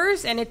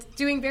 followers, and it's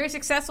doing very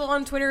successful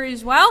on Twitter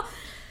as well.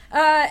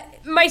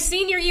 My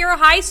senior year of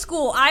high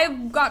school, I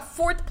got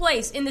 4th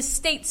place in the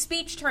state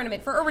speech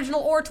tournament for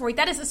original oratory.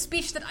 That is a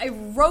speech that I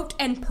wrote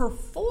and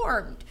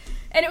performed.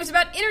 And it was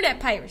about internet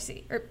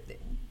piracy, or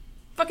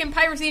fucking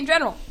piracy in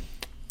general.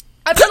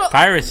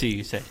 Piracy,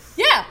 you say?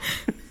 Yeah.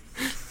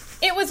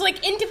 It was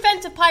like in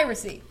defense of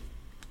piracy.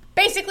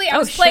 Basically, I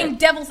was playing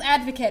devil's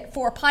advocate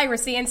for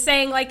piracy and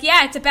saying, like,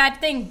 yeah, it's a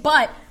bad thing,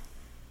 but,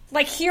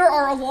 like, here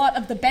are a lot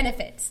of the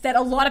benefits that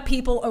a lot of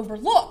people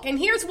overlook. And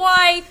here's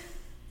why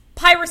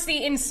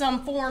piracy in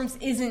some forms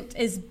isn't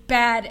as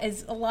bad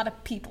as a lot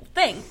of people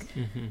think.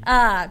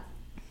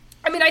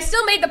 I mean, I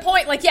still made the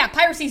point, like, yeah,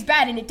 piracy's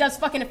bad and it does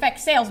fucking affect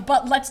sales,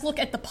 but let's look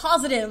at the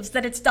positives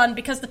that it's done,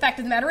 because the fact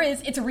of the matter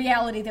is, it's a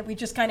reality that we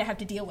just kind of have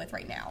to deal with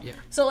right now. Yeah.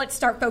 So let's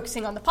start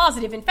focusing on the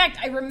positive. In fact,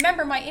 I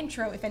remember my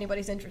intro, if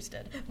anybody's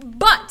interested.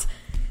 But,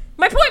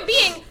 my point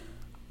being,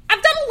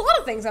 I've done a lot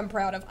of things I'm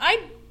proud of.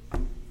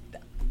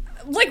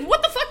 Like,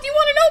 what the fuck do you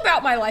want to know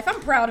about my life? I'm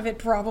proud of it,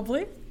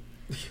 probably.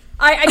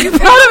 I do proud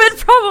of it,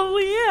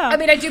 probably, yeah. I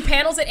mean, I do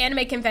panels at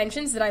anime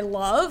conventions that I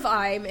love.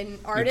 I'm an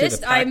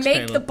artist. I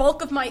make the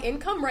bulk of my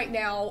income right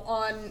now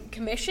on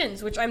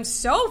commissions, which I'm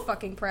so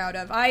fucking proud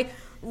of. I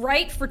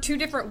write for 2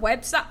 different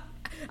websites.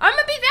 I'm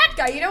gonna be that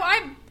guy, you know? I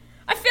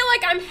feel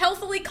like I'm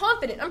healthily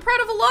confident. I'm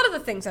proud of a lot of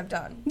the things I've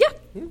done. Yeah.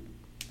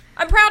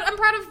 I'm proud of...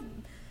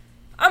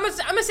 I'm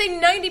gonna say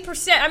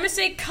 90%. I'm gonna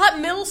say cut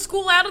middle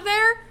school out of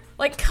there.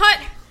 Like,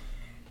 cut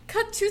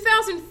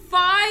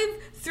 2005...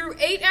 through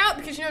 8 out,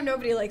 because, you know,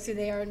 nobody likes who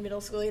they are in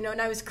middle school, you know,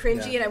 and I was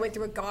cringy, and I went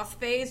through a goth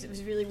phase. It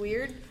was really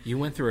weird. You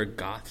went through a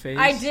goth phase?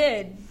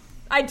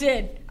 I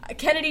did.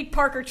 Kennedy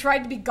Parker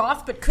tried to be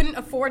goth, but couldn't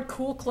afford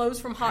cool clothes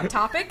from Hot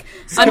Topic.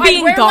 So I'm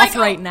being goth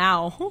right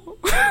now.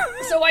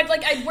 So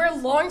I'd wear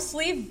long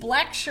sleeve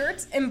black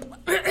shirts and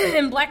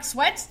black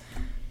sweats,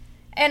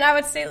 and I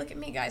would say, look at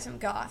me, guys, I'm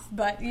goth.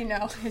 But, you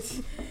know,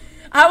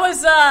 I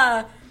was,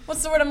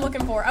 what's the word I'm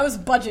looking for? I was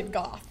budget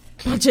goth.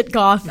 Budget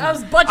goth. I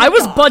was budget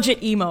goth.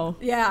 Budget emo.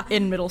 Yeah.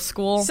 In middle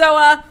school.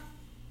 So,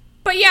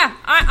 but yeah,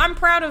 I'm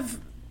proud of...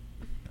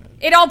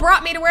 It all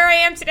brought me to where I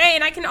am today,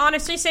 and I can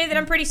honestly say that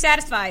I'm pretty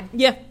satisfied.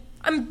 Yeah.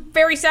 I'm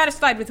very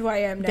satisfied with who I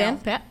am now. Dan,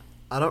 Pat?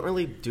 I don't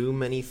really do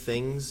many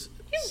things.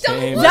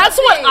 That's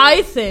what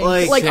I think.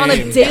 Like on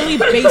a daily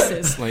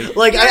basis.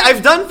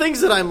 I've done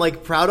things that I'm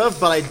like proud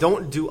of, but I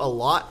don't do a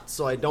lot,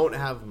 so I don't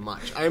have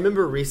much. I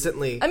remember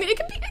recently. I mean, it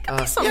could be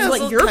something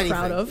like you're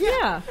proud of.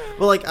 Yeah.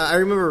 Well, like I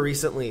remember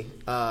recently,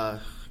 a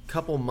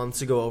couple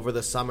months ago over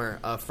the summer,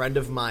 a friend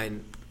of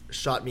mine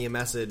shot me a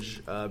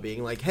message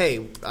being like,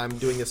 "Hey, I'm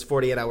doing this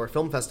 48-hour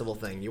film festival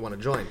thing. You want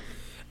to join?"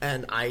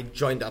 And I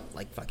joined up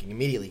like fucking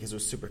immediately because it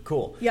was super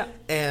cool. Yeah.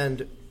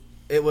 And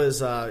it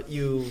was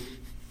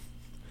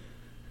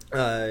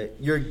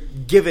you're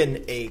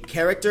given a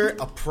character,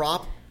 a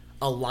prop,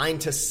 a line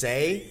to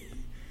say,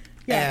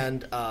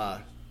 and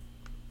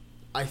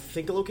I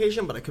think a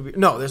location, but I could be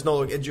there's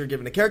no. You're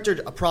given a character,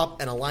 a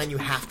prop, and a line you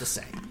have to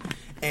say.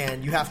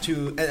 And you have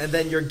to, and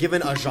then you're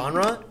given a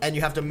genre, and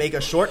you have to make a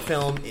short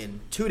film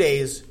in 2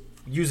 days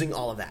using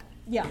all of that.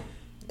 Yeah.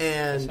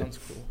 And that sounds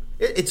cool.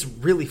 It's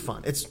really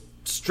fun. It's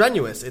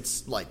strenuous.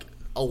 It's like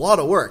a lot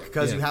of work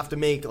because you have to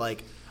make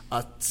like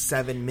a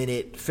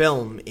 7-minute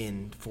film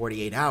in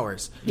 48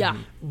 hours. Yeah.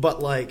 But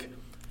like,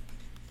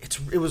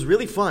 it was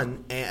really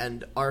fun,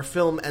 and our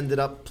film ended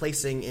up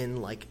placing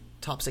in like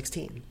top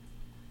 16.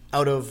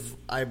 Out of,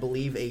 I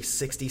believe, a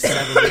 60,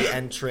 70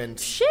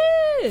 entrant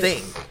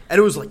thing. And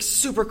it was, like,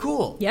 super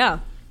cool. Yeah.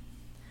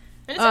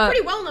 And it's a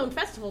pretty well-known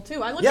festival,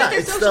 too. I looked at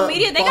their social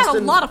media. They got a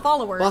lot of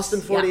followers.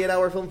 Boston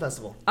 48-hour Film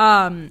Festival.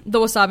 The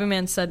Wasabi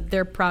Man said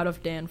they're proud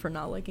of Dan for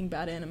not liking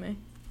bad anime.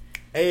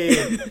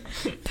 Hey.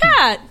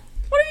 Pat,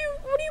 what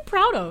are you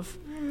proud of?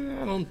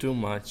 I don't do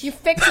much. You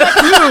fixed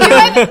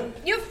my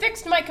you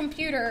fixed my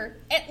computer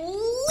at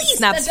least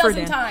Snaps a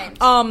dozen for Dan.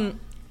 times.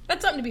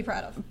 That's something to be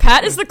proud of.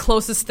 Pat is the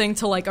closest thing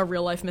to, like, a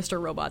real-life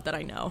Mr. Robot that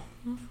I know.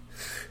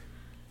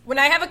 When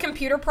I have a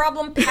computer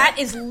problem, Pat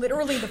is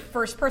literally the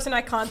first person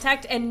I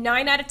contact, and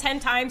 9 out of 10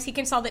 times he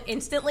can solve it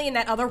instantly, and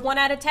that other 1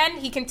 out of 10,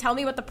 he can tell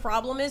me what the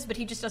problem is, but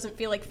he just doesn't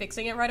feel like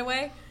fixing it right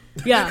away.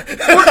 Yeah. or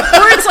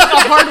it's, like, a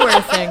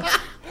hardware thing.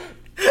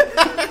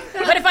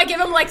 But if I give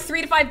him, like,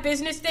 3 to 5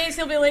 business days,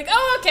 he'll be like,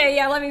 oh, okay,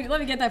 yeah, let me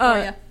get that for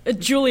you.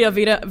 Julia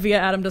via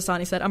Adam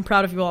Dasani said, I'm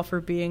proud of you all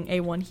for being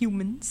A1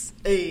 humans.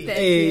 Hey.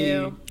 Thank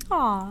you.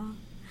 Aww.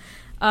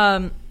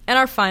 And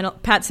our final,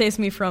 Pat saves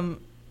me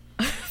from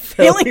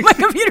failing my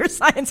computer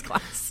science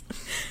class.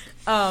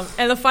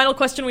 And the final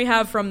question we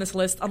have from this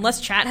list,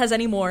 unless chat has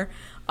any more,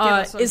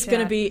 is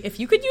going to be, if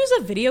you could use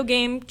a video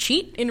game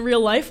cheat in real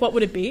life, what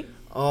would it be?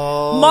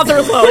 Oh.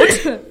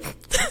 Motherload.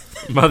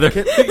 Mother.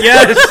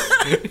 Yes.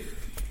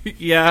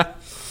 Yeah.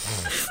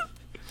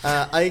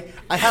 I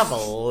have a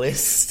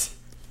list.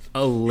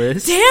 A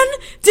list? Dan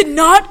did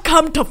not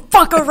come to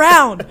fuck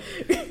around.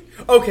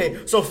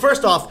 Okay, so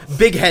first off,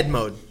 big head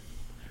mode.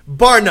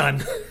 Bar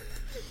none.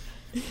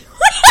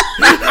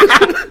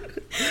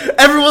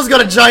 Everyone's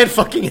got a giant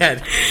fucking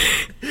head.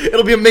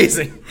 It'll be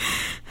amazing.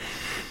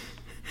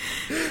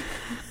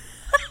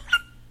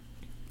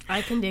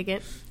 I can dig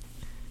it.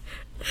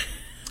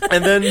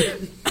 And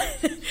then,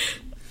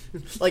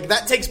 like,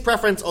 that takes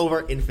preference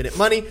over infinite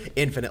money,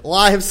 infinite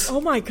lives. Oh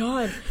my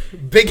god.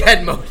 Big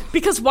head mode.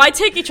 Because why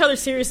take each other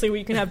seriously when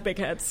you can have big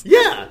heads?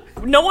 Yeah.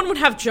 No one would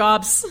have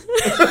jobs.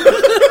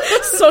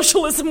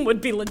 Socialism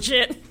would be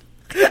legit.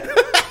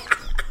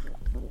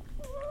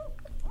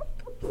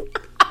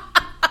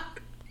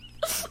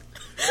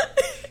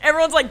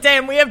 Everyone's like,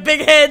 damn, we have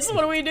big heads.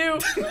 What do we do?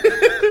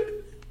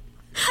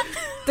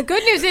 The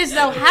good news is,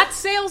 though, hat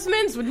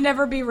salesmen would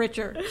never be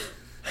richer.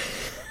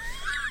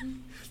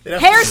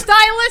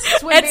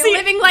 Hairstylists would be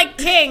living like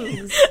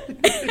kings.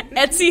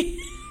 Etsy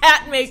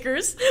hat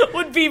makers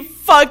would be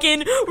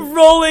fucking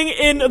rolling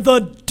in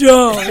the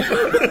dough.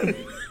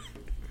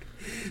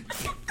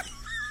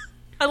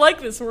 I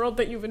like this world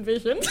that you've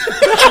envisioned.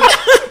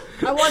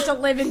 I want to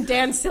live in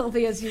Dan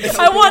Sylvia's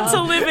utopia. I want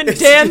to live in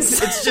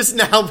Dan's... It's just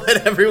now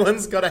that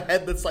everyone's got a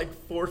head that's like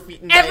 4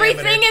 feet in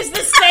Everything diameter. is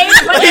the same,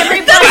 but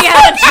everybody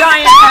has a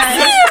giant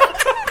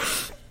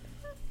head.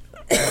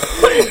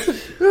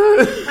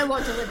 I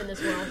want to live in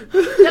this world.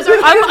 Does our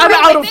hair I'm grow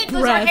out with of it?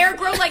 breath. Does our hair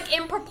grow, like,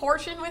 in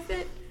proportion with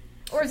it?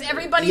 Or is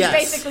everybody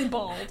basically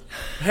bald?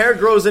 Hair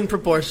grows in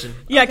proportion.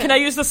 Yeah, okay. Can I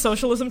use the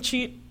socialism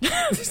cheat?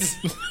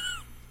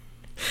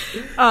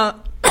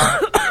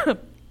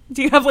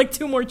 Do you have, like,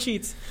 2 more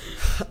cheats?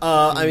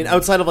 I mean,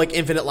 outside of, like,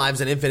 infinite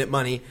lives and infinite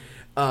money.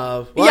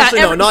 No,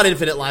 not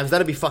infinite lives.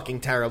 That'd be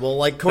fucking terrible.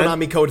 Like,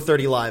 Konami Code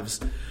 30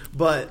 lives.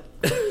 But,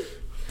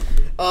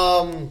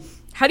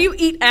 how do you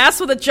eat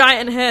ass with a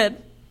giant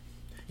head?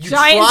 You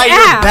try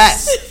your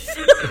best.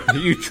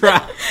 You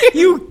try.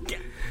 You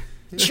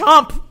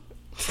chomp.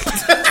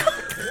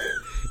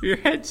 Your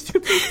head's too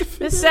big to fit.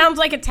 This sounds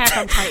like Attack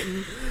on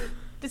Titan.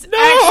 This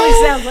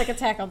actually sounds like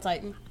Attack on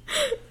Titan.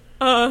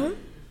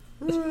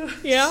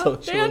 Yeah.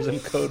 Socialism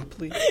code,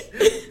 please.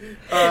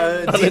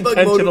 Debug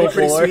mode would be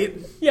pretty sweet.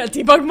 Yeah,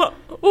 debug mode.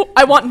 Oh,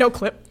 I want no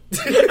clip.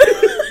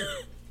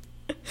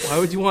 Why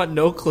would you want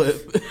no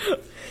clip?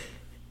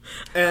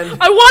 And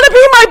I want to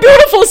be my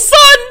beautiful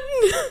son.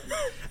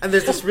 And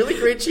there's this really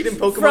great cheat in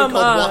Pokemon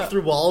called Walk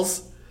Through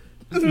Walls.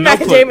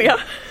 Macadamia.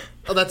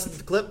 Oh, that's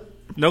the clip?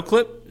 No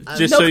clip?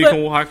 Just no so clip. you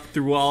can walk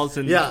through walls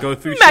and go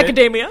through shit?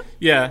 Macadamia.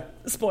 Yeah.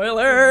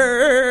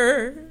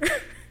 Spoiler.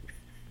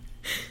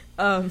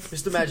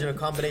 Just imagine a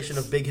combination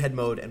of big head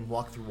mode and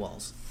walk through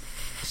walls.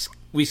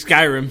 We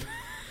Skyrim.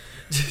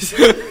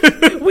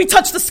 We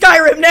touch the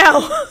Skyrim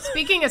now.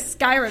 Speaking of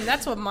Skyrim,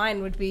 that's what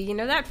mine would be. You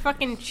know that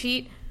fucking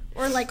cheat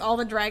Or like all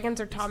the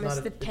dragons are Thomas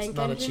the Tank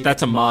Engine.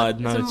 That's a mod,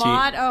 not a cheat.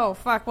 Mod? Oh,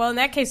 fuck. Well, in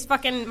that case,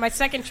 fucking my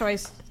second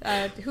choice.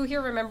 Who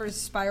here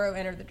remembers Spyro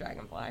Enter the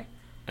Dragonfly?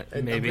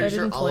 Maybe. I'm pretty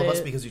sure all of us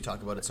because you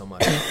talk about it so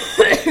much.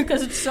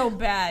 Because it's so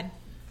bad.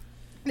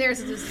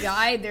 There's this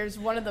guy, there's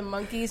one of the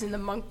monkeys in the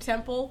monk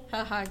temple.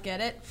 Haha, get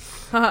it?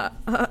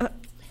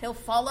 He'll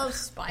follow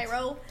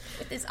Spyro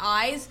with his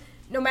eyes,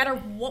 no matter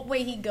what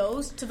way he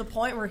goes, to the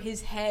point where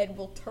his head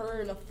will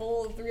turn a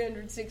full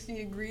 360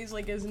 degrees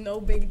like it's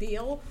no big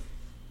deal.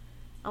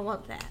 I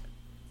want that.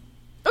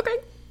 Okay.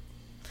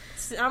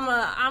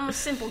 I'm a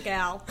simple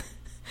gal.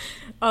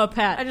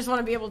 Pat. I just want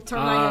to be able to turn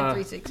my head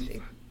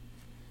 360.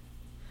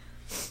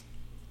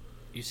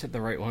 You said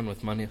the right one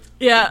with money.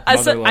 Yeah,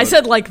 I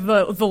said like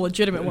the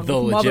legitimate one. The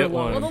legit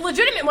one. Well, the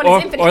legitimate one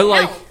is infinite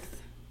health.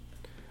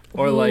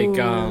 Or like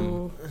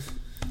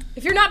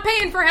if you're not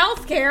paying for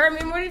health care, I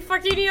mean, what the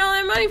fuck do you need all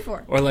that money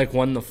for? Or like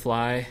one to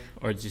fly,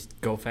 or just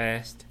go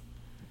fast.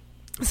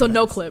 So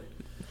no clip.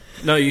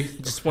 No, you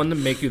just one to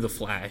make you the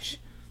Flash.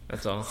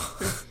 That's all.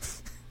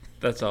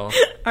 That's all.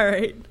 All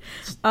right.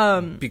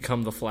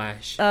 Become the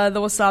Flash. The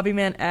Wasabi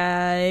Man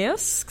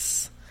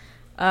asks,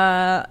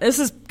 this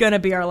is going to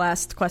be our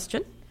last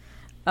question.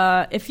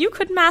 If you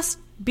could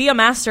be a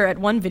master at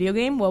one video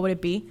game, what would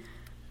it be?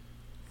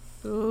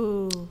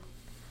 Ooh.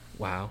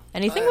 Wow.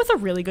 Anything with a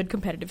really good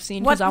competitive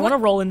scene, because I want to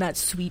roll in that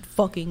sweet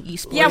fucking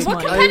esports Yeah, what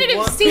money.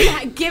 competitive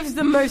scene gives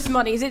the most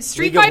money? Is it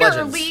Street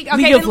Fighter or League? Okay,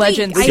 League of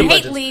Legends. I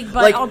hate League,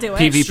 but I'll do it.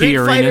 PvP Street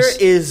arenas.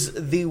 Fighter is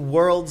the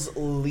world's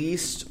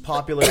least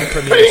popular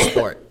premier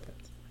sport.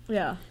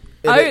 Yeah.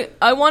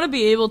 I want to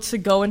be able to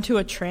go into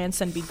a trance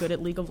and be good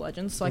at League of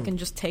Legends so I can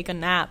just take a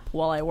nap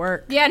while I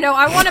work. Yeah, no,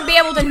 I want to be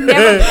able to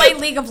never play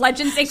League of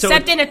Legends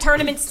except in a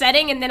tournament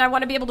setting, and then I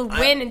want to be able to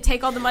win and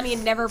take all the money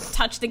and never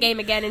touch the game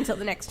again until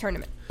the next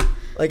tournament.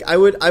 Like I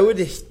would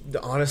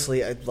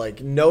honestly,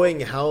 like knowing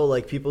how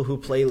like people who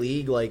play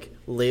League like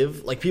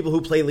live, like people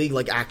who play League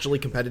like actually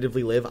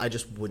competitively live, I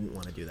just wouldn't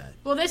want to do that.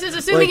 Well, this is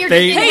assuming Like, you're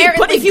they- just Hey,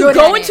 inherently but if you good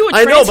go at into it.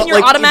 a trance and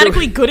you're like,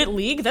 automatically good at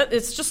League,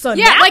 it's just a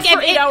nap like,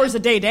 for 8 hours a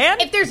day, Dan.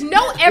 If there's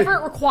no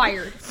effort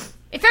required,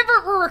 if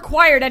effort were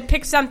required, I'd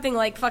pick something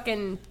like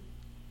fucking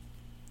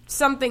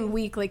something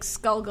weak like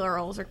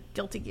Skullgirls or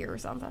Guilty Gear or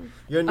something.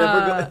 You're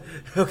never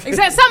going. Okay. Is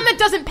that something that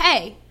doesn't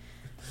pay?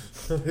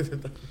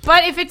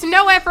 But if it's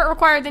no effort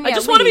required, then yeah, I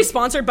just want to be League.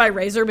 sponsored by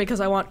Razer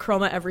because I want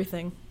Chroma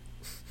everything.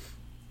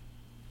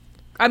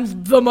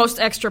 I'm the most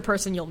extra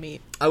person you'll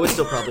meet. I would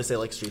still probably say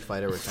like Street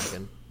Fighter or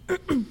Tekken.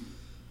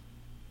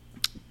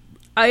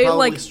 I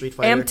Probably like Street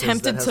Fighter, am 'cause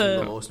tempted that has to.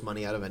 the most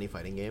money out of any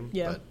fighting game.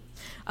 Yeah.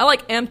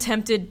 But I am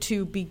tempted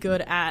to be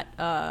good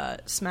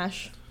at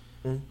Smash.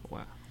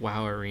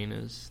 Wow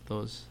arenas.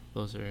 Those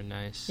are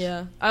nice.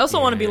 Yeah. I also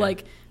want to be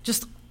like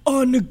just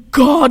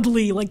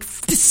ungodly, like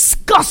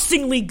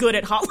disgustingly good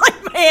at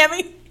Hotline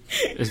Miami.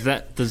 Does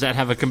that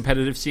have a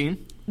competitive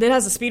scene? It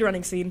has a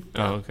speedrunning scene.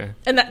 Oh, okay.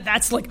 And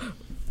that's like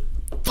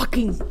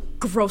fucking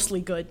grossly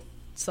good.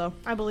 So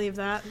I believe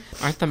that.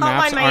 Aren't the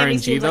maps Miami RNG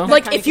seems though? like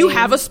like kind if of you game.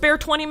 have a spare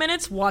 20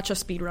 minutes, watch a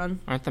speedrun.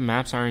 Aren't the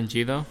maps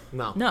RNG though?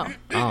 no, No. Oh,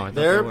 I thought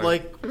they're they were.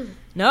 like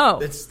No.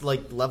 it's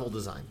like level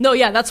design. No,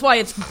 yeah, that's why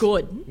it's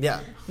good. And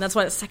Yeah, that's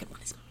why the second one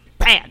is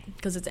bad,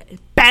 because it's a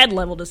bad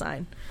level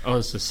design. Oh,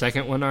 is the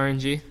second one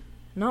RNG?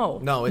 No,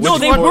 No, it's no,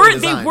 just they horrible were,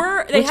 design.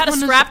 they Which had a one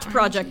is scrapped RNG?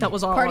 project that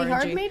was all Party RNG.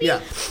 Hard, maybe?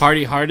 yeah.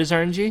 Party Hard is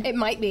RNG? It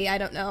might be. I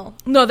don't know.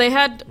 No, they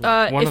had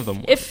One if, of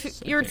them If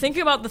was, I you're think.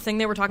 thinking about the thing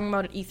they were talking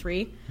about at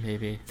E3,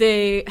 Maybe.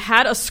 they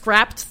had a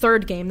scrapped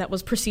third game that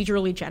was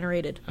procedurally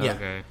generated. Yeah.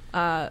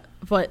 Okay.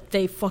 But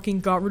they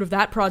fucking got rid of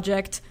that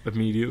project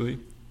Immediately.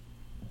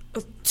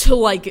 to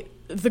like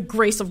the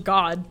grace of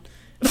God.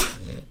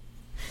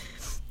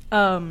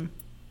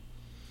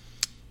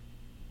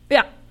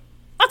 Yeah,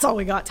 that's all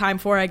we got time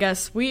for, I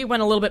guess. We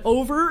went a little bit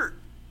over,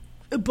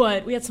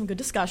 but we had some good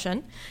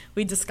discussion.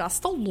 We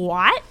discussed a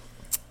lot.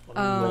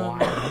 A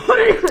lot.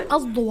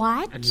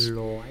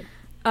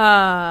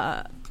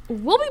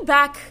 We'll be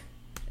back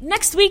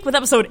next week with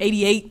episode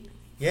 88.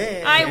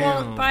 Yeah. I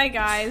won't. Bye,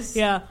 guys.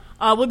 Yeah.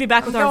 We'll be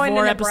back with our going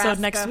to Vor episode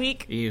Nebraska. next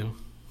week. Ew.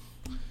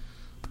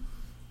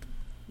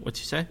 What'd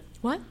you say?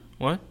 What?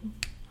 What?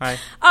 Hi.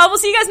 We'll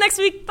see you guys next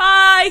week.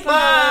 Bye.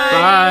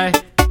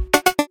 Bye.